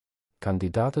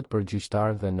 Kandidatët për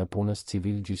gjyqtar dhe në punës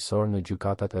civil gjyqësor në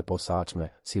gjykatat e posaçme,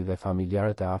 si dhe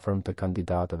familjarët e afërm të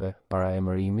kandidatëve, para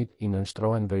emërimit i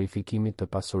nënshtrohen verifikimit të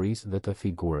pasurisë dhe të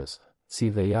figurës, si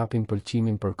dhe japin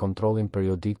pëlqimin për kontrollin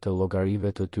periodik të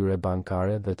llogarive të tyre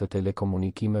bankare dhe të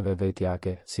telekomunikimeve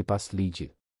vetjake, sipas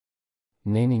ligjit.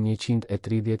 Neni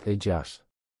 136.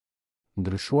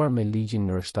 Ndryshuar me ligjin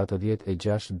nr.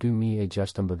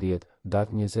 76/2016,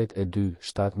 datë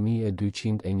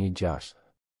 22/7216.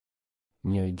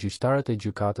 1. Gjyqtarët e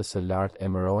gjykatës së lartë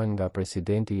emërohen nga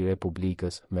presidenti i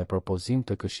Republikës me propozim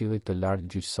të Këshillit të Lartë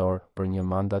Gjyqësor për një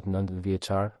mandat 9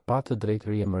 vjeçar, pa të drejtë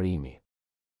riemërimi.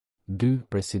 2.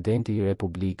 Presidenti i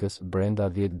Republikës brenda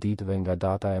 10 ditëve nga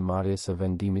data e marrjes së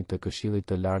vendimit të Këshillit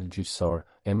të Lartë Gjyqësor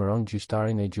emëron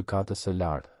gjyqtarin e gjykatës së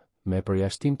lartë, me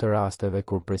përjashtim të rasteve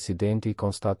kur presidenti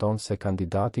konstaton se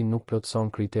kandidati nuk plotëson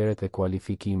kriteret e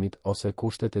kualifikimit ose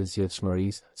kushtet e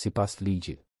zgjedhshmërisë sipas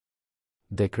ligjit.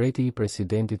 Dekreti i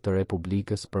presidentit të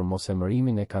Republikës për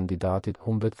mosemërimin e kandidatit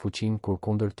humbet fuqinë kur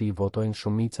kundër tij votojnë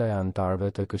shumica e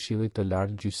antarëve të Këshillit të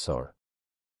Lartë Gjyqësor.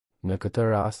 Në këtë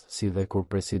rast, si dhe kur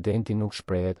presidenti nuk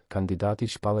shprehet, kandidati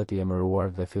shpallet i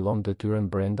emëruar dhe fillon detyrën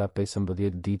brenda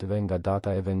 15 ditëve nga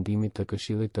data e vendimit të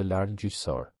Këshillit të Lartë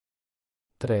Gjyqësor.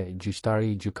 3. Gjyqtari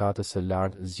i gjykatës së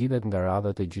lartë zgjidhet nga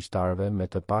radhët e gjyqtarëve me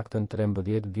të paktën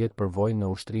 13 vjet përvojë në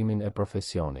ushtrimin e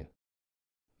profesionit.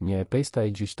 1/5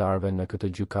 e gjyqtarëve në këtë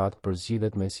gjykatë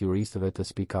përzgjidhet mes juristëve të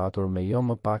spikatur me jo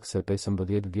më pak se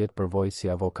 15 vjet përvojë si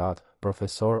avokat,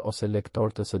 profesor ose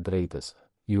lektor të së drejtës,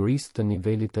 jurist të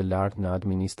nivelit të lartë në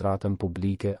administratën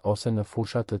publike ose në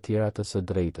fusha të tjera të së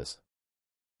drejtës.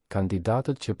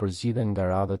 Kandidatët që përzgjidhen nga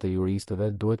radhët e juristëve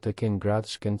duhet të kenë gradë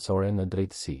shkencore në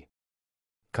drejtësi.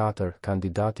 4.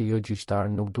 Kandidati jo gjyqtar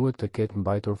nuk duhet të ketë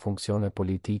mbajtur funksione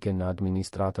politike në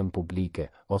administratën publike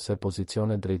ose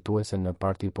pozicione drejtuese në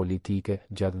parti politike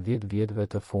gjatë 10 vjetëve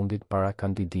të fundit para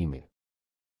kandidimit.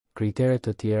 Kriteret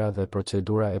të tjera dhe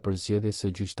procedura e përzgjedhjes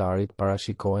së gjyqtarit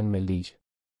parashikohen me ligj.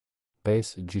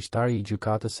 5. Gjyqtari i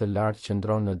gjykatës së lartë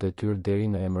qëndron në detyrë deri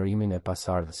në emërimin e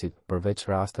pasardhësit, përveç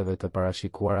rasteve të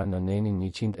parashikuara në nenin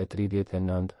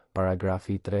 139,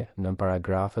 paragrafi 3, në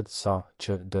paragrafet sa,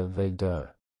 q, d dhe d.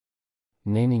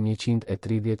 Neni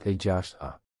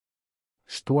 136a.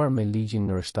 Shtuar me ligjin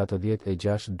nr.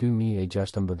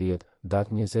 76/2016,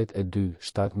 datë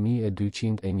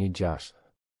 22/7216.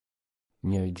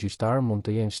 1. Gjyqtar mund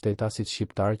të jenë shtetasit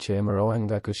shqiptar që emërohen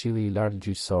nga Këshilli i Lartë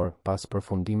Gjyqësor pas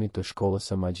përfundimit të shkollës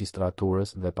së magjistraturës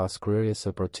dhe pas kryerjes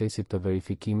së procesit të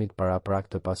verifikimit paraprak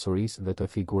të pasurisë dhe të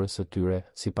figurës së tyre,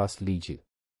 sipas ligjit.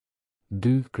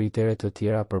 2. Kriteret të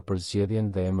tjera për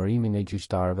përzgjedhjen dhe emërimin e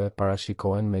gjyqtarëve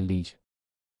parashikohen me ligj.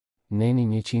 Neni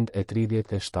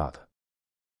 137.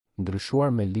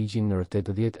 Ndryshuar me ligjin nr.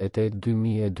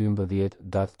 88/2012,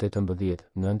 datë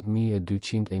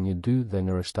 18/9212 dhe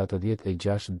nr.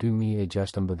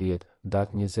 76/2016,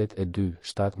 datë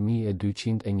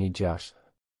 22/7216.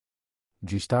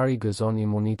 Gjyqtari gëzon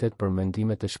imunitet për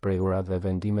mendimet të shprehura dhe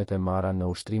vendimet e marra në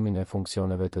ushtrimin e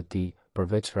funksioneve të tij,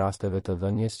 përveç rasteve të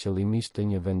dhënies qëllimisht të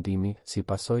një vendimi si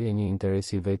pasojë e një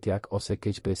interesi vetjak ose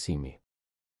keqbesimi.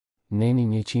 Neni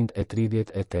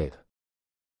 138.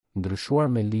 Ndryshuar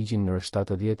me ligjin nr.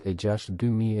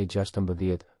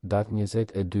 76/2016, datë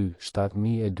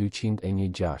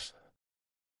 22/7216.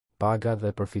 Paga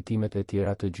dhe përfitimet e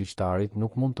tjera të gjyqtarit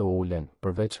nuk mund të ulen,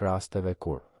 përveç rasteve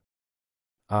kur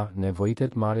a.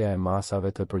 Nevojitet marrja e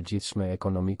masave të përgjithshme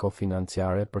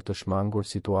ekonomiko-financiare për të shmangur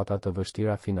situata të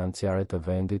vështira financiare të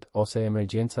vendit ose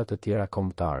emergjenca të tjera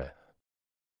kombëtare.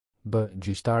 B.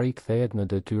 Gjyqtari kthehet në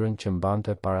detyrën që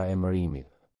mbante para emërimit.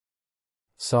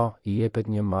 Sa i jepet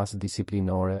një masë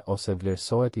disiplinore ose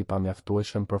vlerësohet i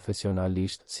pamjaftueshëm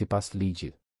profesionalisht sipas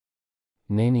ligjit.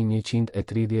 Neni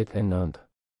 139.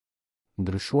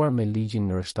 Ndryshuar me ligjin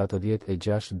nr.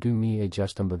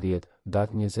 76/2016,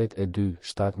 datë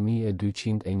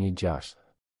 22/7216.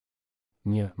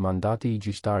 1. Mandati i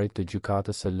gjyqtarit të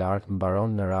gjykatës së lartë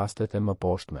mbaron në rastet e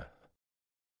mëposhtme.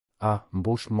 A.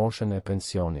 Mbush moshën e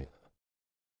pensionit.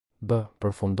 B.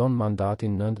 Përfundon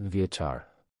mandatin 9 vjeçar.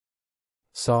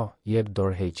 Sa. Jep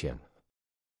dorëheqjen.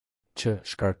 Q.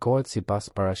 Shkarkohet sipas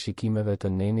parashikimeve të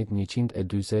nenit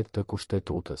 140 të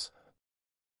Kushtetutës.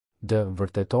 D.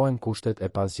 Vërtetohen kushtet e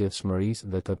pasgjedhshmërisë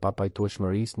dhe të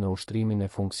papajtueshmërisë në ushtrimin e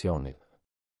funksionit.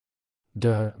 D.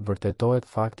 Vërtetohet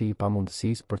fakti i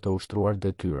pamundësisë për të ushtruar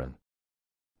detyrën.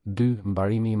 2.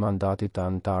 Mbarimi i mandatit të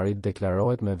anëtarit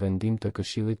deklarohet me vendim të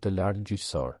Këshillit të Lartë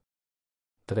Gjyqësor.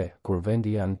 3. Kur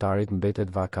vendi i anëtarit mbetet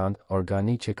vakant,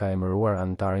 organi që ka emëruar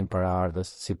anëtarin paraardhës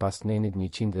sipas nenit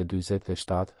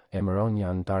 147 emëron një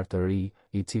anëtar të ri,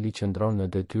 i cili qëndron në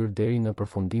detyrë deri në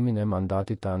përfundimin e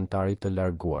mandatit të anëtarit të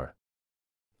larguar.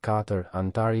 4.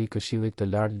 Anëtari i Këshillit të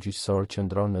Lartë Gjyqësor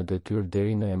qëndron në detyrë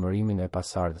deri në emërimin e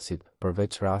pasardhësit,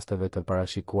 përveç rasteve të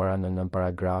parashikuara në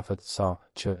nënparagrafet sa,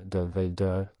 q, d dhe d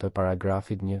të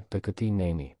paragrafit 1 të këtij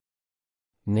neni.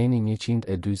 Neni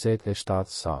 147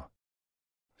 sa.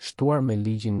 Shtuar me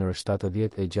ligjin nr.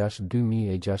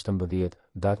 76/2016,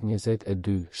 datë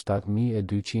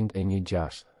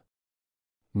 22/7216.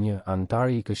 1.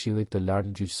 Anëtari i Këshillit të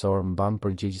Lartë Gjyqësor mban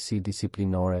përgjegjësi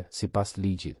disiplinore sipas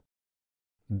ligjit.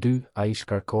 2. Ai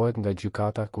shkarkohet nga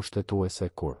gjykata kushtetuese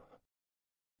kur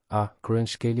a. Kryen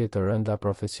shkelje të rënda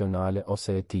profesionale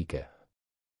ose etike.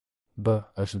 B.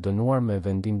 Është dënuar me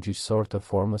vendim gjyqësor të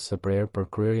formës së prerë për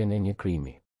kryerjen e një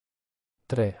krimi.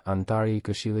 3. Anëtari i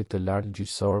Këshillit të Lartë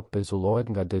Gjyqësor pezullohet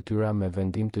nga detyra me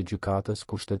vendim të gjykatës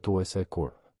kushtetuese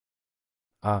kur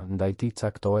a. Ndaj tij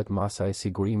caktohet masa e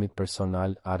sigurimit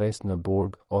personal, arrest në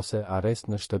burg ose arrest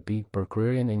në shtëpi për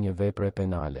kryerjen e një vepre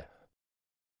penale.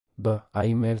 B.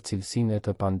 Ai merr cilësinë e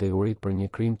të pandehurit për një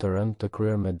krim të rënd të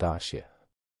kryer me dashje.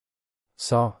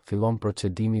 Sa. Fillon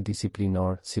procedimi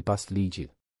disiplinor sipas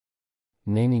ligjit.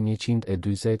 Neni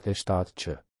 147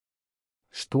 q.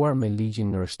 Shtuar me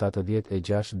ligjin nr.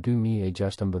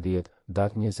 76/2016,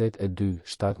 datë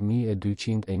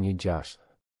 22/7216.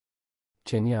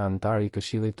 Që një anëtar i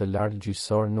Këshillit të Lartë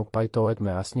Gjyqësor nuk pajtohet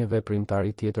me asnjë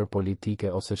veprimtari tjetër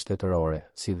politike ose shtetërore,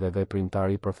 si dhe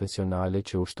veprimtari profesionale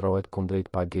që ushtrohet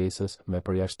kundrejt pagesës me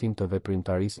përjashtim të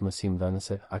veprimtarisë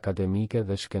mësimdhënëse, akademike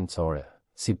dhe shkencore,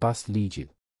 sipas ligjit.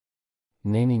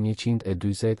 Neni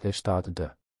 147 d.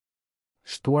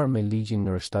 Shtuar me ligjin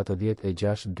nr.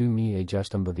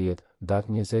 76/2016,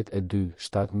 datë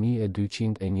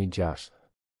 22/7216.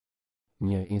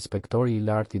 1. Inspektori i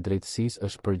lartë i drejtësisë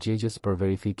është përgjegjës për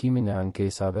verifikimin e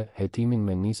ankesave, hetimin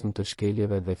me nismë të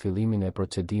shkeljeve dhe fillimin e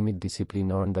procedimit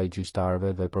disiplinor ndaj gjyqtarëve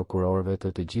dhe prokurorëve të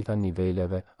të gjitha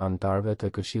niveleve, anëtarëve të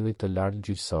Këshillit të Lartë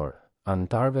Gjyqësor,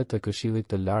 anëtarëve të Këshillit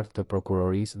të Lartë të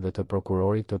Prokurorisë dhe të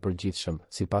prokurorit të përgjithshëm,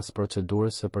 sipas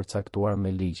procedurës së përcaktuar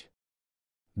me ligj.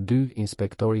 2.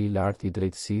 Inspektori i lartë i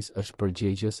drejtësisë është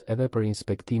përgjegjës edhe për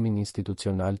inspektimin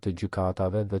institucional të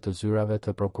gjykatave dhe të zyrave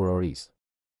të prokurorisë.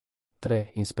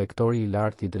 3. Inspektori i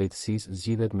lartë i drejtësisë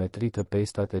zgjidhet me 3 të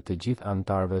pestat e të gjithë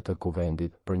anëtarëve të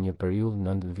kuvendit për një periudhë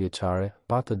 9 vjeçare,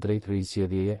 pa të drejtë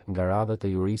rizgjedhjeje nga radhët e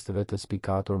juristëve të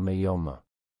spikatur me jo më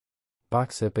pak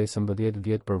se 15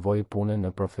 vjet përvojë pune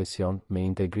në profesion me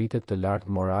integritet të lartë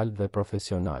moral dhe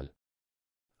profesional.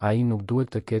 Ai nuk duhet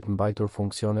të ketë mbajtur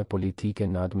funksione politike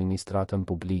në administratën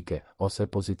publike ose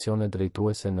pozicione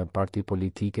drejtuese në parti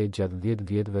politike gjatë 10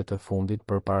 vjetëve të fundit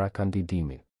përpara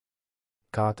kandidimit.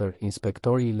 4.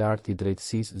 Inspektori i lartë i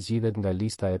drejtësisë zgjidhet nga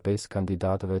lista e 5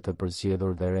 kandidatëve të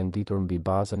përzgjedhur dhe renditur mbi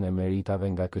bazën e meritave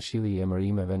nga Këshilli i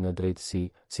Emërimeve në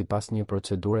Drejtësi, sipas një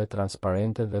procedure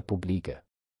transparente dhe publike.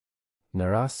 Në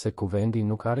rast se kuvendi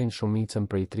nuk arrin shumicën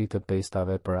prej 3 të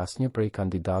pestave për asnjë prej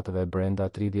kandidatëve brenda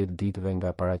 30 ditëve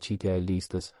nga paraqitja e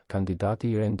listës,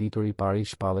 kandidati i renditur i pari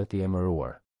shpallet i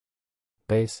emëruar.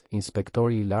 5.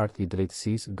 Inspektori i lartë i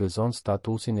drejtësisë gëzon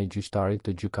statusin e gjyqtarit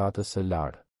të gjykatës së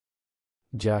lartë.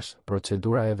 6.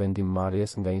 Procedura e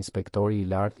vendimmarrjes nga inspektori i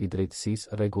lartë i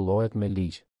drejtësisë rregullohet me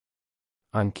ligj.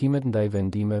 Ankimet ndaj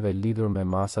vendimeve lidhur me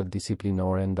masat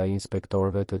disiplinore ndaj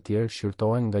inspektorëve të tjerë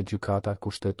shqyrtohen nga gjykata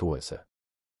kushtetuese.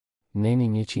 Neni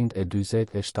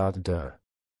 147 dr.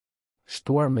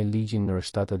 Shtuar me ligjin nr.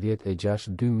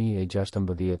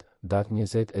 76/2016, datë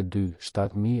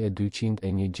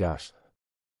 22/72/216.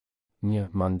 1.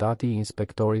 Mandati i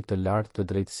inspektorit të lartë të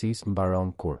drejtësisë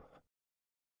mbaron kur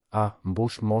a.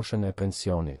 Mbush moshën e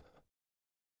pensionit.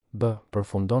 B.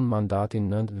 Përfundon mandatin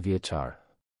 9 vjeçar.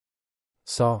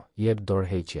 Sa. Jep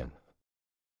dorëheqjen.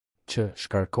 Q.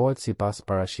 Shkarkohet sipas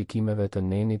parashikimeve të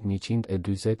nenit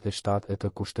 147 e të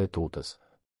Kushtetutës.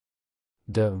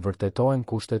 D. Vërtetohen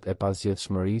kushtet e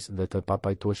pasgjetshmërisë dhe të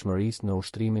papajtueshmërisë në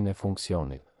ushtrimin e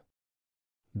funksionit.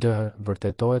 D.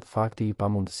 Vërtetohet fakti i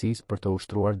pamundësisë për të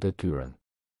ushtruar detyrën.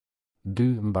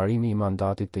 2. Mbarimi i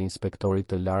mandatit të inspektorit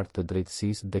të lartë të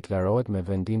drejtësisë deklarohet me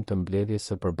vendim të mbledhjes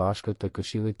së përbashkët të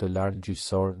Këshillit të Lartë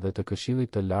Gjyqësor dhe të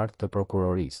Këshillit të Lartë të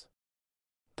Prokurorisë.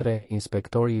 3.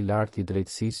 Inspektori i lartë i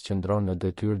drejtësisë qëndron në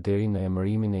detyrë deri në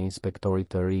emërimin e inspektorit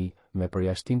të ri, me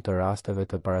përjashtim të rasteve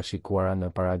të parashikuara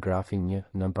në paragrafin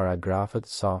 1 në paragrafet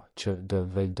sa, q, d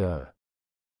dhe d.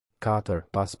 4.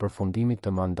 Pas përfundimit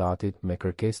të mandatit, me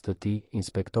kërkesë të tij,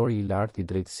 inspektori i lartë i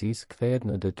drejtësisë kthehet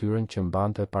në detyrën që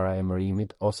mbante para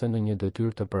emërimit ose në një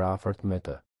detyrë të përafërt me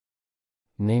të.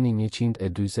 Neni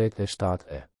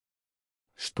 147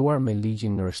 Shtuar me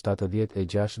ligjin nr.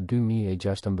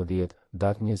 76/2016,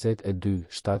 datë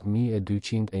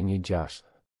 22/72/216.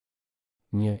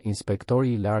 1.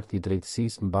 Inspektori i lartë i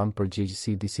drejtësisë mban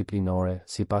përgjegjësi disiplinore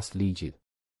sipas ligjit.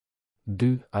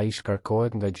 2. Ai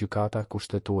shkarkohet nga gjykata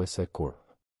kushtetuese kur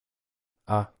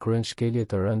a. Kryen shkelje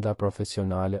të rënda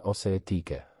profesionale ose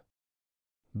etike.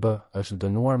 B. Është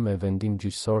dënuar me vendim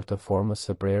gjyqësor të formës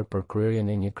së prerë për kryerjen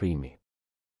e një krimi.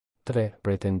 3.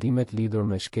 Pretendimet lidhur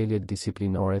me shkeljet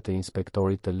disiplinore të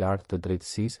inspektorit të lartë të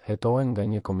drejtësisë hetohen nga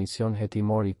një komision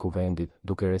hetimor i kuvendit,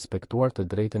 duke respektuar të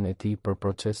drejtën e tij për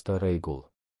proces të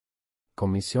rregull.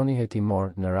 Komisioni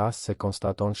hetimor, në rast se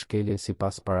konstaton shkelje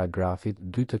sipas paragrafit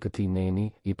 2 të këtij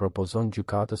neni, i propozon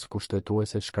gjykatës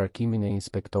kushtetuese shkarkimin e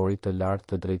inspektorit të lartë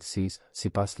të drejtësisë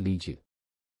sipas ligjit.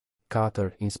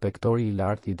 4. Inspektori i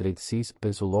lartë i drejtësisë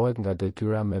pezullohet nga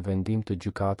detyra me vendim të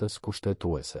gjykatës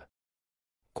kushtetuese.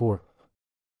 Kur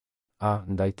a.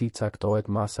 Ndaj tij caktohet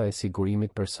masa e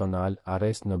sigurimit personal,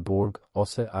 arrest në burg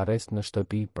ose arrest në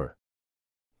shtëpi për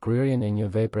kryerjen e një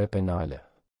vepre penale.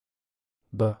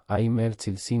 B. Ai merr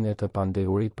cilësinë e të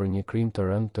pandehurit për një krim të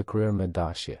rënd të kryer me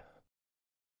dashje.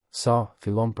 Sa.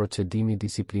 Fillon procedimi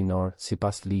disiplinor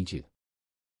sipas ligjit.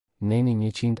 Neni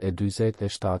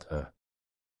 147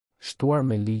 Shtuar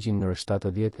me ligjin nr.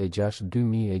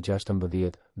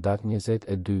 76/2016, datë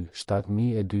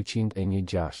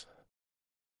 22/72/216.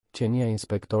 Qenia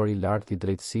inspektori i lartë i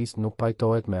drejtësisë nuk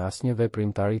pajtohet me asnjë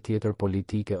veprimtari tjetër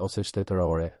politike ose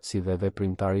shtetërore, si dhe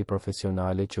veprimtari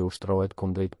profesionale që ushtrohet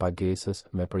kundrejt pagesës,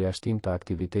 me përjashtim të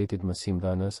aktivitetit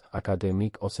mësimdhënës,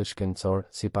 akademik ose shkencor,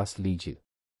 sipas ligjit.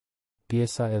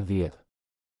 Pjesa e 10.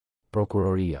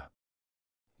 Prokuroria.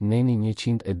 Neni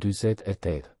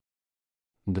 148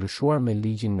 Ndryshuar me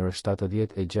ligjin nr.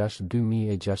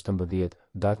 76/2016,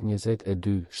 datë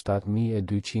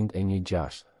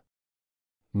 22/72/216.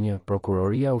 1.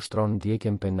 Prokuroria ushtron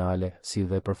ndjekjen penale, si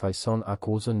dhe përfaqëson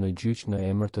akuzën në gjyq në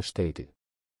emër të shtetit.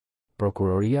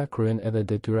 Prokuroria kryen edhe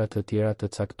detyra të tjera të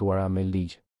caktuara me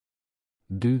ligj.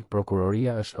 2.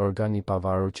 Prokuroria është organ i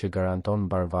pavarur që garanton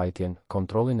mbarvajtjen,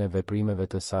 kontrollin e veprimeve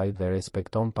të saj dhe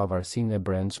respekton pavarësinë e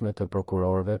brendshme të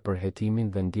prokurorëve për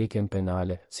hetimin dhe ndjekjen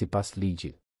penale, sipas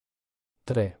ligjit.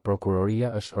 3.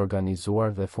 Prokuroria është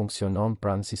organizuar dhe funksionon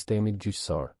pranë sistemit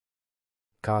gjyqësor.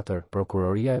 4.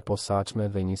 Prokuroria e posaçme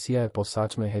dhe njësia e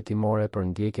posaçme hetimore për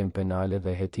ndjekjen penale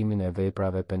dhe hetimin e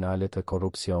veprave penale të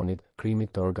korrupsionit,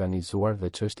 krimit të organizuar dhe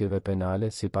çështjeve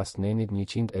penale sipas nenit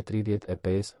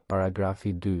 135,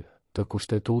 paragrafi 2, të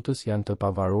Kushtetutës janë të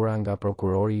pavarura nga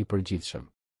prokurori i përgjithshëm.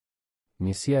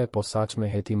 Njësia e posaçme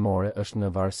hetimore është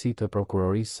në varësi të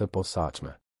prokurorisë së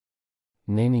posaçme.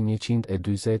 Neni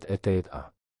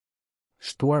 148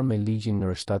 Shtuar me ligjin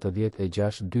nr.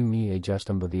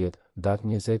 76/2016, datë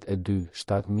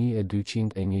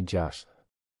 22/72/216.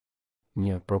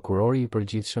 1. Prokurori i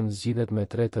përgjithshëm zgjidhet me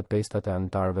 3 të pestat e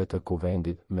anëtarëve të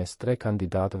kuvendit, mes 3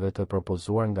 kandidatëve të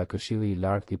propozuar nga Këshilli i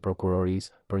Lartë i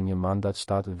Prokurorisë, për një mandat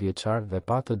 7 vjeçar dhe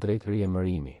pa të drejtë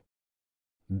riemërimi.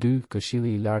 2.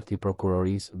 Këshilli i Lartë i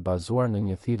Prokurorisë, bazuar në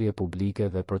një thirrje publike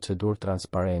dhe procedurë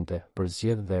transparente,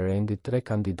 përzgjedh dhe rendit 3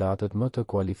 kandidatët më të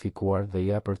kualifikuar dhe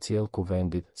ja përcjell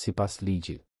kuvendit, sipas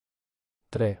ligjit.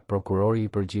 3. Prokurori I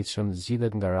përgjithshëm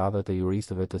zgjidhet nga radhët e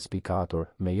juristëve të spikatur,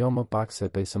 me jo më pak se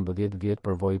 15 vjet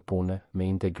përvojë pune, me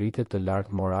integritet të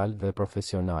lartë moral dhe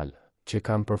profesional, që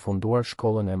kanë përfunduar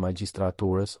shkollën e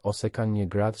magjistraturës ose kanë një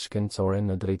gradë shkencore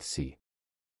në drejtësi.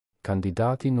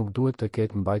 Kandidati nuk duhet të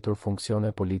ketë mbajtur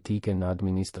funksione politike në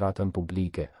administratën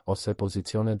publike, ose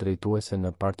pozicione drejtuese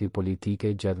në parti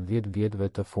politike gjatë 10 vjetëve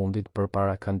të fundit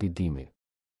përpara kandidimit.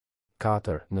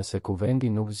 4. Nëse kuvendi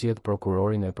nuk zgjedh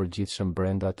prokurorin e përgjithshëm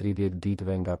brenda 30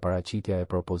 ditëve nga paraqitja e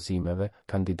propozimeve,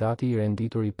 kandidati I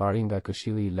renditur I pari nga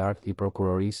Këshilli I Lartë I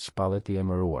Prokurorisë shpallet I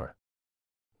emëruar.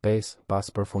 5.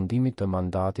 Pas përfundimit të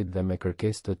mandatit dhe me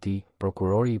kërkesë të tij,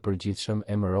 prokurori I përgjithshëm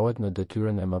emërohet në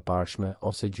detyrën e mëparshme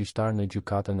ose gjyqtar në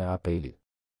gjykatën e apelit.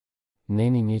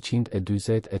 Neni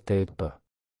 148 p.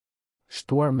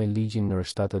 Shtuar me ligjin nr.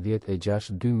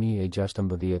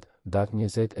 76/2016, datë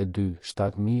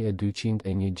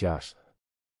 22/72/201.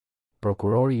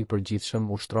 Prokurori I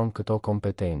përgjithshëm ushtron këto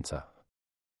kompetenca.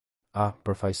 A.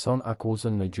 Përfaqëson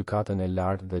akuzën në gjykatën e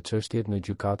lartë dhe çështjet në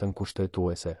gjykatën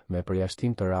kushtetuese, me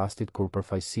përjashtim të rastit kur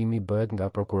përfaqësimi bëhet nga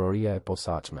prokuroria e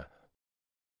posaçme.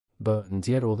 B.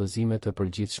 Nxjerr udhëzime të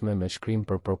përgjithshme me shkrim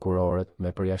për prokurorët,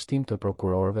 me përjashtim të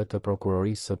prokurorëve të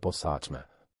prokurorisë së posaçme.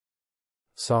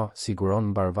 Sa. Siguron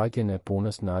mbarvajtjen e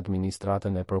punës në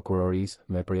administratën e prokurorisë,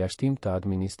 me përjashtim të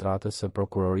administratës së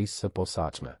prokurorisë së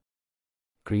posaçme.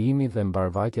 Krijimi dhe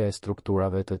mbarvajtja e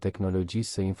strukturave të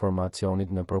teknologjisë së informacionit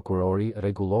në prokurori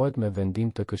rregullohet me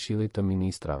vendim të Këshillit të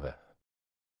Ministrave.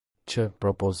 Q.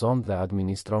 Propozon dhe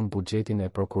administron buxhetin e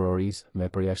prokurorisë, me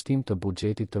përjashtim të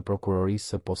buxhetit të prokurorisë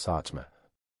së posaçme.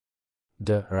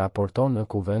 D. Raporton në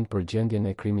kuvend për gjendjen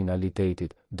e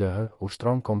kriminalitetit. D.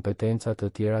 Ushtron kompetenca të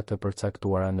tjera të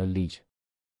përcaktuara në ligj.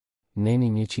 Neni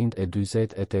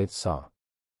 148 sa.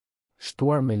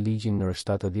 Shtuar me ligjin nr.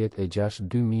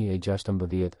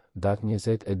 76/2016, datë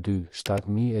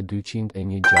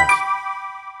 22/72/201.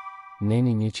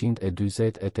 Neni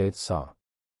 148 sa.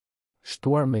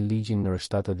 Shtuar me ligjin nr.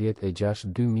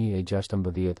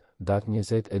 76/2016, datë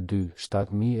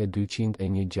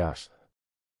 22/72/201.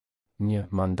 1.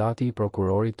 Mandati I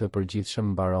prokurorit të përgjithshëm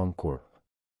mbaron kur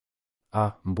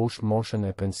A. Mbush moshën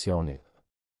e pensionit.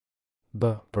 B.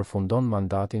 Përfundon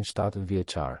mandatin 7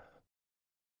 vjeçar.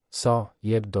 Sa.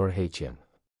 Jep dorëheqjen.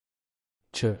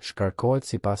 Q. Shkarkohet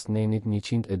sipas nenit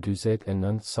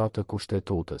 149 sa të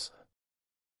Kushtetutës.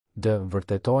 D.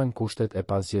 Vërtetohen kushtet e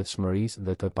pazgjedhshmërisë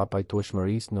dhe të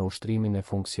papajtueshmërisë në ushtrimin e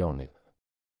funksionit.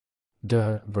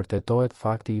 D. Vërtetohet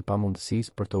fakti I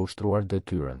pamundësisë për të ushtruar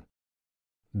detyrën.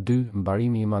 2.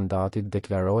 Mbarimi I mandatit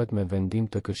deklarohet me vendim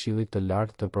të Këshillit të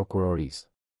Lartë të Prokurorisë.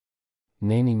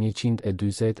 Neni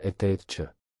 148 q.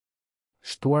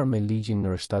 Shtuar me ligjin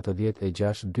nr.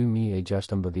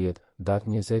 76/2016, datë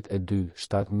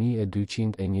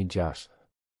 22/72/201.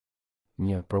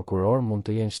 1. Prokuror mund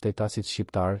të jenë shtetasit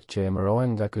shqiptar që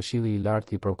emërohen nga Këshilli I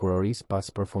Lartë I Prokurorisë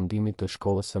pas përfundimit të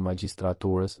shkollës së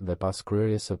magjistraturës dhe pas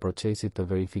kryerjes së procesit të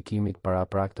verifikimit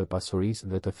paraprak të pasurisë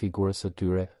dhe të figurës së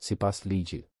tyre, sipas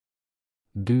ligjit.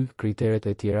 2. Kriteret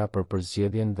e tjera për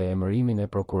përzgjedhjen dhe emërimin e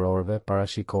prokurorëve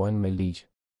parashikohen me ligj.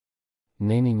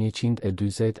 Neni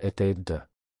 148 d.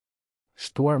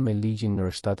 Shtuar me ligjin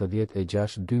nr.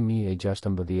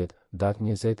 76/2016, datë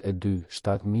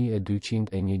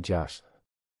 22/72/201.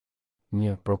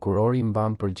 1. Prokurori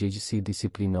mban përgjegjësi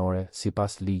disiplinore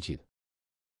sipas ligjit.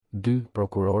 2.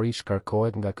 Prokurori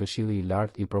shkarkohet nga Këshilli I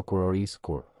Lartë I Prokurorisë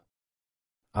kur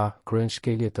A. Kryen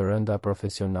shkelje të rënda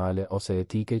profesionale ose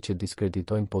etike që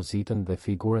diskreditojnë pozitën dhe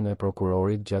figurën e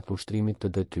prokurorit gjatë ushtrimit të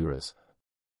detyrës.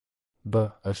 B.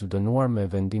 Është dënuar me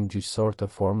vendim gjyqësor të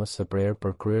formës së prerë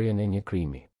për kryerjen e një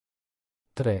krimi.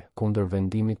 3. Kundër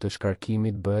vendimit të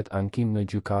shkarkimit bëhet ankim në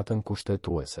gjykatën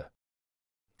kushtetuese.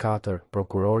 4.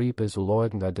 Prokurori I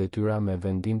pezullohet nga detyra me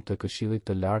vendim të Këshillit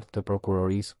të Lartë të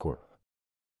Prokurorisë kur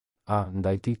A.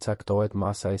 Ndaj tij caktohet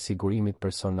masa e sigurimit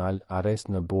personal, arrest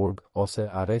në burg ose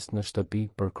arrest në shtëpi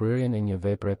për kryerjen e një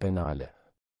vepre penale.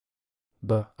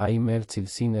 B. Ai merr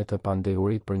cilësinë e të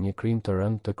pandehurit për një krim të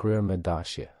rënd të kryer me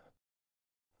dashje.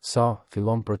 Sa.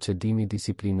 Fillon procedimi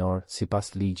disiplinor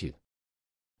sipas ligjit.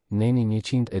 Neni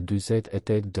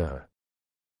 148 d.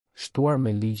 Shtuar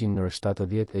me ligjin nr.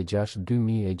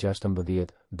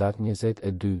 76/2016, datë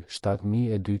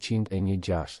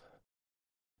 22/72/201.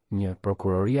 1.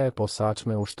 Prokuroria e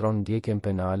posaçme ushtron ndjekjen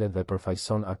penale dhe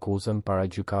përfaqëson akuzën para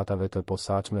gjykatave të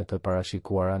posaçme të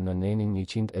parashikuara në nenin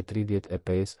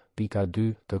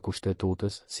 135.2 të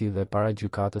Kushtetutës, si dhe para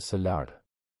gjykatës së lartë.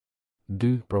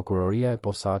 2. Prokuroria e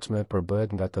posaçme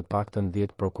përbëhet nga të paktën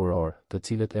 10 prokurorë, të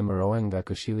cilët emërohen nga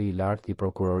Këshilli I Lartë I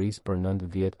Prokurorisë për 9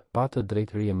 vjet, pa të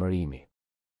drejtë riemërimi.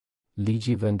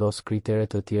 Ligji vendos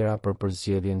kriteret të tjera për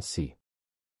përzgjedhjen si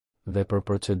dhe për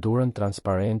procedurën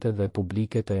transparente dhe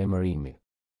publike të emërimit.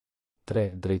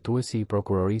 3. Drejtuesi i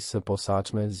prokurorisë së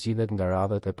posaçme zgjidhet nga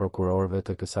radhët e prokurorëve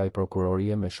të kësaj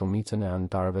prokurorie me shumicën e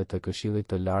anëtarëve të Këshillit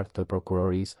të Lartë të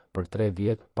Prokurorisë për 3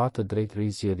 vjet pa të drejtë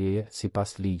rizgjedhjeje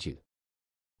sipas ligjit.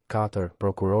 4.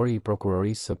 Prokurori i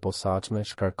prokurorisë së posaçme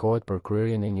shkarkohet për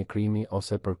kryerjen e një krimi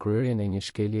ose për kryerjen e një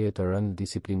shkeljeje të rëndë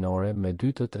disiplinore me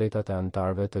 2/3 e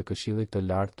anëtarëve të Këshillit të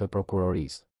Lartë të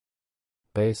Prokurorisë.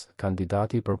 5.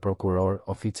 Kandidati për prokuror,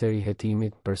 oficeri i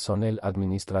hetimit, personel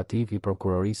administrativ i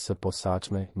prokurorisë së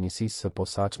posaçme, njësisë së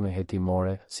posaçme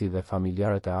hetimore, si dhe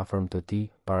familjarët e afërm të tij,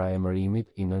 para emërimit,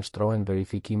 i nënshtrohen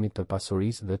verifikimit të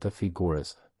pasurisë dhe të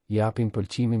figurës. Japin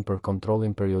pëlqimin për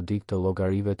kontrollin periodik të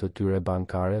llogarive të tyre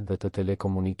bankare dhe të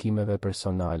telekomunikimeve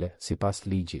personale, sipas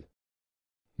ligjit.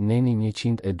 Neni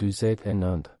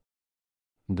 149.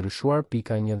 Ndryshuar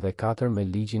pika 1 dhe 4 me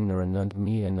ligjin nr.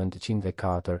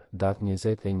 9904, datë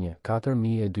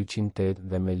 21/4208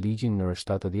 dhe me ligjin nr.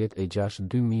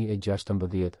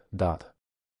 76/2016, datë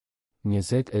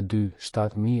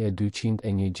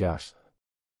 22/7201.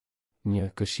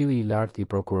 1. Këshilli i Lartë i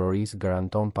Prokurorisë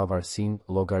garanton pavarësinë,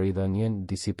 llogaridhënien,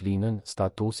 disiplinën,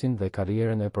 statusin dhe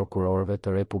karrierën e prokurorëve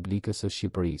të Republikës së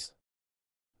Shqipërisë.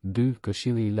 2.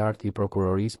 Këshilli i Lartë i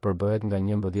Prokurorisë përbëhet nga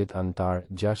 11 anëtar,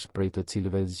 6 prej të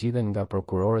cilëve zgjidhen nga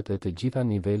prokurorët e të gjitha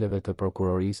niveleve të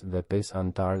prokurorisë dhe 5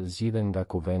 anëtar zgjidhen nga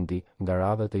kuvendi, nga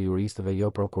radhët e juristëve jo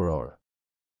prokuror.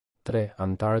 3.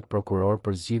 Anëtarët prokuror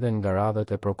përzgjidhen nga radhët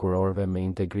e prokurorëve me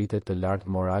integritet të lartë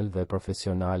moral dhe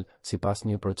profesional, sipas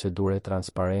një procedure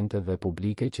transparente dhe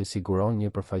publike që siguron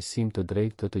një përfaqësim të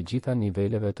drejtë të gjitha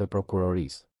niveleve të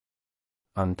prokurorisë.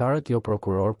 Anëtarët jo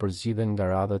prokuror përzgjidhen nga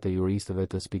radhët e juristëve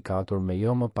të spikatur me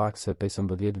jo më pak se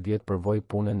 15 vjet përvojë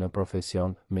pune në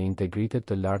profesion, me integritet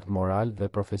të lartë moral dhe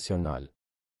profesional.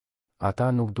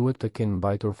 Ata nuk duhet të kenë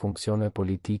mbajtur funksione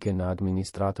politike në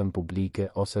administratën publike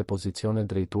ose pozicione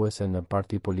drejtuese në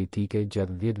parti politike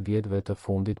gjatë 10 vjetëve të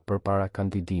fundit përpara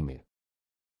kandidimit.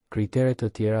 Kriteret të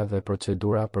tjera dhe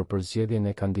procedura për përzgjedhjen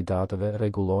e kandidatëve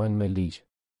rregullohen me ligj.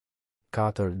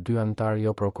 4. 2 anëtar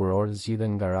jo prokuror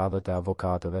zgjidhen nga radhët e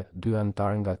avokatëve, 2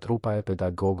 anëtar nga trupa e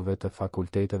pedagogëve të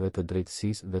fakulteteve të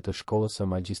drejtësisë dhe të shkollës së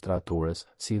magjistraturës,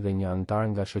 si dhe 1 anëtar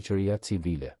nga shoqëria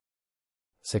civile.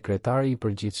 Sekretari i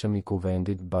përgjithshëm i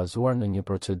kuvendit, bazuar në një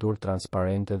procedurë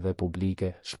transparente dhe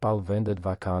publike, shpall vendet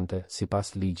vakante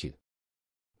sipas ligjit.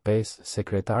 5.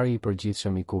 Sekretari i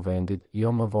përgjithshëm i kuvendit,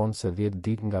 jo më vonë se 10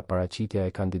 ditë nga paraqitja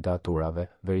e kandidaturave,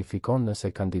 verifikon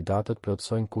nëse kandidatët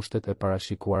plotësojnë kushtet e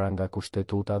parashikuara nga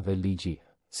Kushtetuta dhe ligji,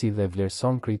 si dhe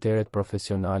vlerëson kriteret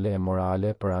profesionale e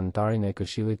morale për anëtarin e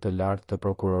Këshillit të Lartë të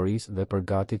Prokurorisë dhe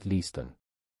përgatit listën.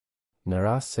 Në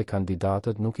rast se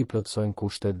kandidatët nuk i plotësojnë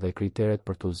kushtet dhe kriteret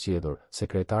për të zgjedhur,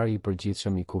 sekretari i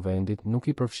përgjithshëm i kuvendit nuk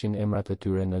i përfshin emrat e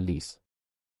tyre në listë.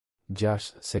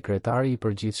 6. Sekretari i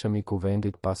përgjithshëm i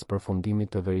kuvendit pas përfundimit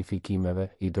të verifikimeve,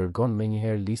 i dërgon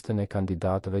menjëherë listën e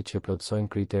kandidatëve që plotësojnë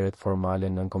kriteret formale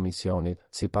nën komisionit,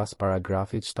 sipas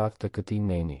paragrafit 7 të këtij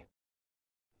neni.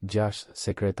 6.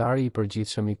 Sekretari i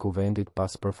përgjithshëm i kuvendit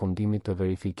pas përfundimit të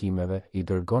verifikimeve, i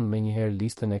dërgon menjëherë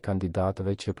listën e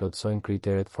kandidatëve që plotësojnë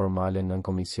kriteret formale nën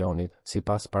komisionit,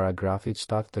 sipas paragrafit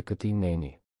 7 të këtij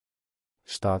neni.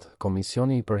 7.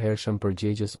 Komisioni i përhershëm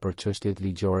përgjegjës për çështjet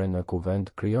ligjore në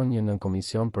kuvend krijon një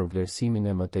nënkomision për vlerësimin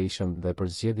e mëtejshëm dhe për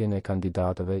zgjedhjen e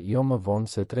kandidatëve jo më vonë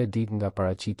se 3 ditë nga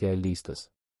paraqitja e listës.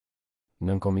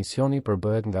 Nënkomisioni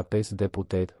përbëhet nga 5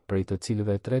 deputet, prej të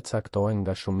cilëve 3 caktohen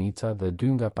nga shumica dhe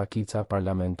 2 nga pakica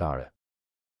parlamentare.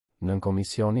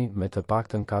 Nënkomisioni, me të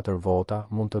paktën 4 vota,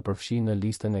 mund të përfshijë në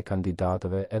listën e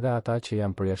kandidatëve edhe ata që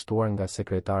janë përjashtuar nga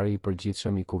sekretari i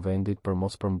përgjithshëm i kuvendit për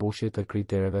mospërmbushje të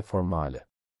kritereve formale.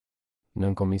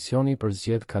 Nënkomisioni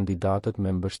përzgjedh kandidatët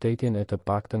me mbështetjen e të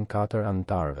paktën 4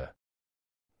 anëtarëve.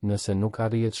 Nëse nuk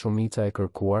arrihet shumica e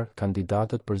kërkuar,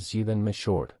 kandidatët përzgjidhen me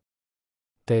shortë.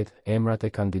 8. Emrat e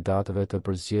kandidatëve të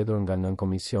përzgjedhur nga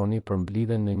nënkomisioni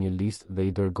përmblidhen në një listë dhe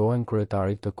i dërgohen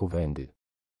kryetarit të kuvendit.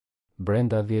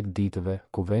 Brenda 10 ditëve,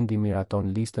 kuvendi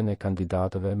miraton listën e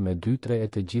kandidatëve me 2/3 e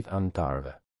të gjithë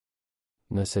anëtarëve.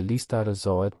 Nëse lista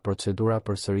rrëzohet, procedura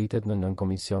përsëritet në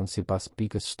nënkomision sipas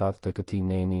pikës 7 të këtij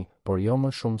neni, por jo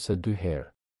më shumë se 2 herë.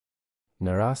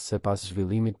 Në rast se pas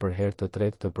zhvillimit për herë të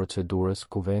tretë të procedurës,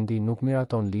 kuvendi nuk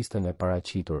miraton listën e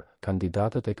paraqitur,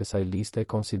 kandidatët e kësaj liste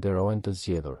konsiderohen të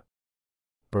zgjedhur.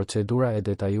 Procedura e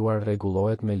detajuar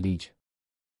rregullohet me ligj.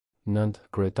 9.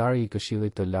 Kryetari i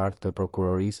Këshillit të Lartë të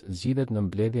Prokurorisë zgjidhet në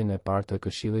mbledhjen e parë të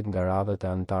Këshillit nga radhët e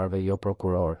anëtarëve jo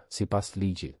prokuror, sipas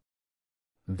ligjit.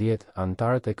 10.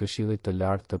 Antarët e Këshillit të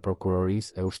Lartë të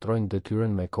Prokurorisë e ushtrojnë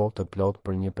detyrën me kohë të plotë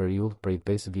për një periudhë prej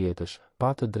 5 vjetësh,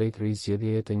 pa të drejtë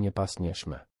rizgjedhjeje të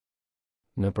njëpasnjëshme.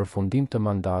 Në përfundim të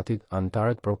mandatit,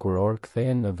 antarët prokuror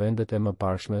kthehen në vendet e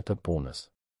mëparshme të punës.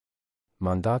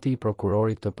 Mandati i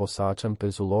prokurorit të posaçëm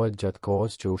pezullohet gjatë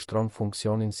kohës që ushtron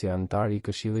funksionin si antar i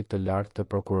Këshillit të Lartë të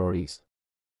Prokurorisë.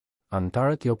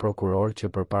 Antarët jo prokuror që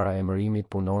përpara emërimit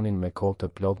punonin me kohë të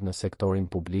plotë në sektorin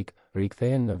publik,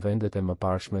 rikthehen në vendet e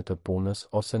mëparshme të punës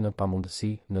ose në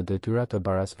pamundësi në detyra të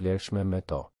barasvlershme me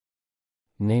to.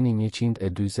 Neni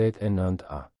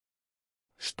 149A.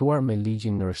 Shtuar me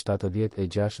ligjin nr.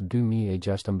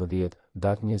 76/2016,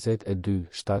 datë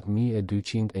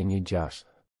 22/72/216.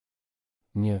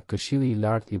 1. Këshilli i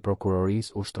Lartë i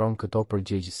Prokurorisë ushtron këto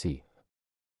përgjegjësi.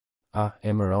 A.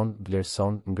 Emëron,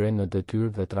 vlerëson, ngren në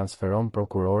detyrë dhe transferon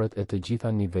prokurorët e të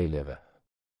gjitha niveleve.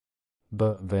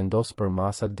 B. Vendos për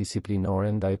masat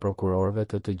disiplinore ndaj prokurorëve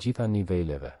të të gjitha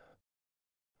niveleve.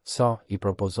 C. I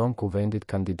propozon kuvendit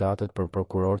kandidatët për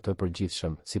prokuror të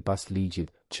përgjithshëm, sipas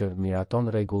ligjit, që miraton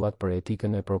rregullat për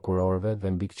etikën e prokurorëve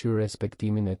dhe mbikëqyr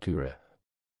respektimin e tyre.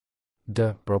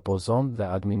 D. Propozon dhe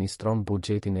administron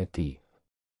buxhetin e tij.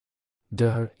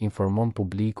 D. Informon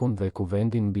publikun dhe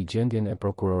kuvendin mbi gjendjen e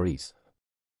prokurorisë.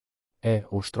 E.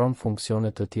 Ushtron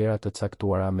funksione të tjera të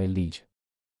caktuara me ligj.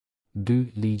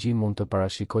 2. Ligji mund të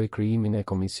parashikojë krijimin e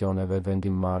komisioneve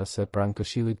vendimmarrëse pranë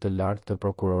Këshillit të Lartë të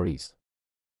Prokurorisë.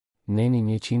 Neni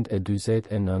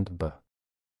 149B.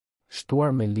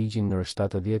 Shtuar me ligjin nr.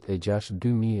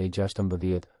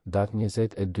 76/2016, datë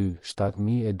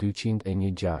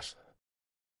 22/72/216.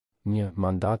 1.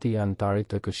 Mandati i antarit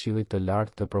të Këshillit të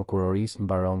Lartë të Prokurorisë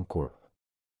mbaron kur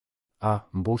A.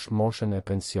 Mbush moshën e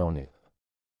pensionit.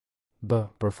 B.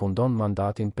 Përfundon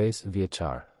mandatin 5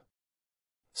 vjeçar.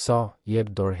 C. Jep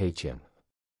dorëheqjen.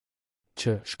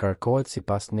 Q. Shkarkohet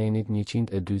sipas nenit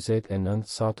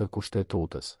 149 të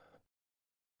Kushtetutës.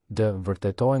 D.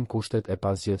 Vërtetohen kushtet e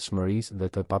pasgjedhshmërisë dhe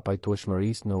të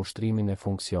papajtueshmërisë në ushtrimin e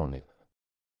funksionit.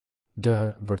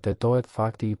 D. Vërtetohet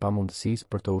fakti i pamundësisë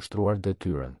për të ushtruar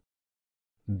detyrën.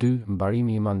 2.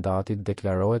 Mbarimi i mandatit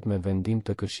deklarohet me vendim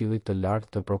të Këshillit të Lartë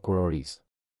të Prokurorisë.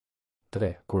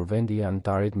 3. Kur vendi i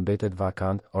antarit mbetet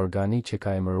vakant, organi që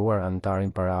ka emëruar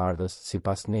antarin paraardhës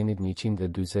sipas nenit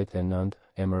 149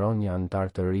 emëron një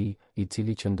antar të ri, i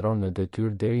cili qëndron në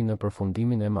detyrë deri në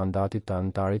përfundimin e mandatit të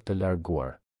antarit të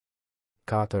larguar.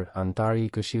 4. Antari i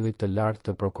Këshillit të Lartë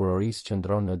të Prokurorisë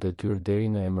qëndron në detyrë deri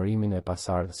në emërimin e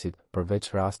pasardhësit,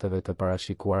 përveç rasteve të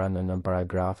parashikuara në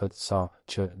paragrafet C,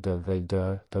 Q, D dhe D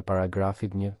të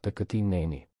paragrafit 1 të këtij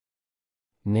neni.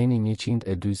 Neni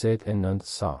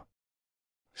 149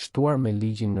 Shtuar me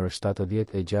ligjin nr.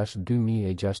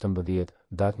 76/2016,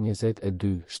 datë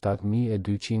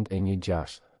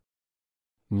 22/72/216.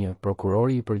 1.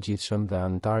 Prokurori i përgjithshëm dhe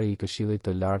antari i Këshillit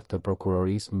të Lartë të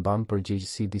Prokurorisë mban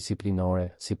përgjegjësi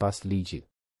disiplinore sipas ligjit.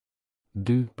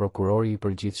 2. Prokurori i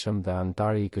përgjithshëm dhe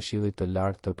antari i Këshillit të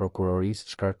Lartë të Prokurorisë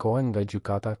shkarkohen nga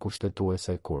gjykata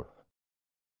kushtetuese kur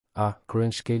A.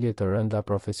 Kryen shkelje të rënda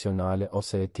profesionale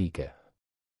ose etike.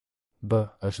 B.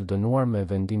 Është dënuar me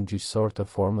vendim gjyqësor të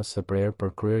formës së prerë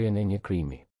për kryerjen e një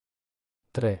krimi.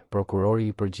 3. Prokurori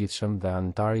i përgjithshëm dhe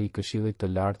antari i Këshillit të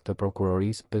Lartë të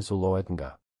Prokurorisë pezullohet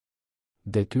nga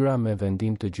detyra me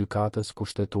vendim të gjykatës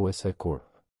kushtetuese kur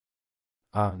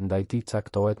A. Ndaj tij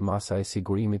caktohet masa e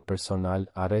sigurimit personal,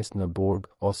 arrest në burg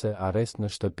ose arrest në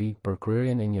shtëpi për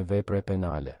kryerjen e një vepre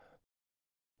penale.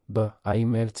 B. Ai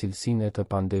merr cilësinë e të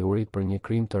pandehurit për një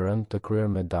krim të rënd të kryer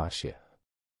me dashje.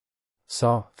 C.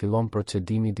 Fillon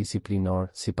procedimi disiplinor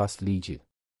sipas ligjit.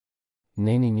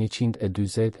 Neni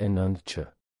 149 Q.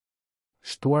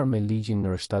 Shtuar me ligjin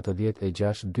nr.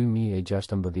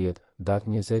 76/2016, datë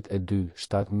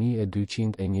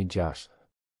 22/72/216.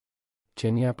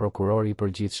 Qenia prokuror i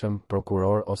përgjithshëm,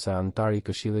 prokuror ose antar i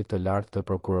Këshillit të Lartë të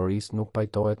Prokurorisë nuk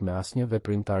pajtohet me asnjë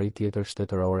veprimtari tjetër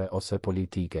shtetërore ose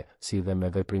politike, si dhe me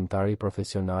veprimtari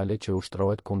profesionale që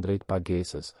ushtrohet kundrejt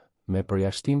pagesës, me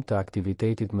përjashtim të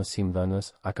aktivitetit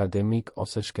mësimdhënës, akademik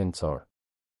ose shkencor.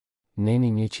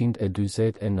 Neni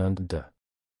 149D.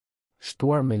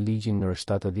 Shtuar me ligjin nr.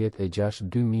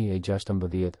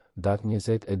 76/2016, datë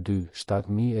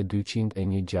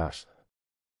 22/72/216.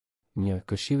 1.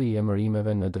 Këshilli i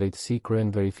emërimeve në drejtësi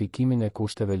kryen verifikimin e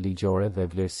kushteve ligjore dhe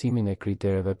vlerësimin e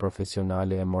kritereve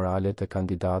profesionale e morale të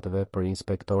kandidatëve për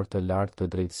inspektor të lartë të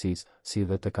drejtësisë, si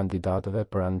dhe të kandidatëve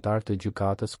për antar të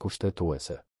gjykatës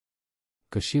kushtetuese.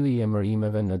 Këshilli i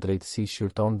emërimeve në drejtësi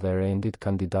shqyrton dhe rendit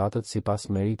kandidatët sipas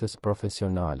meritës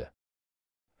profesionale.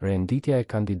 Renditja e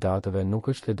kandidatëve nuk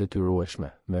është e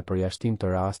detyrueshme, me përjashtim të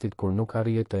rastit kur nuk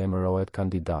arrihet të emërohet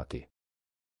kandidati.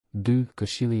 2.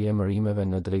 Këshilli i emërimeve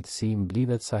në drejtësi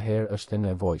mblidhet sa herë është e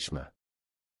nevojshme.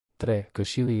 3.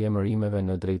 Këshilli i emërimeve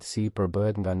në drejtësi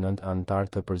përbëhet nga 9 anëtar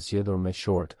të përzgjedhur me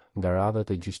short, nga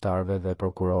radhët e gjyqtarëve dhe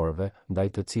prokurorëve, ndaj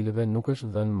të cilëve nuk është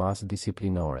dhënë masë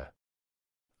disiplinore.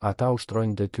 Ata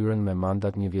ushtrojnë detyrën me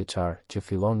mandat 1 vjeçar, që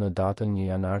fillon në datën 1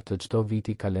 janar të çdo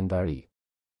viti kalendari.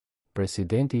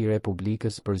 Presidenti i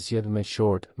Republikës përzgjedh me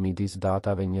short, midis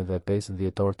datave 1 dhe 5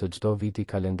 dhjetor të çdo viti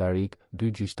kalendarik,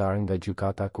 2 gjyqtarë nga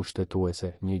gjykata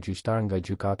kushtetuese, 1 gjyqtar nga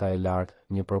gjykata e lartë,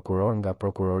 1 prokuror nga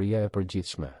prokuroria e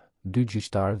përgjithshme, 2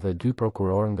 gjyqtarë dhe 2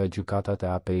 prokuror nga gjykatat e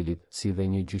apelit, si dhe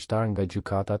 1 gjyqtar nga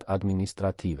gjykatat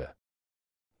administrative.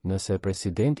 Nëse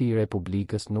presidenti i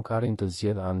Republikës nuk arrin të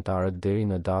zgjedhë anëtarët deri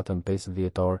në datën 5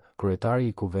 dhjetor, kryetari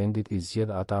i kuvendit i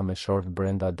zgjedh ata me short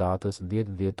brenda datës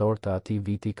 10 dhjetor të atij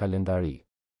viti kalendari.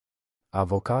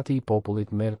 Avokati i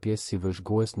popullit merr pjesë si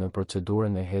vëzhgues në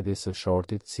procedurën e hedhjes së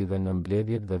shortit, si dhe në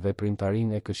mbledhjet dhe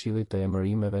veprimtarinë e Këshillit të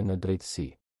Emërimeve në Drejtësi.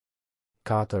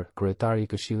 4. Kryetari i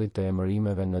Këshillit të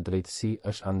Emërimeve në Drejtësi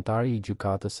është anëtari i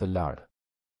gjykatës së lartë.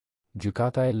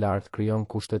 Gjykata e lartë krijon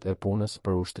kushtet e punës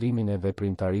për ushtrimin e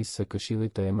veprimtarisë së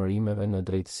Këshillit të Emërimeve në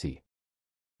Drejtësi.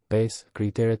 5.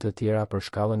 Kriteret të tjera për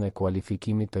shkallën e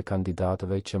kualifikimit të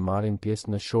kandidatëve që marrin pjesë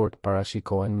në short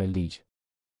parashikohen me ligj.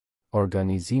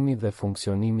 Organizimi dhe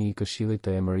funksionimi i Këshillit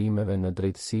të Emërimeve në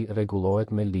Drejtësi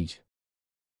rregullohet me ligj.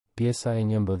 Pjesa e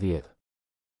 11.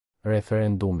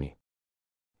 Referendumi.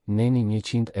 Neni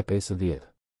 150.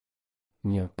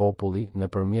 1. Populli,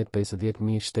 nëpërmjet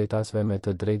 50.000 shtetasve me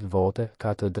të drejtë vote,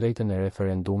 ka të drejtën e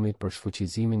referendumit për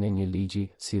shfuqizimin e një ligji,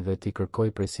 si dhe t'i kërkoj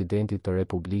presidentit të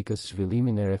Republikës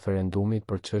zhvillimin e referendumit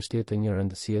për çështje të një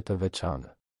rëndësie të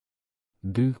veçantë.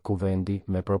 2. Kuvendi,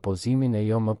 me propozimin e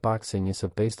jo më pak se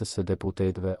 1/5 së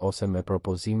deputetëve ose me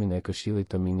propozimin e Këshillit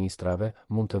të Ministrave,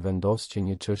 mund të vendosë që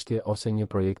një çështje ose një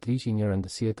projekt ligj i një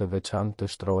rëndësie të veçantë të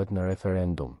shtrohet në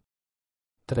referendum.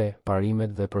 3.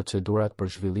 Parimet dhe procedurat për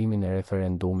zhvillimin e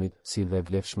referendumit, si dhe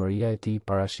vlefshmëria e tij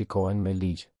parashikohen me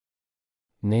ligj.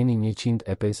 Neni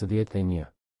 151.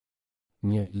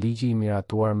 1. Ligji i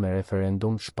miratuar me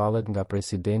referendum shpallet nga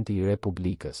presidenti i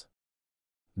Republikës.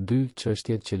 2.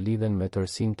 Çështjet që lidhen me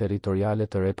tërësinë territoriale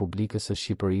të Republikës së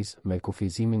Shqipërisë, me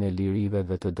kufizimin e lirive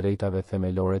dhe të drejtave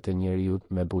themelore të njerëzit,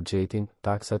 me buxhetin,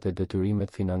 taksat e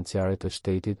detyrimet financiare të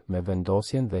shtetit, me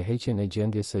vendosjen dhe heqjen e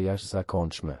gjendjes së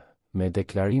jashtëzakonshme, me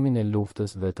deklarimin e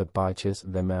luftës dhe të paqes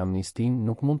dhe me amnistin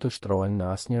nuk mund të shtrohen në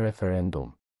asnjë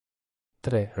referendum.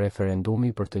 3.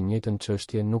 Referendumi për të njëjtën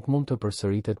çështje nuk mund të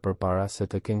përsëritet përpara se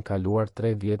të kenë kaluar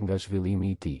 3 vjet nga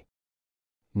zhvillimi i tij.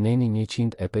 Neni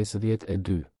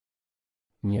 152.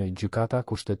 1. Gjykata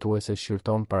kushtetuese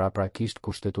shqyrton paraprakisht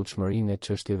kushtetutshmërinë e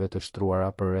çështjeve të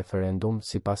shtruara për referendum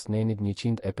sipas nenit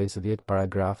 150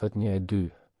 paragrafet 1 e 2.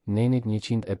 Nenit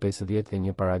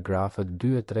 151 paragrafet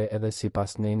 2 e 3 edhe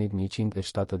sipas nenit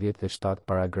 177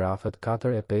 paragrafet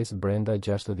 4 e 5 brenda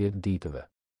 60 ditëve.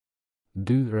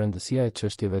 2. Rëndësia e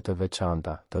çështjeve të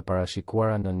veçanta, të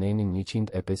parashikuara në nenin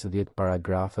 150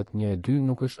 paragrafet 1 e 2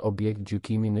 nuk është objekt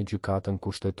gjykimi në gjykatën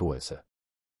kushtetuese.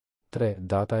 3.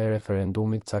 Data e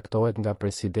referendumit caktohet nga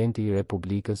presidenti i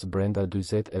Republikës brenda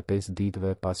 45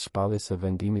 ditëve pas shpalljes së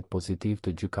vendimit pozitiv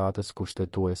të gjykatës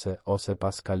kushtetuese ose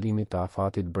pas kalimit të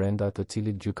afatit brenda të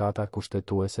cilit gjykata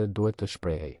kushtetuese duhet të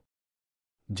shprehej.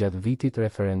 Gjatë vitit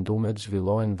referendumet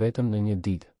zhvillohen vetëm në një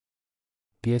ditë.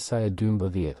 Pjesa e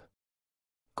 12.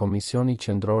 Komisioni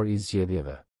Qendror i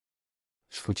Zgjedhjeve.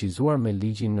 Shfuqizuar me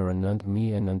ligjin nr.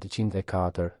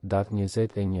 9904, datë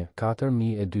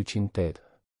 21/4208.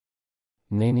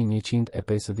 Neni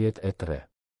 153.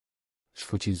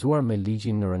 Shfuqizuar me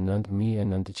ligjin nr.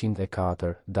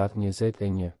 9904, datë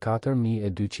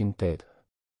 21/4208.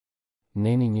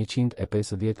 Neni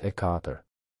 154.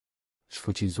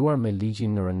 Shfuqizuar me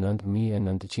ligjin nr.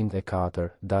 9904,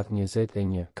 datë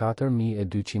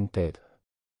 21/4208.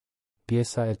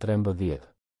 Pjesa e 13.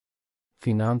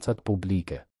 Financat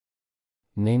publike.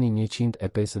 Neni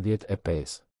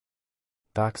 155.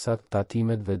 Taksat,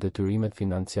 tatimet dhe detyrimet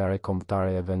financiare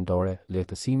kombëtare e vendore,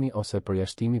 lehtësimi ose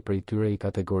përjashtimi prej tyre i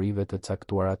kategorive të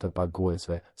caktuara të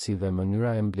paguesve, si dhe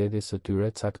mënyra e mbledhjes së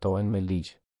tyre caktohen me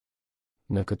ligj.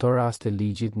 Në këto raste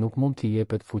ligjit nuk mund t'i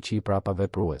jepet fuqi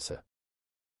prapavepruese.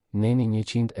 Neni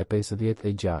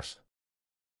 156.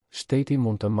 Shteti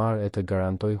mund të marrë e të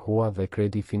garantoj hua dhe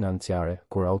kredi financiare,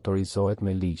 kur autorizohet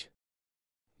me ligj.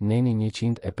 Neni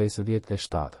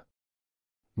 157.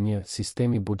 1.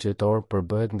 Sistemi buxhetor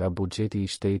përbëhet nga buxheti i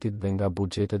shtetit dhe nga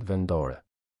buxhetet vendore.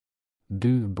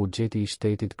 2. Buxheti i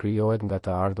shtetit krijohet nga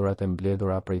të ardhurat e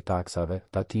mbledhura prej taksave,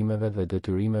 tatimeve dhe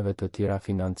detyrimeve të tjera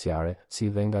financiare, si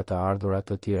dhe nga të ardhurat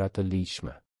të tjera të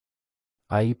ligjshme.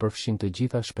 Ai përfshin të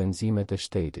gjitha shpenzimet e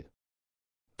shtetit.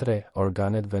 3.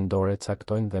 Organet vendore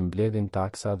caktojnë dhe mbledhin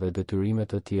taksa dhe detyrime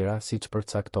të tjera siç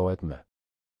përcaktohet me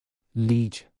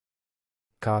ligj.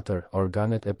 4.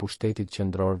 Organet e pushtetit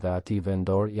qendror dhe atij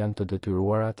vendor janë të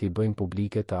detyruara t'i bëjnë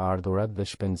publike të ardhurat dhe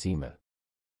shpenzimet.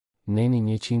 Neni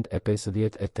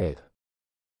 158.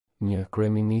 1.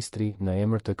 Kryeministri, në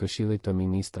emër të Këshillit të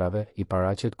Ministrave, i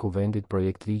paraqet kuvendit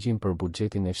projektligjin për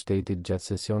buxhetin e shtetit gjatë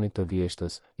sesionit të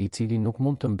vjeshtës, i cili nuk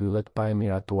mund të mbyllet pa e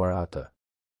miratuar atë.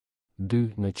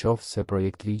 2. Në qoftë se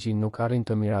projektligji nuk arrin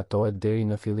të miratohet deri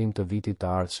në fillim të vitit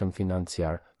të ardhshëm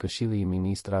financiar, Këshilli i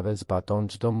Ministrave zbaton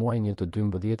çdo muaj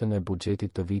 1/12 e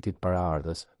buxhetit të vitit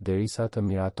paraardhës, derisa të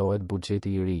miratohet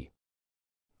buxheti i ri.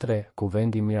 3.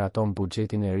 Kuvendi miraton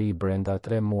buxhetin e ri brenda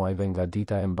 3 muajve nga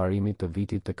dita e mbarimit të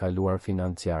vitit të kaluar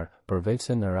financiar,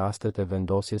 përveçse në rastet e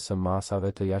vendosjes së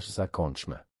masave të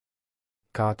jashtëzakonshme.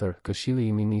 4. Këshilli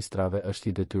i Ministrave është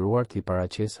i detyruar t'i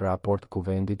paraqesë raport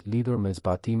kuvendit lidhur me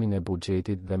zbatimin e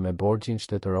buxhetit dhe me borxhin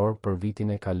shtetëror për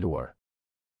vitin e kaluar.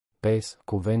 5.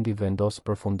 Kuvendi vendos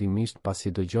përfundimisht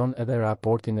pasi dëgjon edhe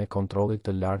raportin e kontrollit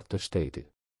të lartë të shtetit.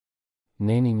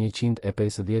 Neni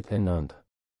 159.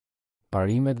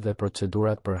 Parimet dhe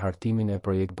procedurat për hartimin e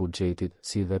projekt buxhetit,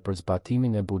 si dhe për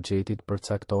zbatimin e buxhetit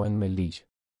përcaktohen me ligj.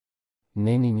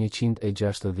 Neni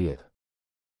 160.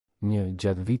 1.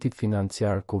 Gjatë vitit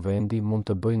financiar kuvendi mund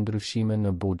të bëjë ndryshime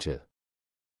në buxhet.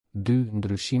 2.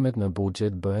 Ndryshimet në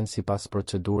buxhet bëhen sipas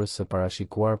procedurës së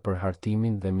parashikuar për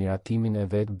hartimin dhe miratimin e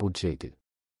vetë buxhetit.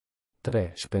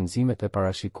 3. Shpenzimet e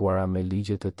parashikuara me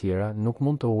ligje të tjera nuk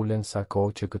mund të ulen sa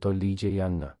kohë që këto ligje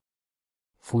janë në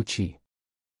fuqi.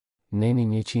 Neni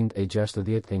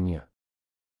 161.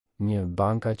 1.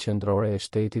 Banka Qendrore e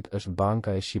Shtetit është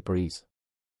Banka e Shqipërisë.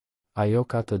 Ajo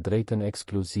ka të drejtën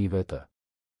ekskluzive të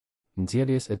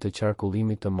nxjerrjes e të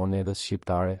qarkullimit të monedhës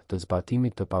shqiptare, të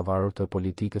zbatimit të pavarur të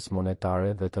politikës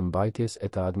monetare dhe të mbajtjes e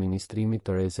të administrimit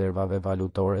të rezervave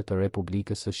valutore të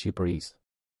Republikës së Shqipërisë.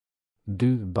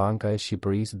 2. Banka e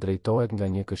Shqipërisë drejtohet nga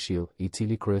një këshill, i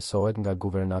cili kryesohet nga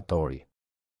guvernatori.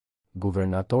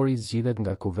 Guvernatori zgjidhet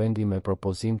nga kuvendi me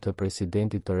propozim të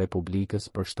presidentit të Republikës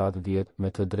për 7 vjet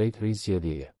me të drejtë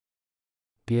rizgjedhjeje.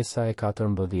 Pjesa e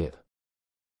 14.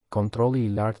 Kontrolli i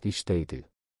lartë i shtetit.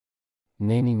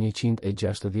 Neni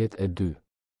 162.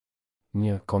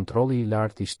 1. Kontrolli i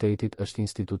lartë i shtetit është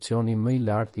institucioni më i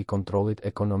lartë i kontrollit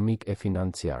ekonomik e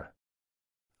financiar.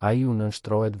 Ai u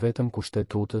nënshtrohet vetëm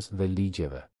Kushtetutës dhe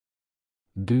ligjeve.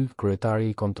 2. Kryetari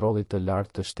i kontrollit të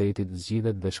lartë të shtetit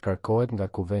zgjidhet dhe shkarkohet nga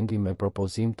kuvendi me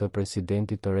propozim të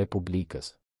presidentit të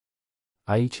Republikës.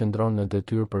 Ai qëndron në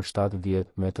detyrë për 7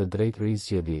 vjet me të drejtë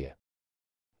rizgjedhjeje.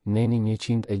 Neni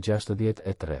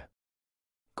 163.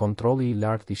 Kontrolli i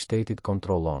lartë i shtetit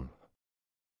kontrollon: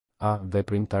 a.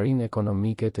 Veprimtarinë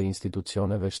ekonomike të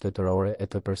institucioneve shtetërore e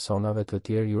të personave të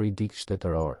tjerë juridik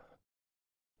shtetëror.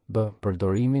 B.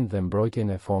 Përdorimin dhe mbrojtjen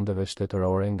e fondeve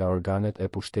shtetërore nga organet e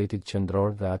pushtetit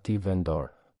qendror dhe atij vendor.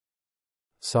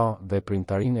 C.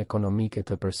 Veprimtarinë ekonomike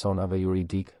të personave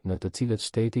juridik, në të cilët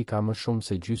shteti ka më shumë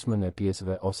se gjysmën e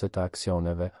pjesëve ose të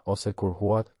aksioneve, ose kur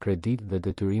huat, kredit dhe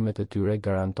detyrimet e tyre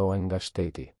garantohen nga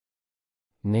shteti.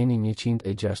 Neni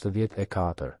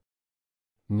 164.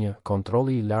 1.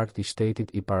 Kontrolli i lartë i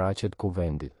shtetit i paraqet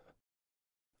kuvendit: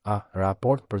 a.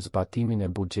 Raport për zbatimin e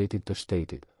buxhetit të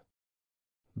shtetit.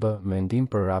 B. Mendim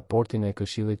për raportin e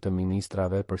Këshillit të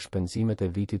Ministrave për shpenzimet e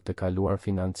vitit të kaluar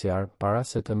financiar para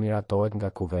se të miratohet nga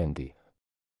kuvendi.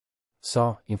 C.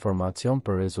 Informacion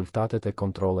për rezultatet e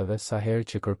kontrolleve sa herë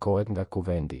që kërkohet nga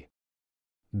kuvendi.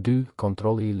 2.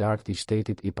 Kontrolli i lartë i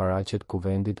shtetit i paraqet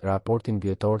kuvendit raportin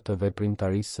vjetor të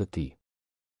veprimtarisë së tij.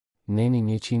 Neni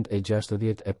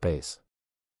 165.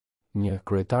 1.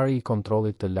 Kryetari i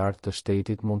kontrollit të lartë të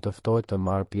shtetit mund të ftohet të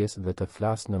marrë pjesë dhe të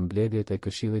flasë në mbledhjet e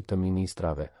Këshillit të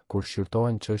Ministrave, kur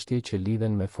shqyrtohen çështje që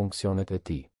lidhen me funksionet e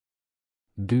tij.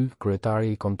 2.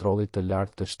 Kryetari i kontrollit të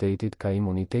lartë të shtetit ka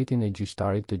imunitetin e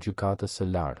gjyqtarit të gjykatës së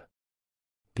lartë.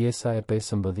 Pjesa e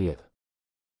 15.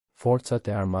 Forcat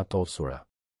e armatosura.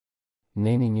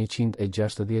 Neni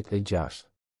 166.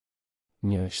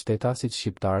 1. Shtetasit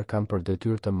shqiptar kanë për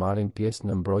detyrë të marrin pjesë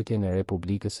në mbrojtjen e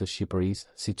Republikës së Shqipërisë,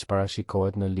 siç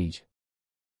parashikohet në ligj.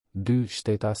 2.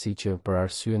 Shtetasi që, për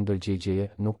arsye ndërgjegjeje,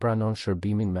 nuk pranon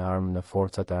shërbimin me armë në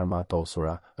forcat e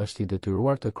armatosura, është i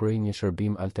detyruar të kryejë një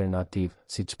shërbim alternativ,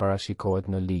 siç parashikohet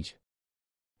në ligj.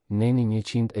 Neni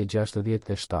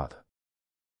 167.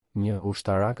 1.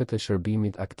 Ushtarakët e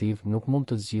shërbimit aktiv nuk mund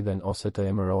të zgjidhen ose të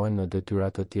emërohen në detyra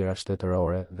të tjera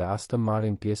shtetërore dhe as të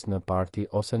marrin pjesë në parti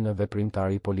ose në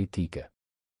veprimtari politike.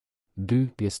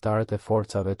 2. Pjesëtarët e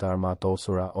forcave të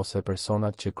armatosura ose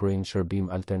personat që kryejnë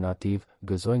shërbim alternativ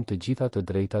gëzojnë të gjitha të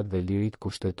drejtat dhe lirit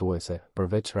kushtetuese,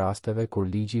 përveç rasteve kur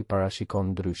ligji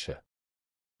parashikon ndryshe.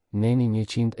 Neni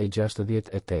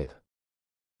 168.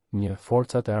 Një,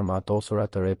 forcat e armatosura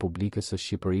të Republikës së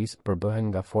Shqipërisë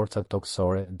përbëhen nga forcat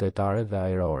tokësore, detare dhe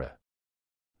ajrore.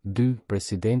 2.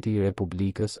 Presidenti i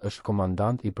Republikës është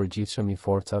komandant i përgjithshëm i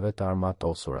forcave të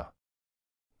armatosura.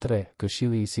 3.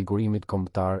 Këshilli i Sigurimit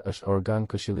Kombëtar është organ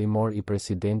këshillimor i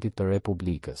Presidentit të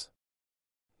Republikës.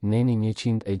 Neni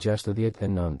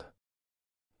 169.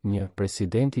 Një,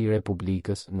 Presidenti i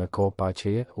Republikës në kohë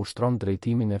paqeje ushtron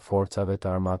drejtimin e forcave të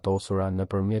armatosura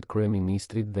nëpërmjet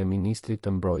kryeministrit dhe ministrit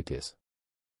të mbrojtjes.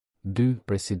 2.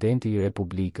 Presidenti i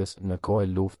Republikës në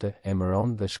kohë lufte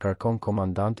emëron dhe shkarkon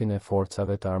komandantin e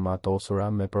forcave të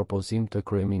armatosura me propozim të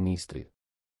kryeministrit.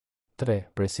 3.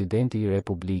 Presidenti i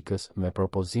Republikës me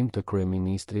propozim të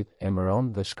kryeministrit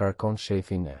emëron dhe shkarkon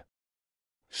shefin e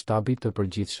shtabit të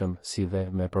përgjithshëm, si dhe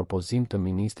me propozim të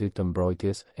ministrit të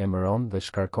mbrojtjes emëron dhe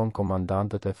shkarkon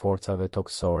komandantët e forcave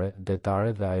tokësore,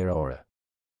 detare dhe ajrore.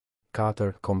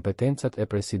 4. Kompetencat e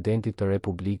Presidentit të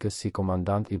Republikës si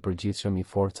komandant i përgjithshëm i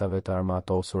forcave të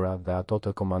armatosura dhe ato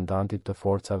të komandantit të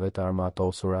forcave të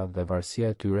armatosura dhe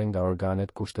varësia e tyre nga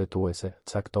organet kushtetuese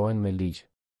caktohen me ligj.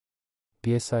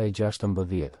 Pjesa e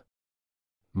 16.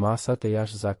 Masat e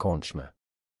jashtëzakonshme.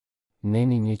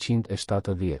 Neni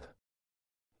 170.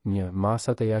 Një,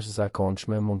 masat e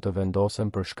jashtëzakonshme mund të vendosen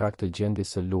për shkak të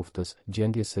gjendjes së luftës,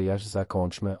 gjendjes së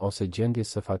jashtëzakonshme ose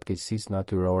gjendjes së fatkeqësisë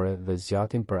natyrore dhe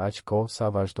zgjatin për aq kohë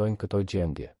sa vazhdojnë këto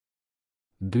gjendje.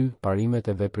 2. Parimet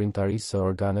e veprimtarisë së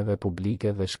organeve publike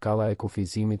dhe shkalla e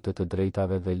kufizimit të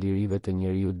drejtave dhe lirive të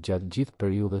njeriut gjatë gjithë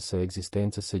periudhës së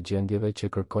ekzistencës së gjendjeve që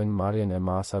kërkojnë marrjen e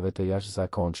masave të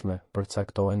jashtëzakonshme,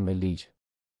 përcaktohen me ligj.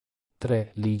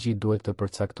 3. Ligji duhet të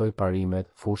përcaktoj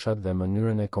parimet, fushat dhe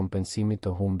mënyrën e kompensimit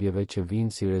të humbjeve që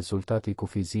vijnë si rezultat i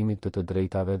kufizimit të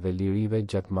drejtave dhe lirive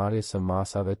gjatë marrjes së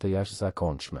masave të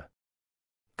jashtëzakonshme.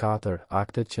 4.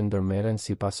 Aktet që ndërmerren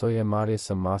si pasojë e marrjes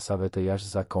së masave të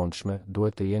jashtëzakonshme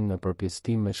duhet të jenë në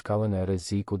përpjestim me shkallën e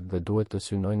rrezikut dhe duhet të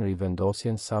synojnë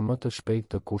rivendosjen sa më të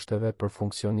shpejtë të kushteve për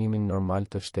funksionimin normal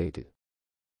të shtetit.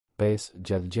 5.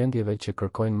 Gjatë gjendjeve që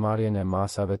kërkojnë marrjen e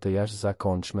masave të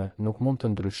jashtëzakonshme, nuk mund të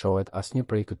ndryshohet asnjë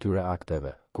prej këtyre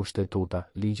akteve: Kushtetuta,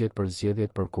 ligjet për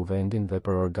zgjedhjet për kuvendin dhe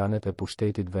për organet e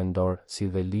pushtetit vendor, si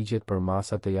dhe ligjet për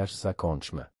masat e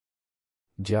jashtëzakonshme.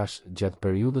 6. Gjatë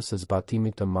periudhës së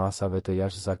zbatimit të masave të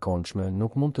jashtëzakonshme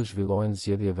nuk mund të zhvillohen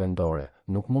zgjedhje vendore,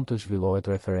 nuk mund të zhvillohet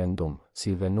referendum,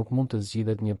 si dhe nuk mund të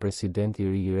zgjidhet një president i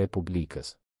ri i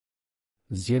Republikës.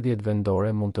 Zgjedhjet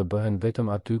vendore mund të bëhen vetëm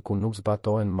aty ku nuk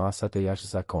zbatohen masat e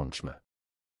jashtëzakonshme.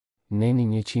 Neni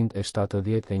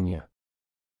 171.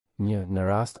 1. Në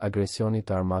rast agresionit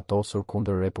të armatosur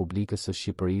kundër Republikës së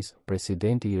Shqipërisë,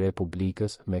 Presidenti i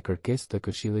Republikës, me kërkesë të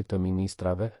Këshillit të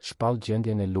Ministrave, shpall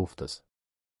gjendjen e luftës.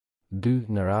 2.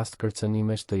 Në rast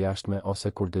kërcënimesh të jashtme ose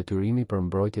kur detyrimi për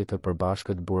mbrojtje të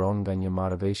përbashkët buron nga një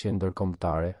marrëveshje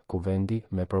ndërkombëtare, kuvendi,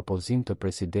 me propozim të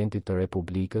Presidentit të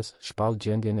Republikës, shpall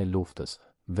gjendjen e luftës,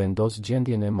 vendos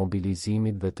gjendjen e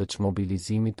mobilizimit dhe të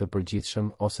çmobilizimit të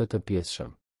përgjithshëm ose të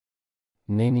pjesshëm.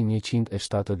 Neni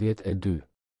 172.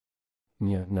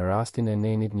 1. Në rastin e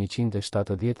nenit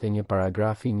 171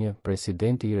 paragrafi 1,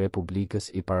 Presidenti i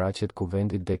Republikës i paraqet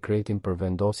kuvendit dekretin për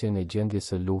vendosjen e gjendjes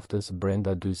së luftës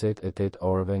brenda 48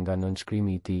 orëve nga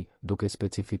nënshkrimi i tij, duke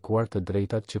specifikuar të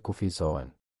drejtat që kufizohen.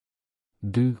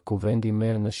 2. Kuvendi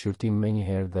merr në shqyrtim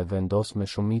menjëherë dhe vendos me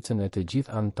shumicën e të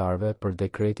gjithë anëtarëve për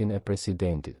dekretin e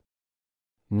presidentit.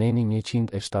 Neni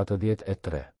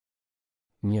 173.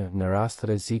 1. Në rast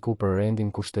rreziku për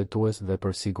rendin kushtetues dhe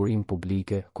për sigurinë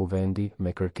publike, kuvendi,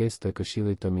 me kërkesë të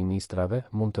Këshillit të Ministrave,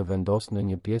 mund të vendosë në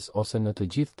një pjesë ose në të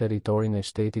gjithë territorin e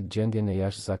shtetit gjendjen e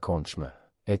jashtëzakonshme,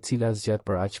 e cila zgjat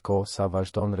për aq kohë sa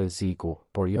vazhdon rreziku,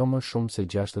 por jo më shumë se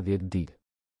 60 ditë.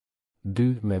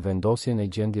 2. Me vendosjen e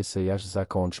gjendjes së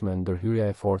jashtëzakonshme, ndërhyrja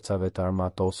e forcave të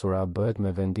armatosura bëhet me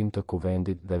vendim të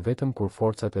kuvendit dhe vetëm kur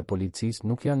forcat e policisë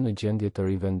nuk janë në gjendje të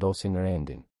rivendosin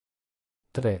rendin.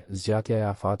 3. Zgjatja e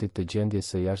afatit të gjendjes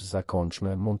së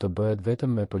jashtëzakonshme mund të bëhet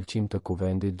vetëm me pëlqim të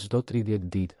kuvendit çdo 30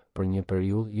 ditë, për një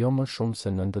periudhë jo më shumë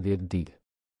se 90 ditë.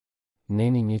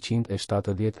 Neni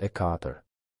 174.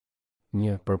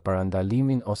 1. Për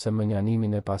parandalimin ose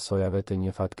mënjanimin e pasojave të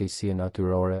një fatkeqësie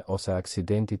natyrore ose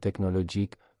aksidenti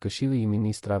teknologjik, Këshilli i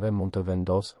Ministrave mund të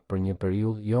vendosë, për një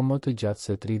periudhë jo më të gjatë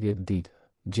se 30 ditë,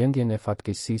 gjendjen e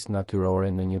fatkeqësisë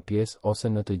natyrore në një pjesë ose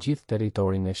në të gjithë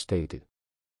territorin e shtetit.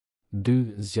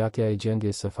 2. Zgjatja e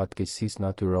gjendjes së fatkeqësisë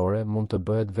natyrore mund të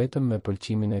bëhet vetëm me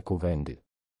pëlqimin e kuvendit.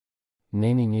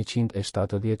 Neni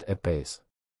 175.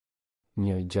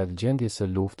 Një gjatë gjendjes së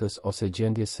luftës ose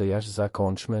gjendjes së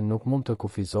jashtëzakonshme nuk mund të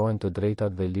kufizohen të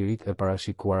drejtat dhe lirit e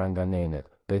parashikuara nga nenet.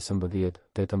 15,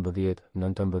 18,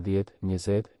 19,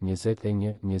 20,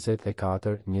 21,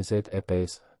 24,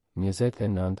 25,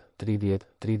 29, 30,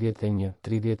 31,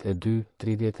 32,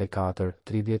 34,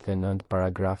 39,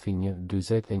 paragrafi 1,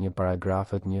 41,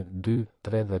 paragrafet 1, 2,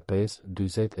 3 dhe 5,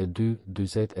 42,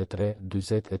 43,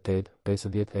 48,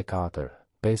 54,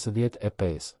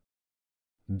 55.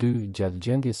 2. Gjatë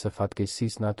gjendjes së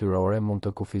fatkeqësisë natyrore mund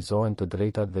të kufizohen të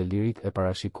drejtat dhe lirit e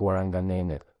parashikuara nga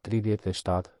nenet.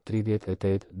 37,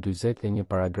 38, 41,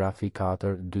 paragrafi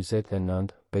 4,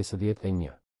 49,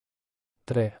 51.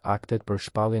 3. Aktet për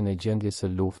shpalljen e gjendjes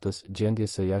së luftës,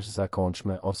 gjendjes së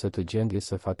jashtëzakonshme ose të gjendjes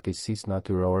së fatkeqësisë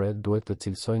natyrore duhet të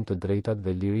cilësojnë të drejtat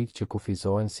dhe lirit që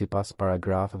kufizohen sipas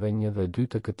paragrafeve 1 dhe 2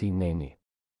 të këtij neni.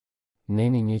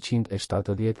 Neni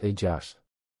 176.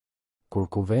 Kur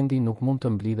kuvendi nuk mund të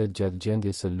mblidhet gjatë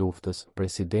gjendjes së luftës,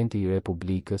 presidenti i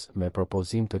Republikës, me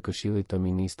propozim të Këshillit të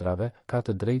Ministrave, ka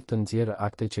të drejtë të nxjerrë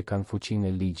akte që kanë fuqinë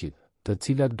e ligjit, të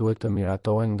cilat duhet të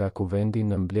miratohen nga kuvendi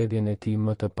në mbledhjen e tij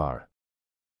më të parë.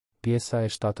 Pjesa e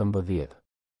 17.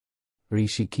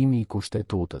 Rishikimi i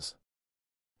Kushtetutës.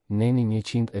 Neni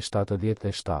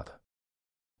 177.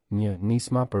 Një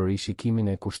nisma për rishikimin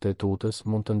e Kushtetutës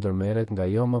mund të ndërmerret nga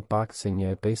jo më pak se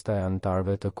 1/5 e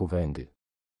anëtarëve të kuvendit.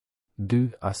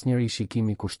 2. Asnjë rishikim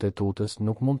i Kushtetutës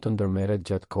nuk mund të ndërmerret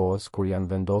gjatë kohës kur janë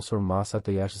vendosur masa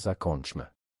të jashtëzakonshme.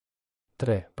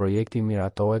 3. Projekti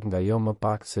miratohet nga jo më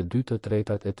pak se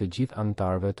 2/3 e të gjithë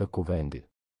anëtarëve të kuvendit.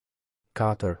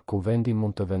 4. Kuvendi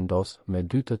mund të vendosë me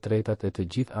 2/3 e të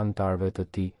gjithë anëtarëve të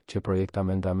tij që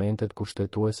projektamendamentet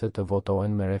kushtetuese të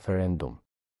votohen me referendum.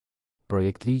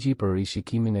 Projektligji për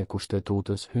rishikimin e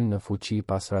Kushtetutës hyn në fuqi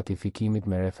pas ratifikimit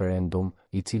me referendum,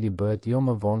 i cili bëhet jo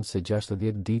më vonë se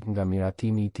 60 ditë nga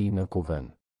miratimi i tij në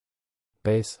kuvend.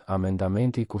 5.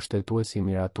 Amendamenti kushtetues i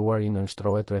miratuar i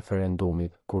nënshtrohet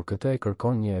referendumit, kur këtë e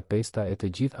kërkon 1/5 e të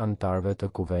gjithë anëtarëve të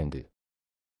kuvendit.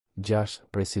 6.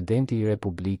 Presidenti i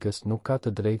Republikës nuk ka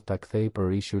të drejtë ta kthejë për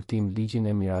rishqyrtim ligjin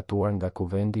e miratuar nga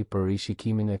kuvendi për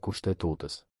rishikimin e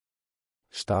Kushtetutës.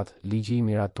 7. Ligji i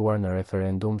miratuar në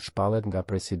referendum shpallet nga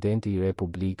presidenti i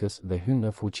Republikës dhe hyn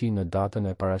në fuqi në datën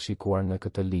e parashikuar në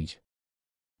këtë ligj.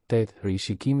 8.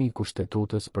 Rishikimi i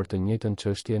Kushtetutës për të njëjtën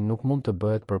çështje nuk mund të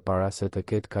bëhet përpara se të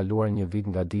ketë kaluar një vit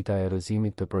nga dita e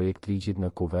rrëzimit të projektligjit në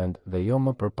kuvend dhe jo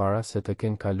më përpara se të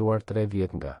kenë kaluar 3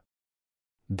 vjet nga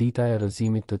dita e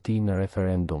rrëzimit të tij në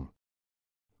referendum.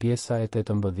 Pjesa e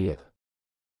 18.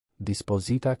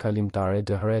 Dispozita kalimtare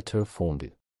dëhre të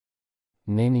fundit.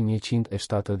 Neni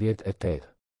 178.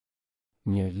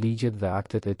 Një ligjet dhe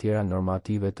aktet e tjera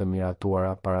normative të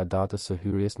miratuara para datës së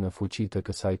hyrjes në fuqi të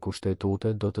kësaj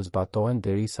kushtetute do të zbatohen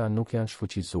derisa nuk janë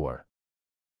shfuqizuar.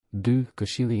 2.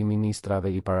 Këshilli i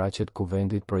Ministrave i paraqet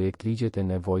kuvendit projektligjet e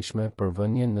nevojshme për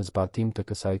vënien në zbatim të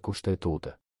kësaj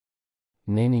kushtetutë.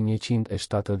 Neni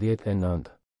 179.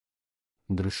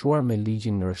 Ndryshuar me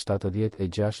ligjin nr.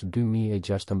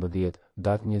 76/2016,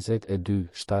 datë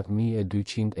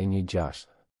 22/7201.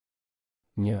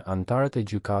 1. Anëtarët e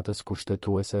gjykatës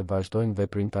kushtetuese vazhdojnë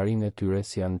veprimtarinë e tyre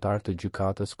si anëtar të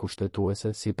gjykatës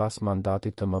kushtetuese sipas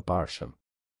mandatit të mëparshëm.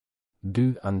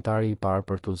 2. Anëtari i parë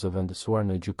për të zëvendësuar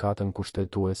në gjykatën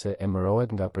kushtetuese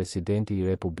emërohet nga presidenti i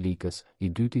Republikës, i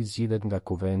dyti zgjidhet nga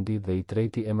kuvendi dhe i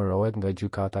treti emërohet nga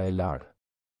gjykata e lartë.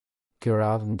 Kjo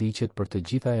radhë ndiqet për të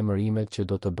gjitha emërimet që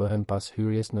do të bëhen pas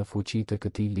hyrjes në fuqi të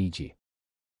këtij ligji.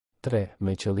 3.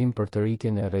 Me qëllim për të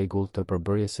rritjen e rregullt të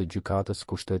përbërjes së gjykatës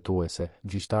kushtetuese,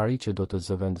 gjyqtari që do të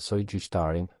zëvendësojë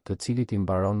gjyqtarin, të cilit i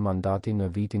mbaron mandati në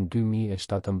vitin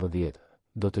 2017,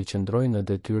 do të qëndrojë në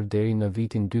detyrë deri në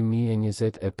vitin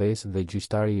 2025 dhe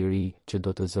gjyqtari i ri që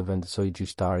do të zëvendësojë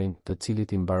gjyqtarin, të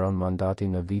cilit i mbaron mandati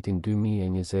në vitin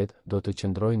 2020, do të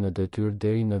qëndrojë në detyrë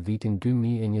deri në vitin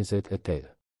 2028.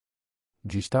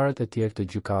 Gjyqtarët e tjerë të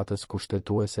gjykatës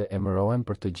kushtetuese emërohen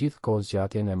për të gjithë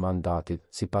kohëzgjatjen e mandatit,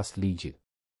 sipas ligjit.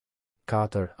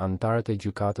 4. Anëtarët e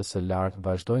gjykatës së lartë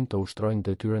vazhdojnë të ushtrojnë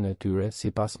detyrën e tyre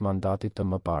sipas mandatit të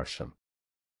mëparshëm.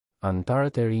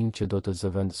 Anëtarët e rinj që do të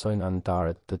zëvendësojnë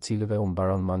anëtarët, të cilëve u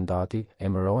mbaron mandati,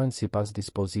 emërohen sipas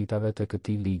dispozitave të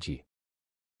këtij ligji.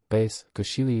 5.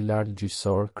 Këshilli i lartë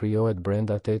gjyqësor krijohet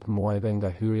brenda 8 muajve nga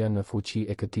hyrja në fuqi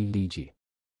e këtij ligji.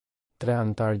 3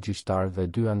 anëtar gjyqtar dhe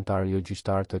 2 anëtar jo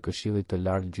gjyqtar të Këshillit të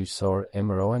lartë gjyqësor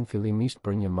emërohen fillimisht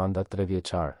për një mandat 3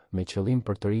 vjeçar, me qëllim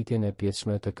për të rritjen e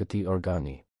pjesshme të këtij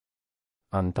organi.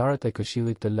 Anëtarët e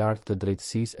Këshillit të lartë të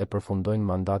drejtësisë e përfundojnë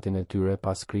mandatin e tyre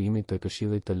pas krijimit të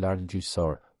Këshillit të lartë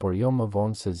gjyqësor, por jo më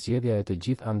vonë se zgjedhja e të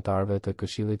gjithë anëtarëve të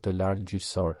Këshillit të lartë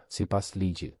gjyqësor, sipas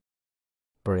ligjit.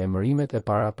 Për emërimet e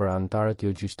para për anëtarët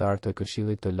jo gjyqtar të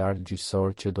Këshillit të Lartë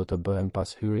Gjyqësor që do të bëhen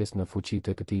pas hyrjes në fuqi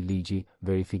të këtij ligji,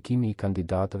 verifikimi i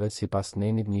kandidatëve sipas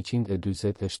nenit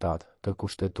 147 të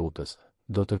Kushtetutës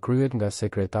do të kryhet nga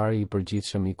sekretari i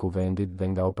përgjithshëm i Kuvendit dhe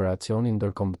nga operacioni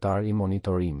ndërkombëtar i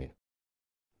monitorimit.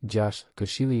 6.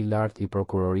 Këshilli i Lartë i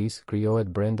Prokurorisë krijohet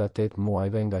brenda 8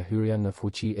 muajve nga hyrja në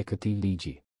fuqi e këtij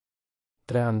ligji.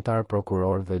 3 anëtar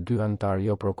prokuror dhe 2 anëtar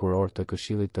jo prokuror të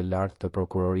Këshillit të Lartë të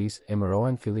Prokurorisë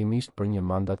emërohen fillimisht për një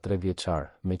mandat 3 vjeçar,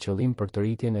 me qëllim për të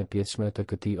rritjen e pjesshme të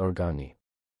këtij organi.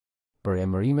 Për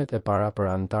emërimet e para për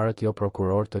anëtarët jo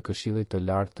prokuror të Këshillit të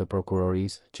Lartë të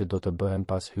Prokurorisë që do të bëhen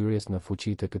pas hyrjes në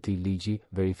fuqi të këtij ligji,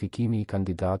 verifikimi i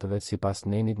kandidatëve sipas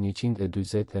nenit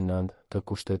 149 të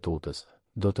Kushtetutës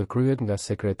do të kryhet nga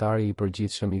sekretari i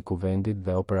përgjithshëm i Kuvendit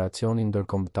dhe operacioni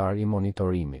ndërkombëtar i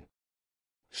monitorimit.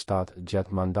 7.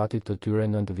 Gjatë mandatit të tyre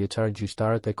 9 vjeçar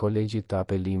gjyqtarët e kolegjit të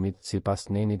apelimit sipas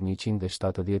nenit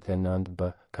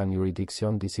 179b kanë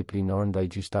jurisdiksion disiplinor ndaj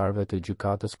gjyqtarëve të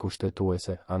gjykatës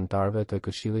kushtetuese, anëtarëve të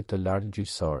Këshillit të Lartë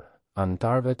Gjyqësor,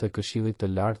 anëtarëve të Këshillit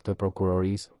të Lartë të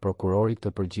Prokurorisë, prokurorit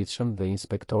të përgjithshëm dhe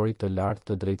inspektorit të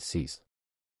lartë të drejtësisë.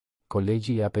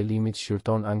 Kolegji i apelimit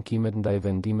shqyrton ankimet ndaj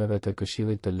vendimeve të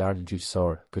Këshillit të Lartë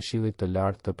Gjyqësor, Këshillit të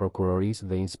Lartë të Prokurorisë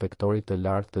dhe inspektorit të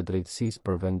lartë të drejtësisë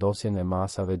për vendosjen e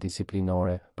masave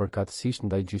disiplinore, përkatësisht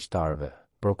ndaj gjyqtarëve,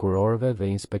 prokurorëve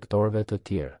dhe inspektorëve të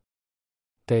tjerë.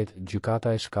 8.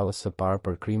 Gjykata e shkallës së parë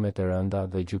për krimet e rënda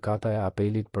dhe gjykata e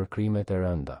apelit për krimet e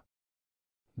rënda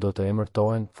do të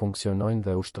emërtohen, funksionojnë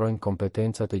dhe ushtrojnë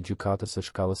kompetencat e gjykatës së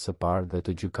shkallës së parë dhe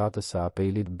të gjykatës së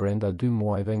apelit brenda 2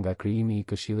 muajve nga krijimi i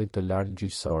Këshillit të Lartë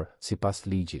Gjyqësor, sipas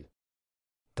ligjit.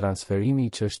 Transferimi i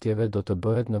çështjeve do të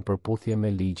bëhet në përputhje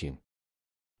me ligjin.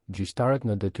 Gjyqtarët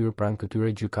në detyrë pranë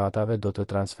këtyre gjykatave do të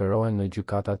transferohen në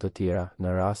gjykata të tjera, në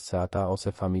rast se ata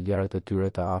ose familjarët e tyre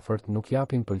të afërt nuk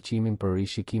japin pëlqimin për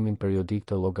rishikimin periodik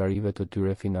të llogarive të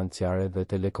tyre financiare dhe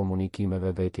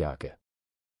telekomunikimeve vetjake.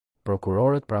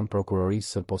 Prokurorët pranë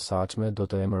prokurorisë së posaçme do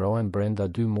të emërohen brenda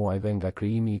 2 muajve nga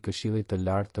krijimi i Këshillit të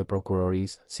Lartë të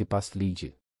Prokurorisë, sipas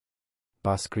ligjit.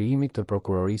 Pas krijimit të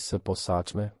prokurorisë së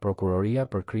posaçme, prokuroria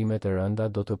për krimet e rënda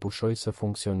do të pushojë së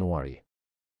funksionuari.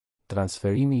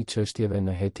 Transferimi i çështjeve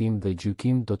në hetim dhe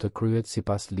gjykim do të kryhet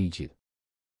sipas ligjit.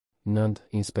 9.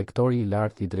 Inspektori i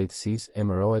lartë i drejtësisë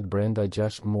emërohet brenda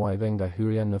 6 muajve nga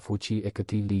hyrja në fuqi e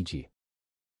këtij ligji.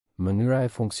 Mënyra e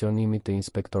funksionimit të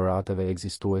inspektorateve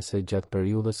ekzistuese gjatë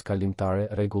periudhës kalimtare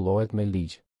rregullohet me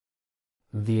ligj.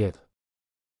 10.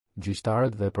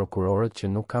 Gjyqtarët dhe prokurorët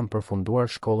që nuk kanë përfunduar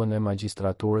shkollën e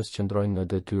magjistraturës qëndrojnë në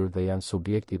detyrë dhe janë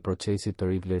subjekt i procesit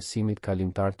të rivlerësimit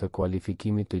kalimtar të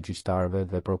kualifikimit të gjyqtarëve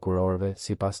dhe prokurorëve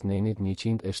sipas nenit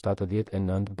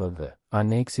 179b dhe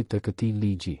aneksit të këtij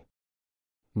ligji.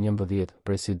 11.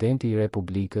 Presidenti i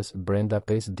Republikës, brenda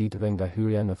 5 ditëve nga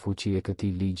hyrja në fuqi e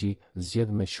këtij ligji,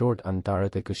 zgjedh me short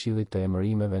anëtarët e Këshillit të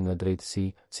Emërimeve në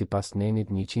Drejtësi, sipas nenit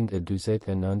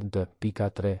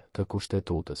 149d.3 të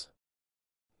Kushtetutës.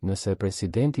 Nëse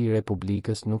presidenti i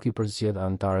Republikës nuk i përzgjedh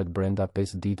anëtarët brenda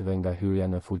 5 ditëve nga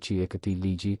hyrja në fuqi e këtij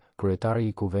ligji,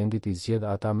 kryetari i Kuvendit i zgjedh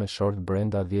ata me short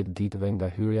brenda 10 ditëve nga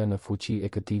hyrja në fuqi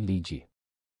e këtij ligji.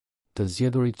 Të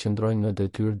zgjedhurit qëndrojnë në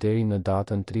detyrë deri në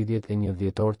datën 31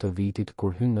 dhjetor të vitit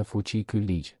kur hyn në fuqi ky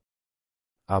ligj.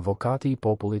 Avokati i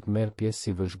popullit merr pjesë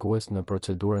si vëzhgues në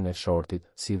procedurën e shortit,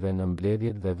 si dhe në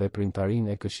mbledhjet dhe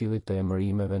veprimtarinë e Këshillit të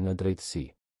Emërimeve në Drejtësi.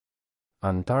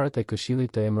 Anëtarët e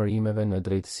Këshillit të Emërimeve në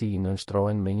Drejtësi i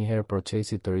nënshtrohen menjëherë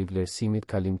procesit të rivlerësimit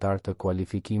kalimtar të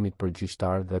kualifikimit për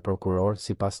gjyqtar dhe prokuror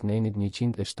sipas nenit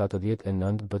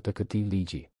 179b të këtij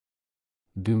ligji.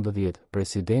 12.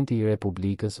 Presidenti i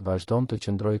Republikës vazhdon të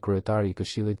qëndrojë kryetari i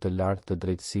Këshillit të Lartë të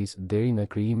Drejtësisë deri në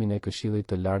krijimin e Këshillit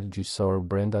të Lartë Gjyqësor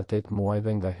brenda 8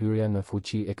 muajve nga hyrja në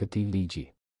fuqi e këtij ligji.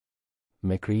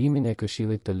 Me krijimin e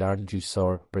Këshillit të Lartë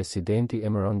Gjyqësor, presidenti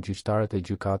emëron gjyqtarët e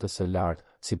gjykatës së lartë,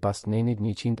 sipas nenit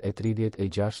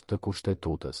 136 të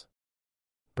Kushtetutës.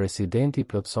 Presidenti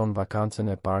plotson vakancën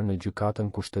e parë në gjykatën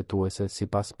kushtetuese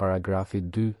sipas paragrafit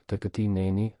 2 të këtij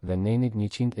neni dhe nenit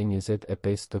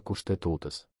 125 të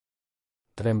Kushtetutës.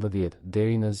 13.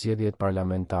 Deri në zgjedhjet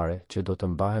parlamentare që do të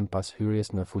mbahen pas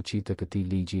hyrjes në fuqi të këtij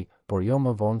ligji, por jo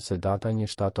më vonë se data 1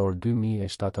 shtator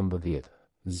 2017.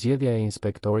 Zgjedhja e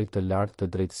inspektorit të lartë të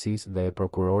drejtësisë dhe e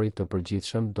prokurorit të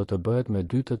përgjithshëm do të bëhet me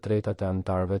 2/3 e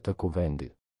anëtarëve të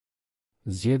Kuvendit.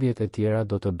 Zgjedhjet e tjera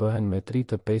do të bëhen me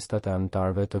 3/5 e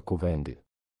anëtarëve të Kuvendit.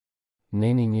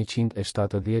 Neni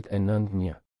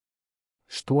 179-1.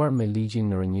 Shtuar me ligjin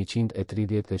nr.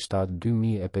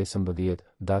 137/2015,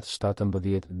 datë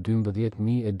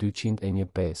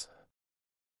 17/12/2215.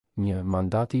 1.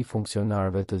 Mandati i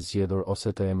funksionarëve të zgjedhur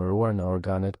ose të emëruar në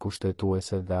organet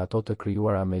kushtetuese dhe ato të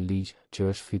krijuara me ligj, që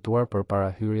është fituar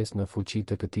përpara hyrjes në fuqi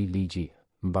të këtij ligji,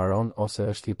 mbaron ose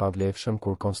është i pavlefshëm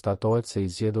kur konstatohet se i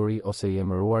zgjedhuri ose i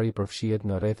emëruari përfshihet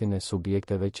në rrethin e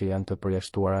subjekteve që janë të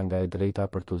përjashtuara nga e drejta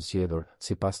për t'u zgjedhur,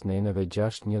 sipas neneve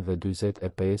 6.1 dhe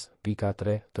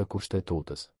 45.3 të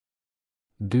Kushtetutës.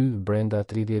 2. Brenda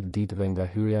 30 ditëve nga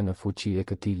hyrja në fuqi e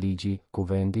këtij ligji,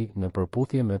 Kuvendi, në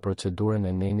përputhje me procedurën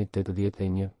e nenit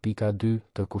 81.2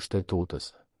 të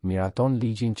Kushtetutës, miraton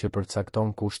ligjin që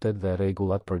përcakton kushtet dhe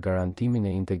rregullat për garantimin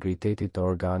e integritetit të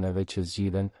organeve që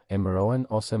zgjidhen, emërohen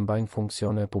ose mbajnë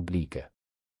funksione publike.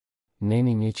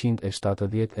 Neni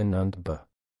 179b.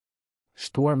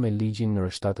 Shtuar me ligjin nr.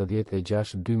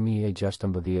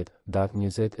 76/2016, datë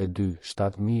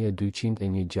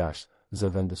 22/7216,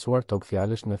 zëvendësuar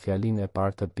tokfjalësh në fjalinë e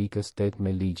parë të pikës 8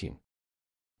 me ligjin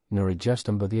nr.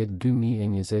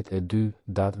 16/2022,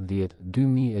 datë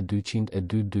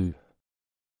 10/2222.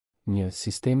 1.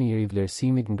 Sistemi i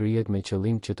rivlerësimit ngrihet me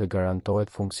qëllim që të garantohet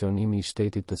funksionimi i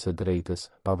shtetit të së drejtës,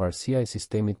 pavarësia e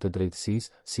sistemit të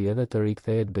drejtësisë, si edhe të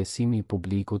rikthehet besimi i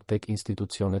publikut tek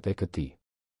institucionet e këtij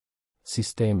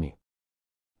sistemi.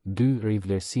 2.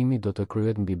 Rivlerësimi do të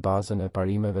kryhet mbi bazën e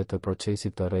parimeve të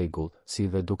procesit të rregullt, si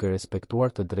dhe duke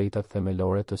respektuar të drejtat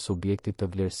themelore të subjektit të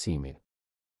vlerësimit.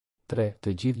 3.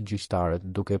 Të gjithë gjyqtarët,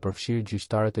 duke përfshirë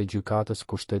gjyqtarët e gjykatës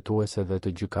kushtetuese dhe të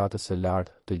gjykatës së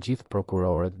lartë, të gjithë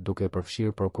prokurorët, duke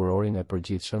përfshirë prokurorin e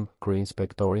përgjithshëm,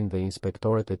 kryeinspektorin dhe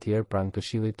inspektorët e tjerë pranë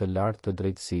Këshillit të Lartë të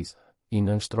Drejtësisë, i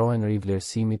nënshtrohen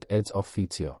rivlerësimit ex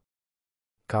officio.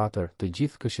 4. Të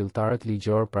gjithë këshilltarët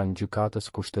ligjor pranë gjykatës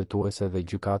kushtetuese dhe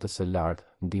gjykatës së lartë,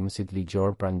 ndihmësit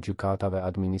ligjor pranë gjykatave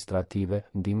administrative,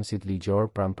 ndihmësit ligjor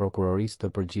pranë prokurorisë të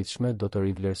përgjithshme do të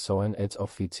rivlerësohen ex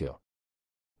officio.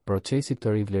 Procesit të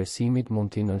rivlerësimit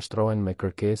mund t'i nënshtrohen me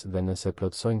kërkesë dhe nëse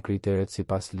plotësojnë kriteret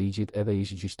sipas ligjit edhe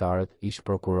ish gjyqtarët, ish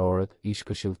prokurorët, ish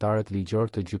këshilltarët ligjor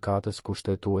të gjykatës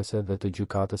kushtetuese dhe të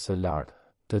gjykatës së lartë,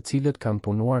 të cilët kanë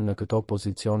punuar në këto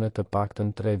pozicione të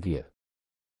paktën 3 vjet.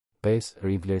 5.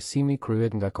 Rivlerësimi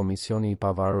kryhet nga Komisioni i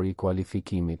Pavarur i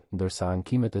Kualifikimit, ndërsa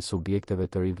ankimet e subjekteve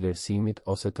të rivlerësimit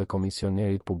ose të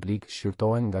komisionerit publik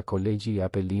shqyrtohen nga Kolegji i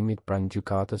Apelimit pranë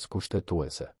gjykatës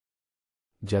kushtetuese.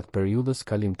 Gjatë periudhës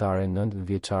kalimtare 9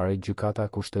 vjeçare gjykata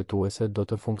kushtetuese do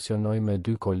të funksionojë me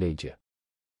 2 kolegje.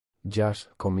 6.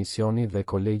 Komisioni dhe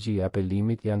Kolegji i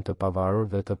Apelimit janë të pavarur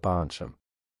dhe të paanshëm.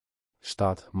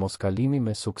 7. Moskalimi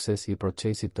me sukses i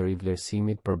procesit të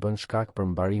rivlerësimit përbën shkak për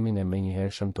mbarimin e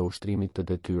menjëhershëm të ushtrimit të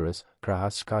detyrës,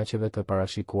 krahas shkaqeve të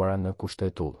parashikuara në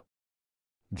kushtetull.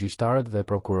 Gjyqtarët dhe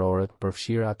prokurorët,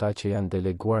 përfshirë ata që janë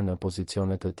deleguar në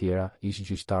pozicione të tjera, ish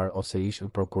gjyqtar ose ish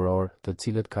prokuror, të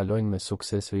cilët kalojnë me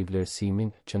sukses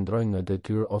rivlerësimin, qëndrojnë në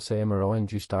detyrë ose emërohen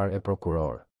gjyqtar e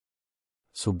prokuror.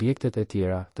 Subjektet e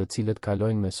tjera, të cilët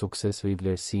kalojnë me sukses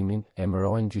rivlerësimin,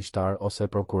 emërohen gjyqtar ose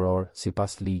prokuror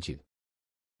sipas ligjit.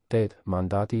 8.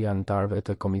 Mandati i anëtarëve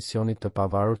të Komisionit të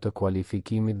Pavarur të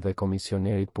Kualifikimit dhe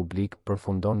Komisionerit Publik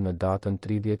përfundon në datën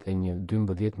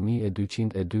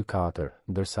 31/12/204,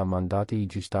 ndërsa mandati i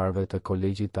gjyqtarëve të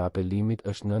Kolegjit të Apelimit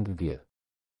është 9 vjet.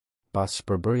 Pas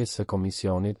shpërbërjes së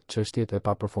komisionit, çështjet e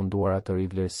papërfunduara të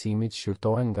rivlerësimit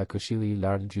shqyrtohen nga Këshilli i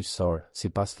Lartë Gjyqësor,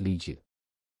 sipas ligjit.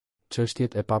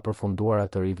 Çështjet e papërfunduara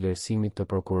të rivlerësimit të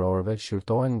prokurorëve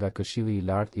shqyrtohen nga Këshilli i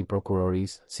Lartë i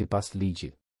Prokurorisë, sipas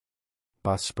ligjit.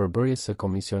 Pas shpërbërjes së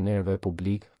komisionerëve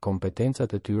publik,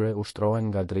 kompetencat e tyre ushtrohen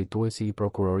nga drejtuesi i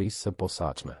prokurorisë së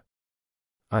posaçme.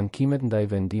 Ankimet ndaj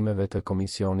vendimeve të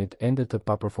komisionit ende të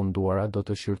papërfunduara do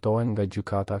të shqyrtohen nga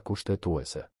gjykata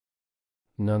kushtetuese.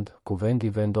 9. Kuvendi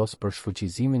vendos për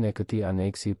shfuqizimin e këtij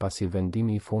aneksi pasi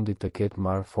vendimi i fundit të ketë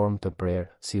marrë formë të prerë,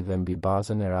 si dhe mbi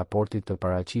bazën e raportit të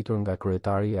paraqitur nga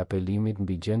kryetari i apelimit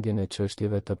mbi gjendjen e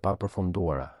çështjeve të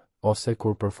papërfunduara, ose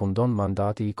kur përfundon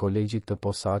mandati i kolegjit të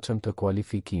posaçëm të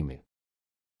kualifikimit.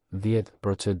 10.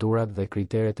 Procedurat dhe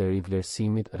kriteret e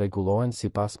rivlerësimit rregullohen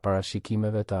sipas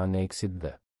parashikimeve të aneksit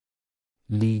dhe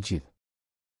ligjit.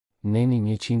 Neni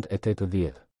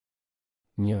 180.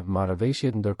 1.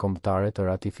 Marrëveshjet ndërkombëtare të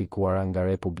ratifikuara nga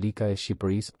Republika e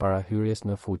Shqipërisë para hyrjes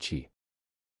në fuqi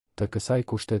të kësaj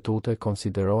kushtetute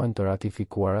konsiderohen të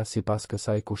ratifikuara sipas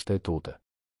kësaj kushtetute.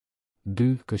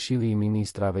 2. Këshilli i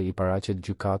Ministrave i paraqet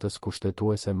gjykatës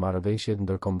kushtetuese marrëveshjet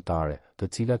ndërkombëtare, të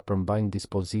cilat përmbajnë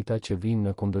dispozita që vijnë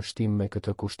në kundërshtim me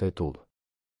këtë kushtetutë.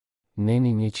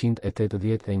 Neni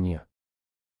 181.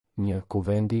 1.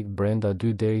 Kuvendi, brenda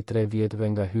 2 deri 3 vjetëve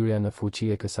nga hyrja në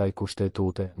fuqi e kësaj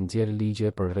kushtetute, nxjerr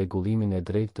ligje për rregullimin e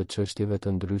drejtë të çështjeve të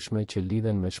ndryshme që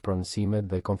lidhen me shpronësimet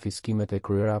dhe konfiskimet e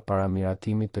kryera para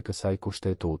miratimit të kësaj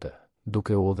kushtetute,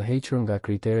 duke u udhëhequr nga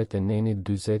kriteret e nenit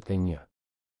 41.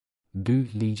 2.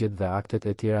 Ligjet dhe aktet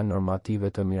e tjera normative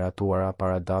të miratuara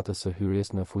para datës së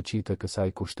hyrjes në fuqi të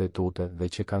kësaj kushtetute dhe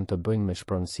që kanë të bëjnë me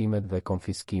shpronësimet dhe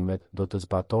konfiskimet do të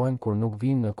zbatohen kur nuk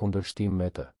vinë në kundërshtim me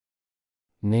të.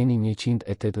 Neni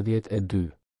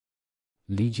 182.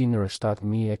 Ligji nr.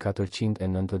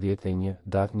 7491,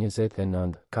 datë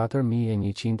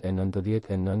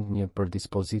 29/4199 për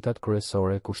dispozitat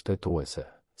kryesore kushtetuese,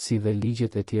 si dhe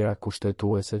ligjet e tjera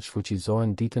kushtetuese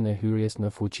shfuqizohen ditën e hyrjes në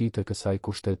fuqi të kësaj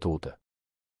kushtetute.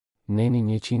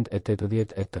 Neni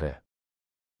 183.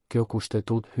 Kjo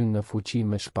kushtetut hyn në fuqi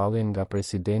me shpalljen nga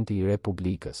Presidenti i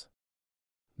Republikës.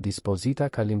 Dispozita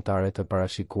kalimtare të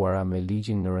parashikuara me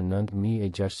ligjin nr.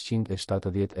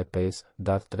 9675,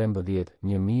 datë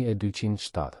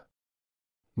 13/1207.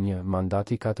 1.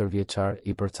 Mandati 4 vjeçar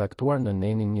i përcaktuar në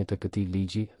nenin 1 të këtij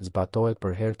ligji zbatohet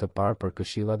për herë të parë për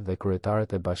këshillat dhe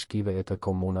kryetarët e bashkive e të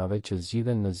komunave që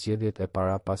zgjidhen në zgjedhjet e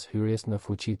para pas hyrjes në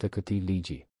fuqi të këtij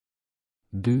ligji.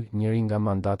 2. Njëri nga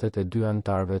mandatet e 2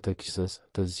 anëtarëve të KS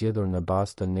të zgjedhur në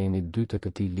bazë të nenit 2 të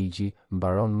këtij ligji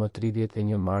mbaron më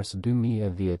 31 mars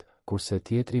 2010, kurse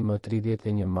tjetri më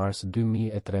 31 mars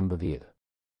 2013.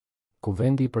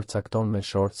 Kuvendi përcakton me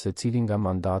short se cili nga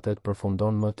mandatet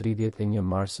përfundon më 31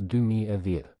 mars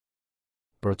 2010.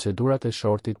 Procedurat e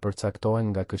shortit përcaktohen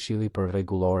nga Këshilli për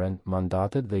rregulloren,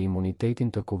 mandatet dhe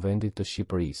imunitetin të Kuvendit të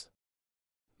Shqipërisë.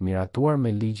 Miratuar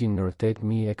me ligjin nr.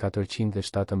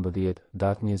 8417,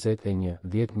 datë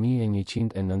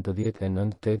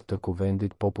 21/10/1999 të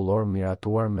Kuvendit Popullor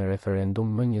miratuar me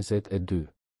referendum më 22.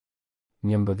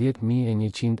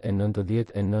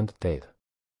 11/1198.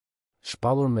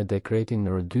 Shpallur me dekretin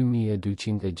nr.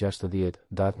 2260,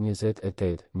 datë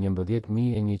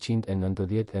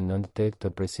 28/11/1998 të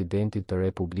Presidentit të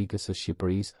Republikës së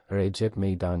Shqipërisë, Recep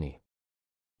Mejdani.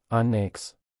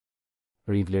 Aneks.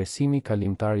 Rivlerësimi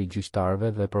kalimtar i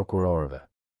gjyqtarëve dhe prokurorëve.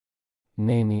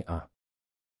 Neni A.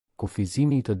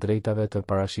 Kufizimi i të drejtave të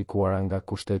parashikuara nga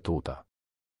Kushtetuta.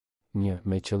 1.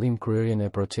 Me qëllim kryerjen e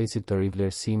procesit të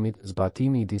rivlerësimit,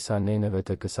 zbatimi i disa neneve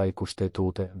të kësaj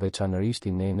kushtetute, veçanërisht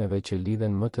i neneve që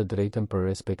lidhen më të drejtën për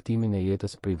respektimin e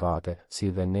jetës private,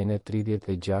 si dhe nenet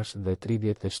 36 dhe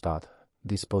 37.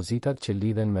 Dispozitat që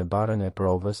lidhen me barën e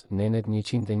provës, nenet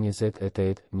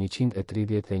 128,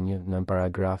 131 në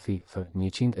paragrafi F,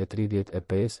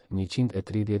 135,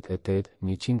 138,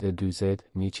 140,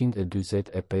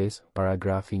 145,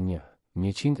 paragrafi 1.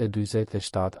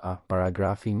 147a,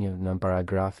 paragrafi 1 në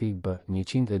paragrafi B,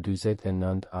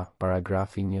 149a,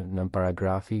 paragrafi 1 në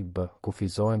paragrafi B,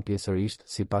 kufizohen pjesërisht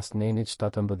sipas nenit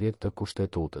 17 të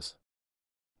Kushtetutës.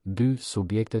 2.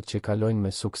 Subjektet që kalojnë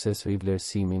me sukses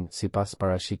rivlerësimin, sipas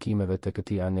parashikimeve të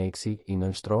këtij aneksi, i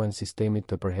nënshtrohen sistemit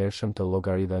të përhershëm të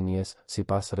llogaridhënies,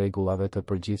 sipas rregullave të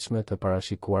përgjithshme të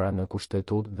parashikuara në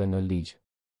Kushtetutë dhe në ligj.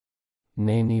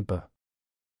 Neni B.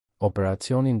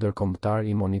 Operacioni ndërkombëtar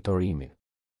i monitorimit.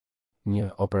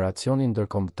 1. Operacioni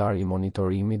ndërkombëtar i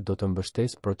monitorimit do të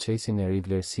mbështesë procesin e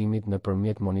rivlerësimit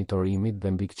nëpërmjet monitorimit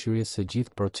dhe mbikëqyrjes së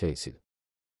gjithë procesit.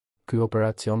 Ky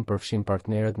operacion përfshin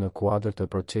partnerët në kuadër të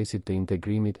procesit të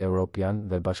integrimit evropian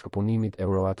dhe bashkëpunimit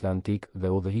euroatlantik dhe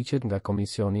udhëhiqet nga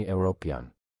Komisioni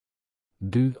Evropian.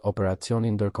 2.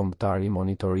 Operacioni ndërkombëtar i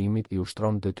monitorimit i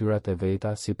ushtron detyrat e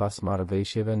veta sipas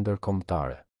marrëveshjeve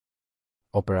ndërkombëtare.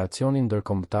 Operacioni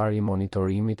ndërkombëtar i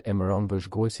monitorimit emëron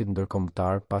vëzhguesit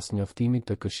ndërkombëtar pas njoftimit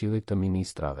të Këshillit të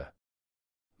Ministrave.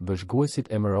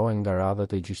 Vëzhguesit emërohen nga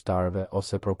radhët e gjyqtarëve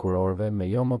ose prokurorëve me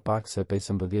jo më pak se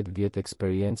 15 vjet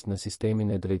eksperiencë në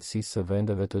sistemin e drejtësisë së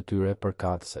vendeve të tyre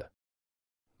përkatëse.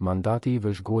 Mandati i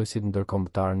vëzhguesit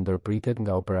ndërkombëtar ndërpritet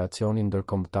nga operacioni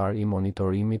ndërkombëtar i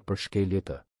monitorimit për shkelje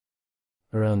të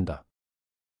rënda.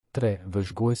 3.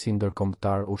 Vëzhguesi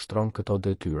ndërkombëtar ushtron këto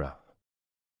detyra.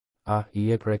 A. I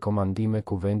jep rekomandime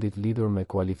Kuvendit lidhur me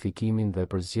kualifikimin dhe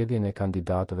përzgjedhjen e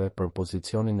kandidatëve për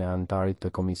pozicionin e anëtarit të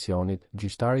komisionit,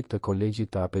 gjyqtarit të kolegjit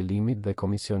të apelimit dhe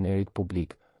komisionerit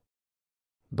publik.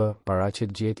 B.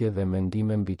 Paraqet gjetje dhe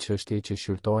mendime mbi çështje që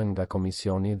shqyrtohen nga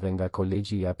komisioni dhe nga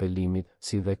kolegji i apelimit,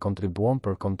 si dhe kontribuon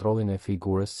për kontrollin e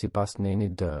figurës sipas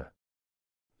nenit D.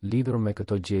 Lidhur me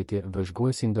këto gjetje,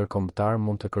 vëzhguesi ndërkombëtar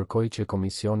mund të kërkojë që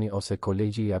komisioni ose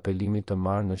kolegji i apelimit të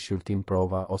marrë në shqyrtim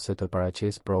prova ose të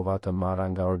paraqesë prova të marra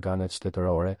nga organet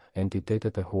shtetërore,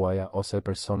 entitetet e huaja ose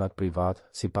personat privat,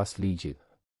 sipas ligjit.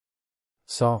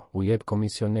 U jep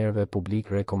komisionerëve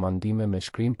publik rekomandime me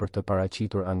shkrim për të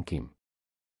paraqitur ankim.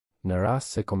 Në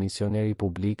rast se komisioneri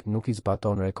publik nuk i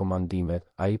zbaton rekomandimet,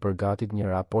 ai përgatit një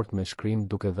raport me shkrim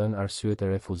duke dhënë arsyet e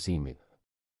refuzimit.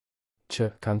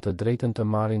 Që kanë të drejtën të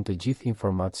marrin të gjithë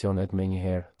informacionet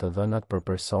menjëherë, të dhënat për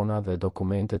persona dhe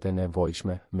dokumentet e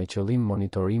nevojshme, me qëllim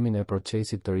monitorimin e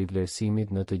procesit të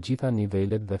rivlerësimit në të gjitha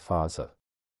nivelet dhe fazat.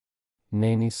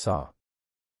 Neni sa.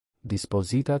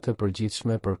 Dispozita të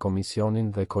përgjithshme për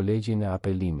Komisionin dhe Kolegjin e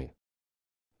Apelimit.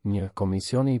 1.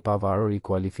 Komisioni i pavarur i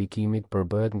kualifikimit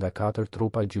përbëhet nga 4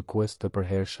 trupa gjykues të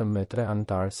përhershëm me 3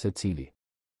 antarë secili.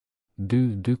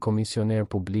 2. Komisioner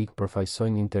publik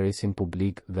përfaqësojnë interesin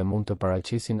publik dhe mund të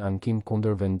paraqesin ankim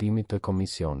kundër vendimit të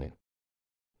komisionit.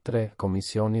 3.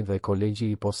 Komisioni dhe kolegji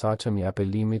i posaçëm i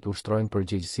apelimit ushtrojnë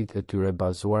përgjegjësitë e tyre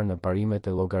bazuar në parimet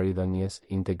e llogaridhënies,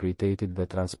 integritetit dhe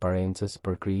transparencës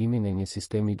për krijimin e një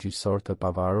sistemi gjyqësor të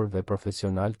pavarur dhe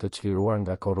profesional të çliruar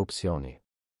nga korrupsioni.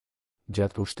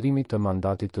 Gjatë ushtrimit të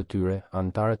mandatit të tyre,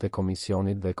 antarët e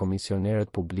komisionit dhe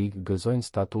komisionerët publik gëzojnë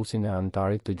statusin e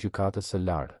antarit të gjykatës së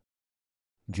lartë.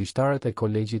 Gjyqtarët e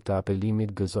kolegjit të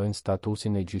apelimit gëzojnë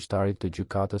statusin e gjyqtarit të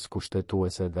gjykatës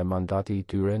kushtetuese dhe mandati i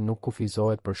tyre nuk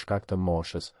kufizohet për shkak të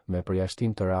moshës, me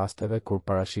përjashtim të rasteve kur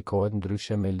parashikohet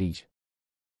ndryshe me ligj.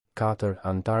 4.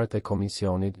 Antarët e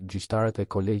komisionit, gjyqtarët e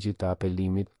kolegjit të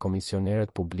apelimit,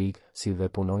 komisionerët publik, si dhe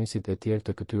punonësit e tjerë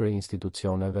të këtyre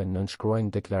institucioneve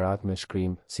nënshkruajnë deklarat me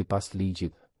shkrim, sipas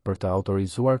ligjit, për të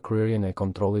autorizuar kryerjen e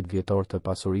kontrollit vjetor të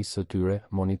pasurisë së tyre,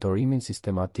 monitorimin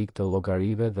sistematik të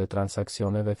llogarive dhe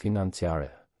transaksioneve financiare,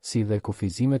 si dhe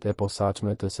kufizimet e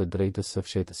posaçme të së drejtës së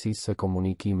fshehtësisë së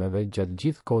komunikimeve gjatë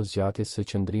gjithë kohës gjatjes së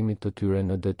qëndrimit të tyre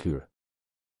në detyrë.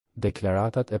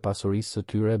 Deklaratat e pasurisë së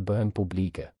tyre bëhen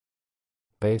publike.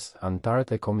 5.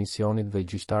 Antarët e komisionit dhe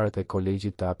gjyqtarët e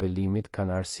kolegjit të apelimit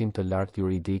kanë arsim të lartë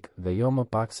juridik dhe jo më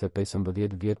pak se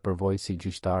 15 vjet përvojë si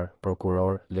gjyqtar,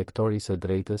 prokuror, lektor i së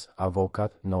drejtës,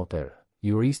 avokat, noter,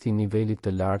 jurist i nivelit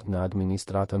të lartë në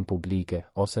administratën publike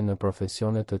ose në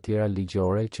profesione të tjera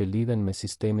ligjore që lidhen me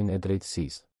sistemin e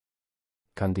drejtësisë.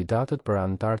 Kandidatët për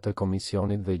antar të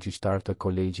komisionit dhe gjyqtar të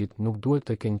kolegjit nuk duhet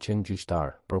të kenë qenë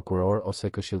gjyqtar, prokuror ose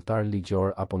këshilltar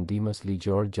ligjor apo ndihmës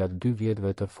ligjor gjatë 2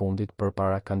 vjetëve të fundit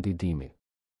përpara kandidimit.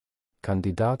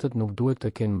 Kandidatët nuk duhet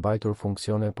të kenë mbajtur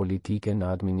funksione politike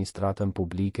në administratën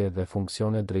publike dhe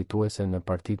funksione drejtuese në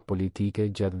partitë politike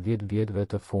gjatë 10 vjetëve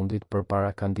të fundit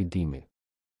përpara kandidimit.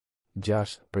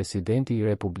 6. Presidenti i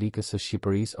Republikës së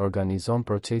Shqipërisë organizon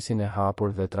procesin e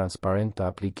hapur dhe transparent të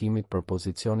aplikimit për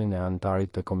pozicionin e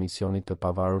antarit të Komisionit të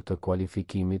Pavarur të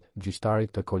Kualifikimit,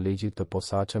 gjyqtarit të kolegjit të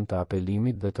posaçëm të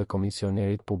apelimit dhe të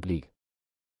komisionerit publik.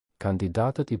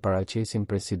 Kandidatët i paraqesin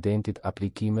presidentit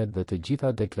aplikimet dhe të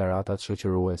gjitha deklaratat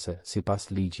shoqëruese,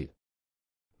 sipas ligjit.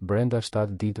 Brenda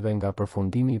 7 ditëve nga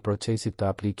përfundimi i procesit të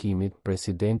aplikimit,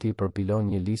 presidenti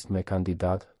përpilon një listë me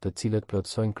kandidat, të cilët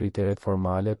plotësojnë kriteret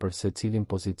formale për secilin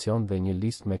pozicion dhe një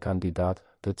listë me kandidat,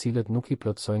 të cilët nuk i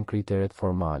plotësojnë kriteret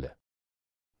formale.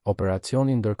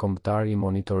 Operacioni ndërkombëtar i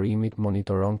monitorimit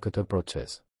monitoron këtë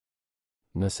proces.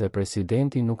 Nëse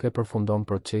presidenti nuk e përfundon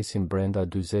procesin brenda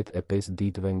 45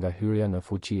 ditëve nga hyrja në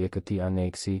fuqi e këtij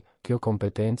aneksi, kjo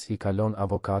kompetencë i kalon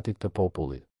avokatit të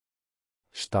popullit.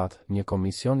 7. Një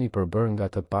komision i përbërë nga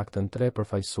të paktën 3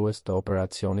 përfaqësues të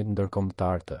operacionit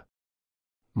ndërkombëtar të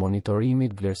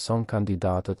monitorimit vlerëson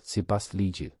kandidatët sipas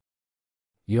ligjit.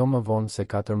 Jo më vonë se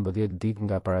 14 ditë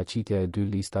nga paraqitja e 2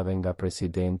 listave nga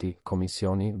presidenti,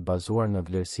 komisioni, bazuar në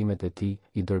vlerësimet e tij,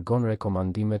 i dërgon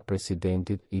rekomandimet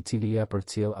presidentit, i cili ia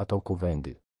përcjell ato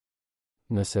kuvendit.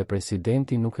 Nëse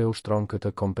presidenti nuk e ushtron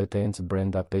këtë kompetencë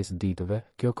brenda 5 ditëve,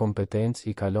 kjo kompetencë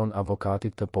i kalon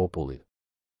avokatit të popullit.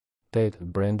 8.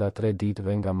 Brenda 3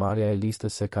 ditëve nga marrja e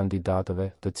listës së kandidatëve,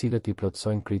 të cilët i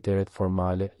plotësojnë kriteret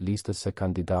formale, listës së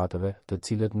kandidatëve, të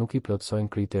cilët nuk i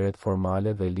plotësojnë kriteret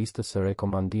formale dhe listës së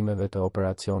rekomandimeve të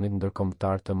operacionit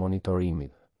ndërkombëtar të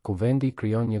monitorimit, kuvendi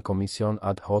krijon një komision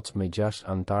ad hoc me 6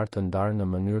 antar të ndarë në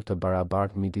mënyrë të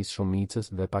barabartë midis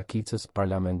shumicës dhe pakicës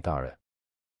parlamentare.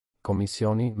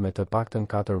 Komisioni, me të paktën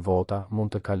 4 vota, mund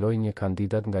të kalojë një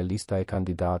kandidat nga lista e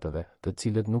kandidatëve, të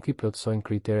cilët nuk i plotësojnë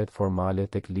kriteret formale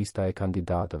tek lista e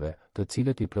kandidatëve, të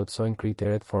cilët i plotësojnë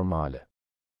kriteret formale.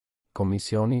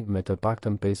 Komisioni, me të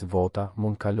paktën 5 vota,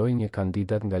 mund kalojë një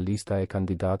kandidat nga lista e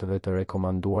kandidatëve të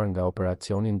rekomanduar nga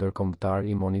operacioni ndërkombëtar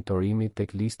i monitorimit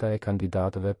tek lista e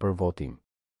kandidatëve për votim.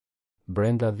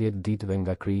 Brenda 10 ditëve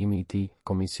nga krijimi i tij,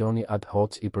 komisioni ad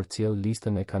hoc i përcjell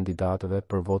listën e kandidatëve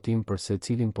për votim për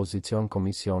secilin pozicion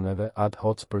komisioneve ad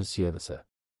hoc përzgjedhëse.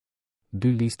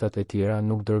 2 listat e tjera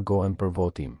nuk dërgohen për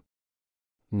votim.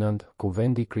 9.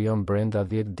 Kuvendi krijon brenda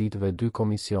 10 ditëve 2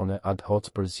 komisione ad hoc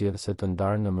përzgjedhëse të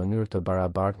ndarë në mënyrë të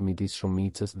barabartë midis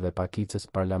shumicës dhe pakicës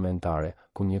parlamentare,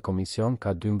 ku një komision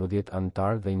ka 12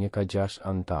 antar dhe një ka 6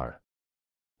 antar.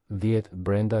 10.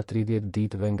 Brenda 30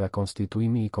 ditëve nga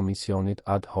konstituimi i komisionit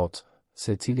ad hoc,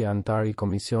 secili antar i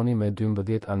komisioni me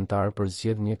 12 antar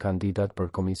përzgjedh një kandidat për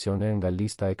komisioner nga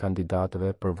lista e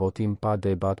kandidatëve për votim pa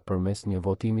debat përmes një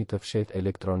votimi të fshehtë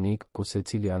elektronik ku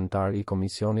secili antar i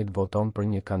komisionit voton për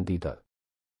një kandidat.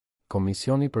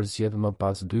 Komisioni përzgjedh më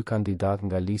pas 2 kandidat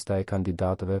nga lista e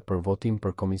kandidatëve për votim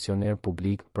për komisioner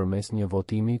publik përmes një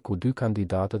votimi ku 2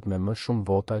 kandidatët me më shumë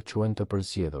vota quhen të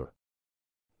përzgjedhur.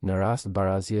 Në rast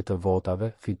barazie të votave,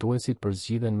 fituesit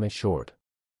përzgjidhen me short.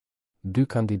 2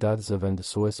 kandidatë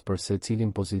zëvendësues për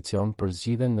secilin pozicion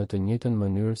përzgjidhen në të njëjtën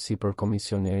mënyrë si për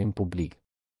komisionerin publik.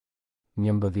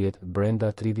 11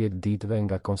 brenda 30 ditëve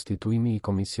nga konstituimi i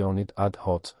komisionit ad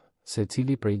hoc,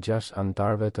 secili prej 6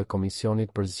 anëtarëve të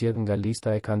komisionit përzgjedh nga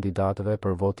lista e kandidatëve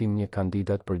për votim një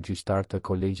kandidat përgjithëtar të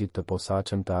kolegjit të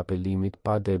posaçëm të apelimit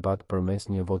pa debat përmes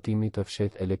një votimi të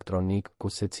fshehtë elektronik ku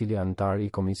secili anëtar i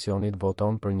komisionit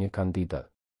voton për një kandidat.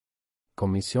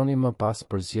 Komisioni më pas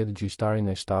përzgjedh gjyqtarin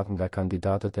e 7 nga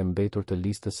kandidatët e mbetur të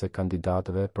listës së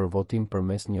kandidatëve për votim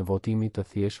përmes një votimi të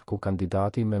thjeshtë ku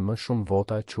kandidati me më shumë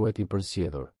vota quhet i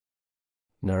përzgjedhur.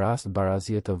 Në rast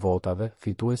barazie të votave,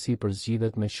 fituesi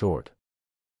përzgjidhet me short.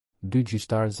 2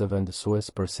 gjyqtarë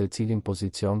zëvendësues për secilin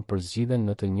pozicion përzgjidhen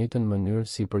në të njëjtën mënyrë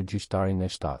si për gjyqtarin e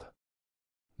 7.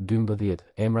 12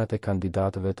 emrat e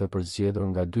kandidatëve të përzgjedhur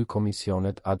nga 2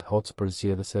 komisionet ad hoc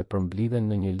përzgjedhëse përmbledhen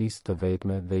në një listë të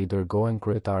vetme dhe i dërgohen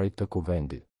kryetarit të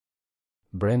kuvendit.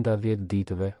 Brenda 10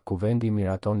 ditëve, kuvendi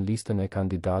miraton listën e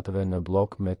kandidatëve në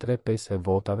blok me 3/5 e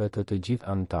votave të të gjithë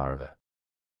anëtarëve.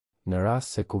 Në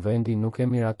rast se kuvendi nuk e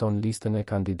miraton listën e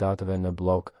kandidatëve në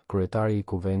blok, kryetari i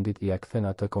kuvendit i kthen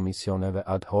atë komisioneve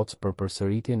ad hoc për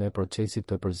përsëritjen e procesit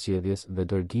të përzgjedhjes dhe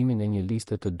dërgimin e një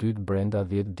liste të dytë brenda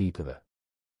 10 ditëve.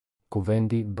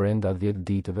 Kuvendi brenda 10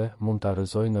 ditëve mund ta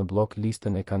rrëzojë në blok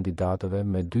listën e kandidatëve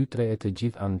me 2/3 e të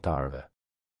gjithë anëtarëve.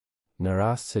 Në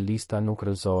rast se lista nuk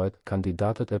rrëzohet,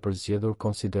 kandidatët e përzgjedhur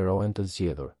konsiderohen të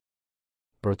zgjedhur.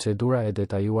 Procedura e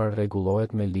detajuar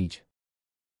rregullohet me ligj.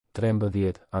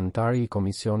 13 anëtari i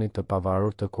komisionit të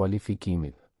pavarur të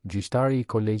kualifikimit, gjyqtari i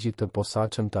kolegjit të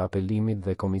posaçëm të apelimit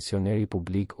dhe komisioneri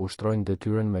publik ushtrojnë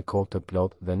detyrën me kohë të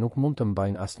plotë dhe nuk mund të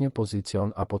mbajnë asnjë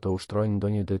pozicion apo të ushtrojnë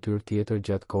ndonjë detyrë tjetër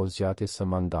gjatë kohës zgjatjes së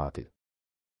mandatit.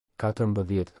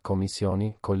 14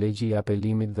 komisioni, kolegji i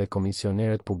apelimit dhe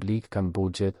komisioneret publik kanë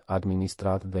buxhet,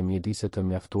 administratë dhe mjedise të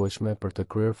mjaftueshme për të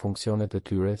kryer funksionet e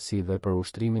tyre si dhe për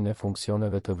ushtrimin e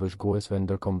funksioneve të vëzhguesve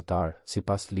ndërkombëtar,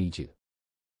 sipas ligjit.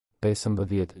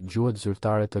 15 gjuhët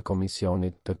zyrtare të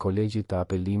komisionit, të kolegjit të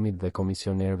apelimit dhe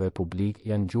komisionerëve publik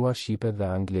janë gjuha shqipe dhe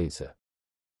angleze.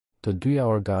 Të dyja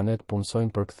organet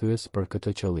punësojnë përkthyes për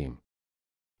këtë qëllim.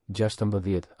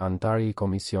 16 anëtari i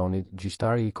komisionit,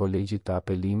 gjyqtari i kolegjit të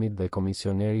apelimit dhe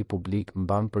komisioneri publik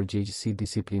mban përgjegjësi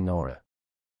disiplinore.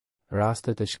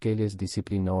 Rastet e shkeljes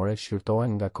disiplinore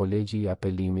shqyrtohen nga kolegji i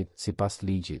apelimit sipas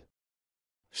ligjit.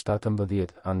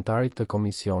 17 anëtarit të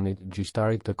komisionit,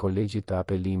 gjyqtarit të kolegjit të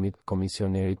apelimit,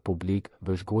 komisionerit publik,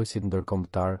 vëzhguesit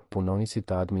ndërkombëtar, punonisit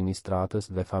të administratës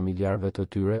dhe familjarëve të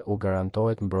tyre u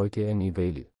garantohet mbrojtje e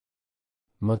nivelit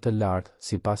më të lartë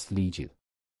sipas ligjit.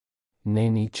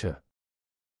 Neni që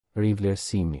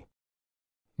rivlerësimi.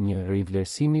 Një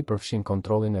rivlerësimi përfshin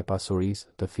kontrollin e pasurisë,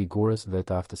 të figurës dhe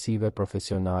të aftësive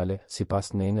profesionale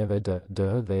sipas neneve d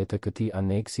dhe të këtij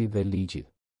aneksi dhe ligjit.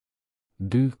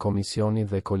 2 komisioni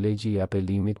dhe kolegji i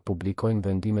apelimit publikojnë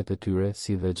vendimet e tyre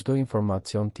si dhe çdo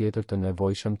informacion tjetër të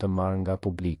nevojshëm të marrë nga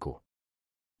publiku.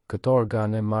 Këto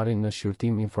organe marrin në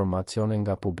shqyrtim informacione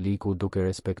nga publiku duke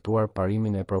respektuar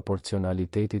parimin e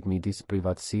proporcionalitetit midis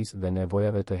privatësisë dhe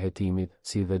nevojave të hetimit,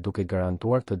 si dhe duke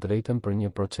garantuar të drejtën për një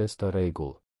proces të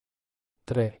rregull.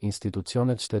 3.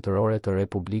 Institucionet shtetërore të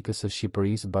Republikës së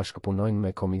Shqipërisë bashkëpunojnë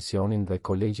me Komisionin dhe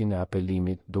Kolegjin e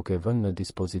Apelimit, duke vënë në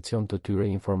dispozicion të tyre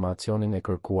informacionin e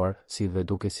kërkuar, si dhe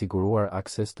duke siguruar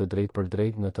akses të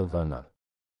drejtpërdrejtë në të dhënat.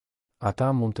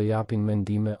 Ata mund të japin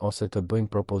mendime ose të bëjnë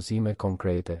propozime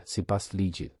konkrete, sipas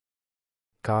ligjit.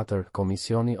 4.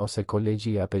 Komisioni ose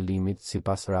kolegji i apelimit,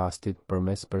 sipas rastit,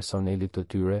 përmes personelit të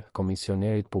tyre,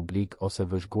 komisionerit publik ose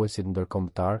vëzhguesit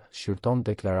ndërkombëtar, shqyrton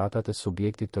deklaratat e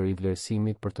subjektit të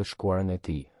rivlerësimit për të shkuarën e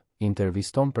tij.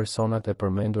 Interviston personat e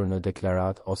përmendur në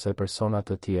deklarat ose persona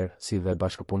të tjerë, si dhe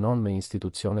bashkëpunon me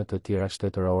institucione të tjera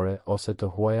shtetërore ose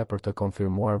të huaja për të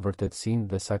konfirmuar vërtetësinë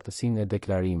dhe saktësinë e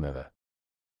deklarimeve.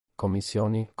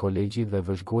 Komisioni, kolegji dhe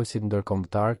vëzhguesit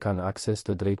ndërkombëtar kanë akses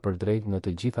të drejtpërdrejtë në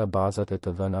të gjitha bazat e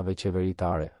të dhënave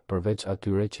qeveritare, përveç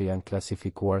atyre që janë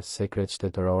klasifikuar sekret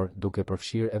shtetëror, duke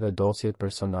përfshirë edhe dosjet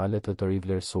personale të të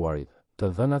rivlerësuarit, të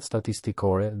dhënat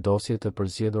statistikore, dosjet të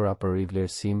përzgjedhura për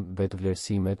rivlerësim,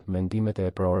 vetvlerësimet, mendimet e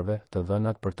eprorëve, të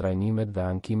dhënat për trajnimet dhe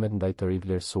ankimet ndaj të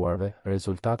rivlerësuarve,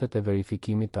 rezultatet e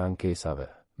verifikimit të ankesave,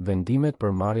 vendimet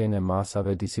për marrjen e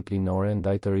masave disiplinore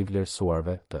ndaj të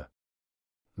rivlerësuarve, të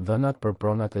Dhënat për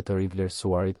pronat e të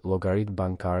rivlerësuarit, llogaritë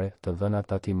bankare, të dhënat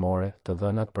tatimore, të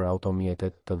dhënat për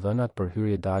automjetet, të dhënat për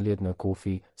hyrje-daljet në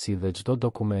kufi, si dhe çdo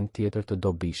dokument tjetër të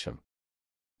dobishëm.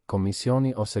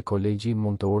 Komisioni ose kolegji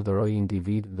mund të urdhërojë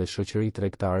individ dhe shoqëri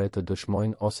tregtare të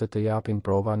dëshmojnë ose të japin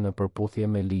prova në përputhje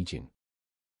me ligjin.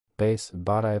 5.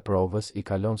 Bara e provës i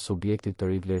kalon subjektit të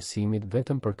rivlerësimit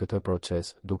vetëm për këtë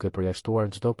proces, duke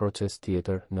përjashtuar çdo proces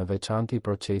tjetër, në veçanti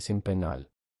procesin penal.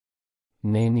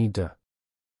 Neni d.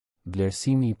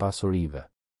 Vlerësimi i pasurive.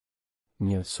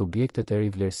 1. Subjektet e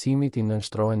rivlerësimit i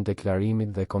nënshtrohen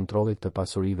deklarimit dhe kontrollit të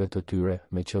pasurive të tyre,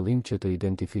 me qëllim që të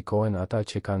identifikohen ata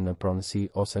që kanë në pronësi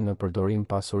ose në përdorim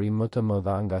pasuri më të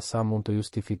mëdha nga sa mund të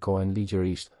justifikohen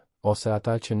ligjërisht, ose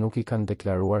ata që nuk i kanë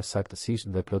deklaruar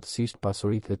saktësisht dhe plotësisht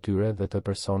pasuritë e tyre dhe të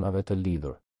personave të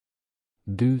lidhur.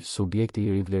 2. Subjekti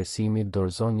i rivlerësimit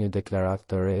dorëzon një deklaratë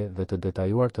të re dhe të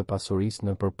detajuar të pasurisë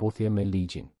në përputhje me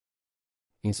ligjin.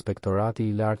 Inspektorati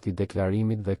i lartë i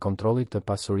deklarimit dhe kontrollit të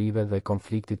pasurive dhe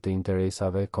konfliktit të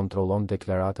interesave kontrollon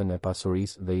deklaratën e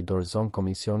pasurisë dhe i dorëzon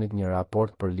komisionit një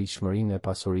raport për ligjshmërinë e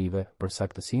pasurive, për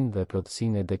saktësinë dhe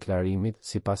plotësinë e deklarimit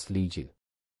sipas ligjit.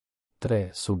 3.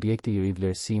 Subjekti i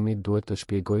rivlerësimit duhet të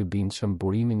shpjegojë bindshëm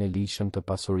burimin e ligjshëm të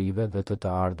pasurive dhe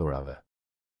të ardhurave.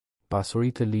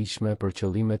 Pasuritë të ligjshme për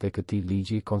qëllimet e këtij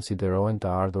ligji konsiderohen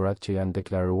të ardhurat që janë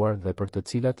deklaruar dhe për të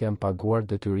cilat janë paguar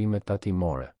detyrimet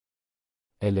tatimore.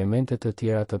 Elementet të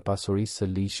tjera të pasurisë së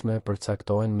ligjshme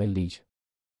përcaktohen me ligj.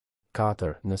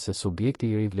 4. Nëse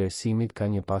subjekti i rivlerësimit ka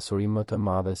një pasuri më të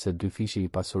madhe se 2 fishi i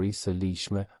pasurisë së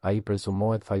ligjshme, ai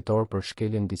prezumohet fajtor për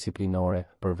shkeljen disiplinore,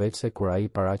 përveçse kur ai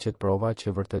paraqet prova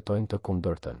që vërtetojnë të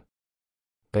kundërtën.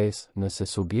 5. Nëse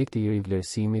subjekti i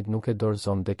rivlerësimit nuk e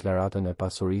dorëzon deklaratën e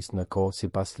pasurisë në kohë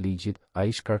sipas ligjit, ai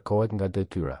shkarkohet nga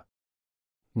detyra.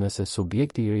 Nëse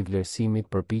subjekti i rivlerësimit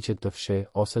përpiqet të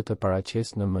fshehë ose të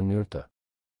paraqesë në mënyrë të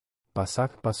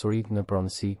pasakt pasuritë në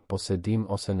pronësi, posedim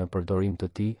ose në përdorim të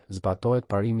tij, zbatohet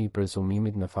parimi i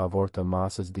prezumimit në favor të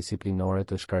masës disiplinore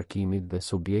të shkarkimit dhe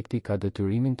subjekti ka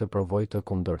detyrimin të provojë të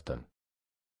kundërtën.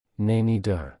 Neni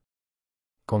d.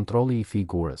 Kontrolli i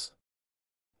figurës.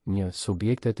 1.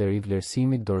 Subjektet e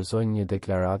rivlerësimit dorëzojnë një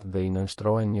deklaratë dhe i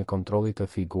nënshtrohen një kontrolli të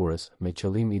figurës, me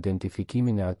qëllim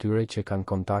identifikimin e atyre që kanë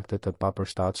kontakte të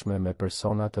papërshtatshme me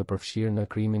persona të përfshirë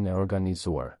në krimin e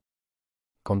organizuar.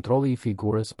 Kontrolli i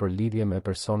figurës për lidhje me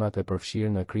personat e përfshirë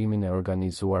në krimin e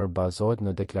organizuar bazohet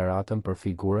në deklaratën për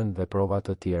figurën dhe prova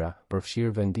të tjera,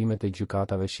 përfshirë vendimet e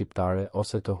gjykatave shqiptare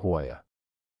ose të huaja.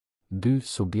 2.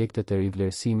 Subjektet e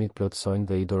rivlerësimit plotësojnë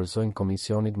dhe i dorëzojnë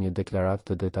komisionit një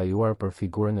deklaratë të detajuar për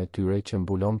figurën e tyre që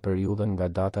mbulon periudhën nga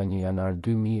data 1 janar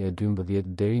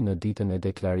 2012 deri në ditën e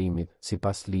deklarimit,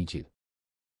 sipas ligjit.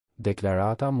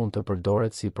 Deklarata mund të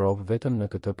përdoret si provë vetëm në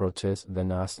këtë proces dhe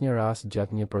në asnjë rast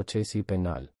gjatë një procesi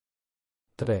penal.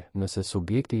 3. Nëse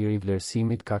subjekti i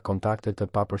rivlerësimit ka kontakte të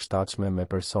papërshtatshme me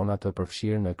persona të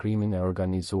përfshirë në krimin e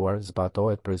organizuar,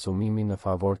 zbatohet prezumimi në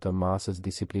favor të masës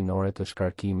disiplinore të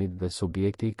shkarkimit dhe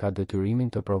subjekti ka detyrimin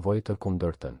të provojë të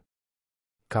kundërtën.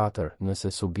 4.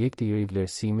 Nëse subjekti i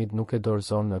rivlerësimit nuk e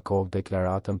dorëzon në kohë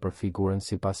deklaratën për figurën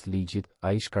sipas ligjit,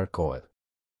 ai shkarkohet.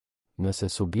 Nëse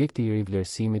subjekti i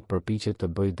rivlerësimit përpiqet të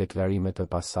bëjë deklarime të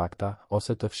pasakta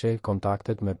ose të fshehë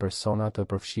kontaktet me persona të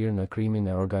përfshirë në krimin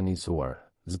e organizuar,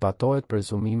 zbatohet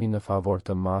prezumimi në favor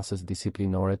të masës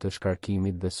disiplinore të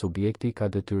shkarkimit dhe subjekti ka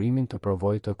detyrimin të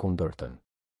provojë të kundërtën.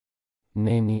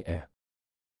 Neni e.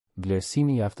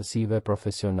 Vlerësimi i aftësive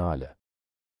profesionale.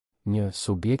 1.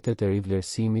 Subjektet e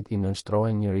rivlerësimit i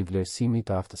nënshtrohen një rivlerësimi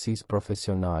të aftësisë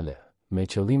profesionale, me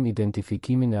qëllim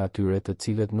identifikimin e atyre të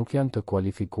cilët nuk janë të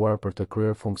kualifikuar për të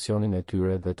kryer funksionin e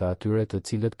tyre dhe të atyre të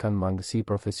cilët kanë mangësi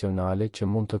profesionale që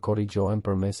mund të korrigjohen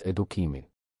përmes edukimit.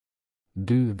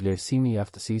 2. Vlerësimi i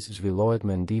aftësisë zhvillohet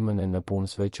me ndihmën e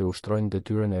nëpunësve që ushtrojnë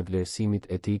detyrën e vlerësimit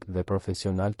etik dhe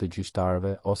profesional të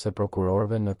gjyqtarëve ose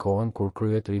prokurorëve në kohën kur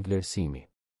kryhet rivlerësimi.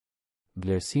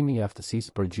 Vlerësimi i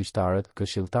aftësisë për gjyqtarët,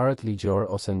 këshilltarët ligjor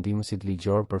ose ndihmësit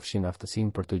ligjor përfshin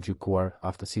aftësinë për të gjykuar,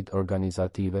 aftësitë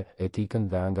organizative, etikën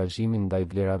dhe angazhimin ndaj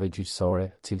vlerave gjyqësore,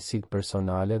 cilësitë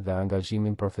personale dhe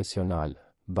angazhimin profesional,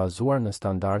 bazuar në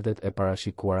standardet e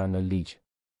parashikuara në ligj.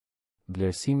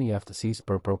 Vlerësimi i aftësisë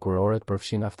për prokurorët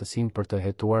përfshin aftësinë për të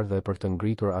hetuar dhe për të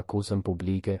ngritur akuzën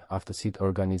publike, aftësitë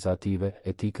organizative,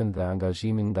 etikën dhe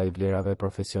angazhimin ndaj vlerave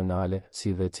profesionale,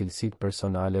 si dhe cilësitë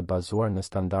personale bazuar në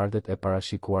standardet e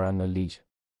parashikuara në ligj.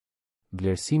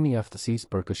 Vlerësimi i aftësisë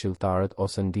për këshilltarët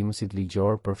ose ndihmësit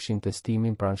ligjor përfshin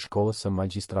testimin pranë shkollës së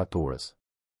magjistraturës.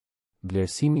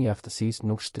 Vlerësimi i aftësisë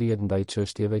nuk shtrihet ndaj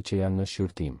çështjeve që janë në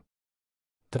shqyrtim.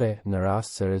 3. Në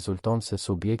rast se rezulton se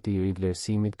subjekti i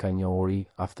rivlerësimit ka njohuri,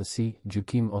 aftësi,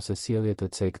 gjykim ose sjellje të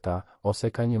cekta,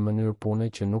 ose ka një mënyrë pune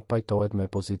që nuk pajtohet me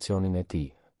pozicionin e tij.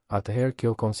 Atëherë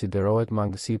kjo konsiderohet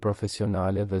mangësi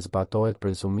profesionale dhe zbatohet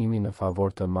prezumimi në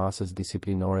favor të masës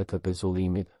disiplinore të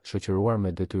pezullimit, shoqëruar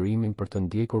me detyrimin për të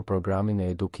ndjekur programin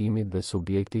e edukimit dhe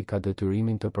subjekti ka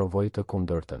detyrimin të provojë të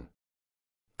kundërtën.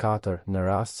 4. Në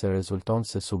rast se rezulton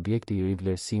se subjekti i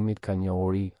rivlerësimit ka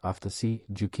njohuri, aftësi,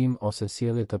 gjykim ose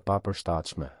sjellje të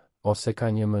papërshtatshme, ose ka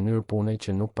një mënyrë pune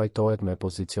që nuk pajtohet me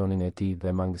pozicionin e tij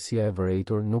dhe mangësia e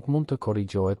vërejtur nuk mund të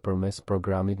korrigjohet përmes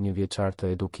programit njëvjeçar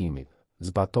të edukimit,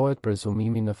 zbatohet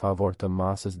prezumimi në favor të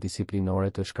masës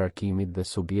disiplinore të shkarkimit dhe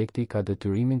subjekti ka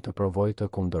detyrimin të provojë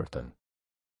të kundërtën.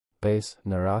 5.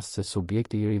 Në rast se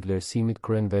subjekti i rivlerësimit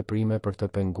kryen veprime për të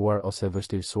penguar ose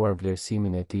vështirësuar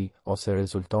vlerësimin e tij, ose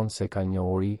rezulton se ka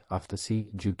njohuri, aftësi,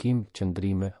 gjykim,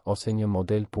 qëndrime, ose një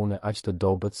model pune aq të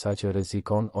dobët sa që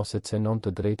rrezikon ose cenon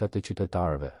të drejtat e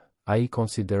qytetarëve, ai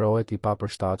konsiderohet i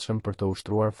papërshtatshëm për të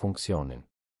ushtruar funksionin.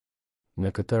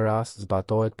 Në këtë rast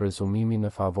zbatohet prezumimi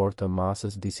në favor të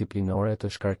masës disiplinore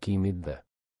të shkarkimit dhe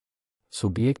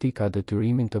subjekti ka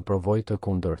detyrimin të provojë të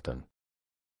kundërtën.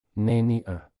 Neni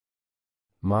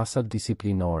Masat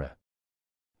disiplinore.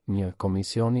 1.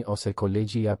 Komisioni ose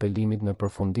kolegji i apelimit në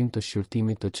përfundim të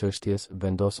shqyrtimit të çështjes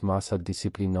vendos masat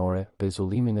disiplinore,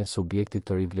 pezullimin e subjektit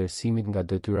të rivlerësimit nga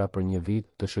detyra për një vit,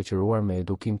 të shoqëruar me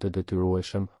edukim të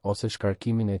detyrueshëm ose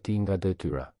shkarkimin e tij nga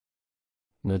detyra.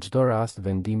 Në çdo rast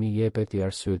vendimi jepet i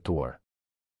arsyetuar.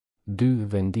 2.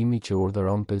 Vendimi që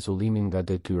urdhëron pezullimin nga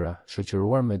detyra,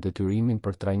 shoqëruar me detyrimin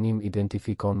për trajnim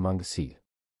identifikon mangësi.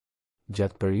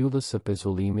 Gjatë periudhës së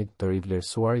pezullimit të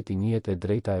rivlerësuarit i njihet e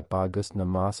drejta e pagës në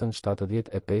masën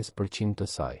 75% të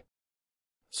saj.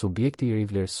 Subjekti i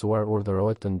rivlerësuar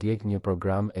urdhërohet të ndjekë një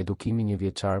program edukimi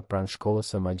njëvjeçar pranë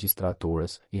shkollës së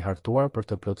magjistraturës, i hartuar për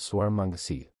të plotësuar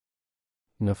mangësitë.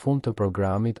 Në fund të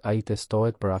programit ai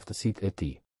testohet për aftësitë e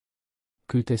tij.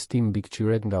 Ky testim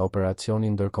mbikëqyret nga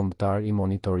operacioni ndërkombëtar i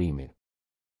monitorimit.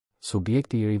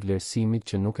 Subjekti i rivlerësimit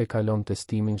që nuk e kalon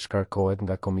testimin shkarkohet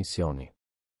nga komisioni.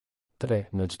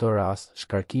 3. Në çdo rast,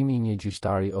 shkarkimi i një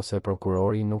gjyqtari ose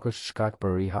prokurori nuk është shkak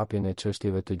për rihapjen e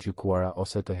çështjeve të gjykuara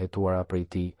ose të hetuara prej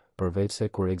tij, përveçse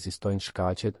kur ekzistojnë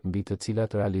shkaqet mbi të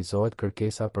cilat realizohet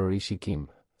kërkesa për rishikim,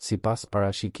 sipas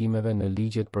parashikimeve në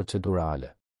ligjet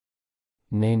procedurale.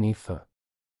 Neni F.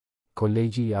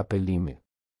 Kolegji i apelimit.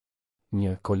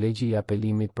 1. Kolegji i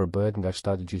apelimit përbëhet nga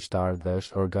 7 gjyqtarë dhe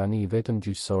është organi i vetëm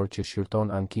gjyqësor që shqyrton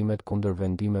ankimet kundër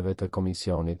vendimeve të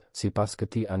komisionit, sipas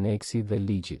këtij aneksi dhe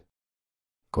ligjit.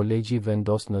 Kolegji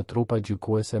vendos në trupa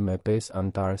gjykuese me 5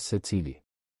 antarë secili.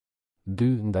 2.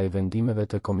 Ndaj vendimeve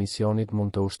të komisionit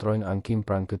mund të ushtrojnë ankim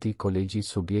pranë këtij kolegji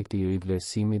subjekti i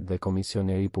rivlerësimit dhe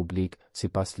komisioneri publik,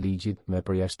 sipas ligjit, me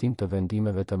përjashtim të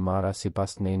vendimeve të marra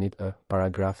sipas nenit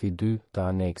paragrafi 2 të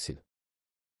aneksit.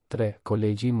 3.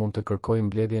 Kolegji mund të kërkojë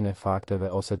mbledhjen e fakteve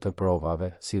ose të provave,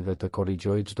 si dhe të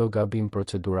korrigjojë çdo gabim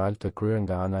procedural të kryer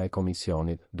nga ana e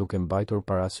komisionit, duke mbajtur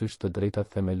parasysh të drejtat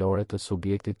themelore të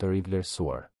subjektit të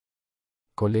rivlerësuar.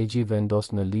 Kolegji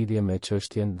vendos në lidhje me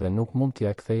çështjen dhe nuk mund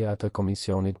t'ia kthejë atë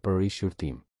komisionit për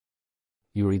rishqyrtim.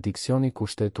 Juridiksioni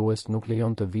kushtetues nuk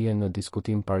lejon të vijë në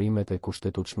diskutim parimet e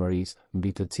kushtetutshmërisë,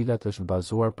 mbi të cilat është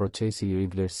bazuar procesi i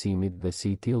rivlerësimit dhe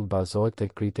si i tillë bazohet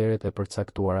tek kriteret e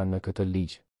përcaktuara në këtë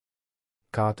ligj.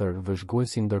 4.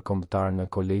 Vëzhguesi ndërkombëtar në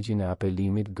kolegjin e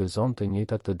apelimit gëzon të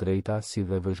njëjtat të drejta si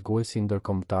dhe vëzhguesi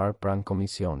ndërkombëtar pranë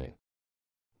komisionit.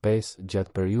 5.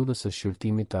 Gjatë periudhës së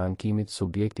shqyrtimit të ankimit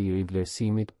subjekti i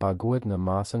rivlerësimit paguhet në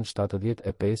masën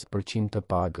 75% të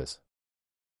pagës.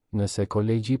 Nëse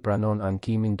kolegji pranon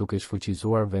ankimin duke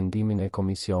shfuqizuar vendimin e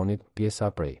komisionit, pjesa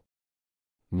prej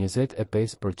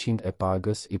 25% e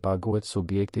pagës i paguhet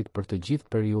subjektit për të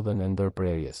gjithë periudhën e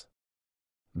ndërprerjes.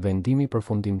 Vendimi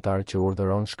përfundimtar që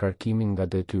urdhëron shkarkimin nga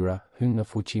detyra hyn në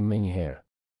fuqi menjëherë.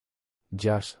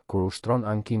 6. Kur ushtron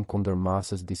ankim kundër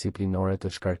masës disiplinore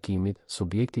të shkarkimit,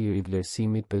 subjekti i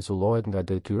rivlerësimit pezullohet nga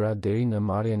detyra deri në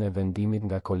marrjen e vendimit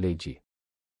nga kolegji.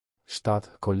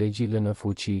 7. Kolegji lë në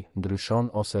fuqi, ndryshon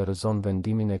ose rrëzon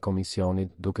vendimin e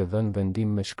komisionit duke dhënë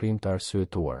vendim me shkrim të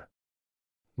arsyetuar.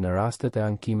 Në rastet e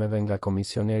ankimeve nga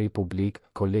komisioneri publik,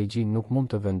 kolegji nuk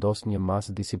mund të vendosë një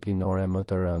masë disiplinore më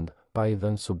të rëndë, pa i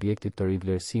dhënë subjektit të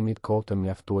rivlerësimit kohë të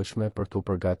mjaftueshme për t'u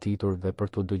përgatitur dhe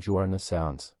për t'u dëgjuar në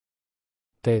seancë.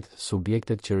 8.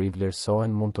 Subjektet që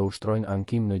rivlerësohen mund të ushtrojnë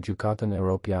ankim në Gjykatën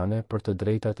Evropiane për të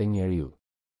drejtat e njeriut.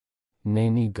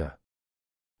 Neni G.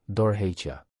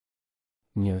 Dorëheqja.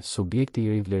 1. Subjekti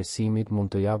i rivlerësimit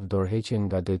mund të japë dorëheqjen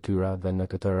nga detyra dhe në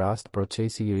këtë rast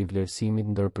procesi i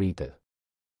rivlerësimit ndërpritet.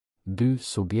 2.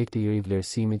 Subjekti i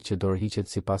rivlerësimit që dorëhiqet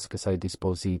sipas kësaj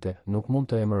dispozite nuk mund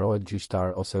të emërohet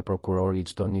gjyqtar ose prokuror i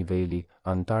çdo niveli,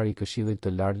 antar i Këshillit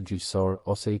të Lartë Gjyqësor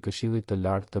ose i Këshillit të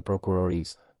Lartë të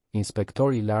Prokurorisë,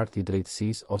 inspektor i lartë i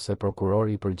drejtësisë ose prokuror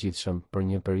i përgjithshëm për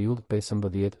një periudhë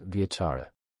 15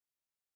 vjeçare.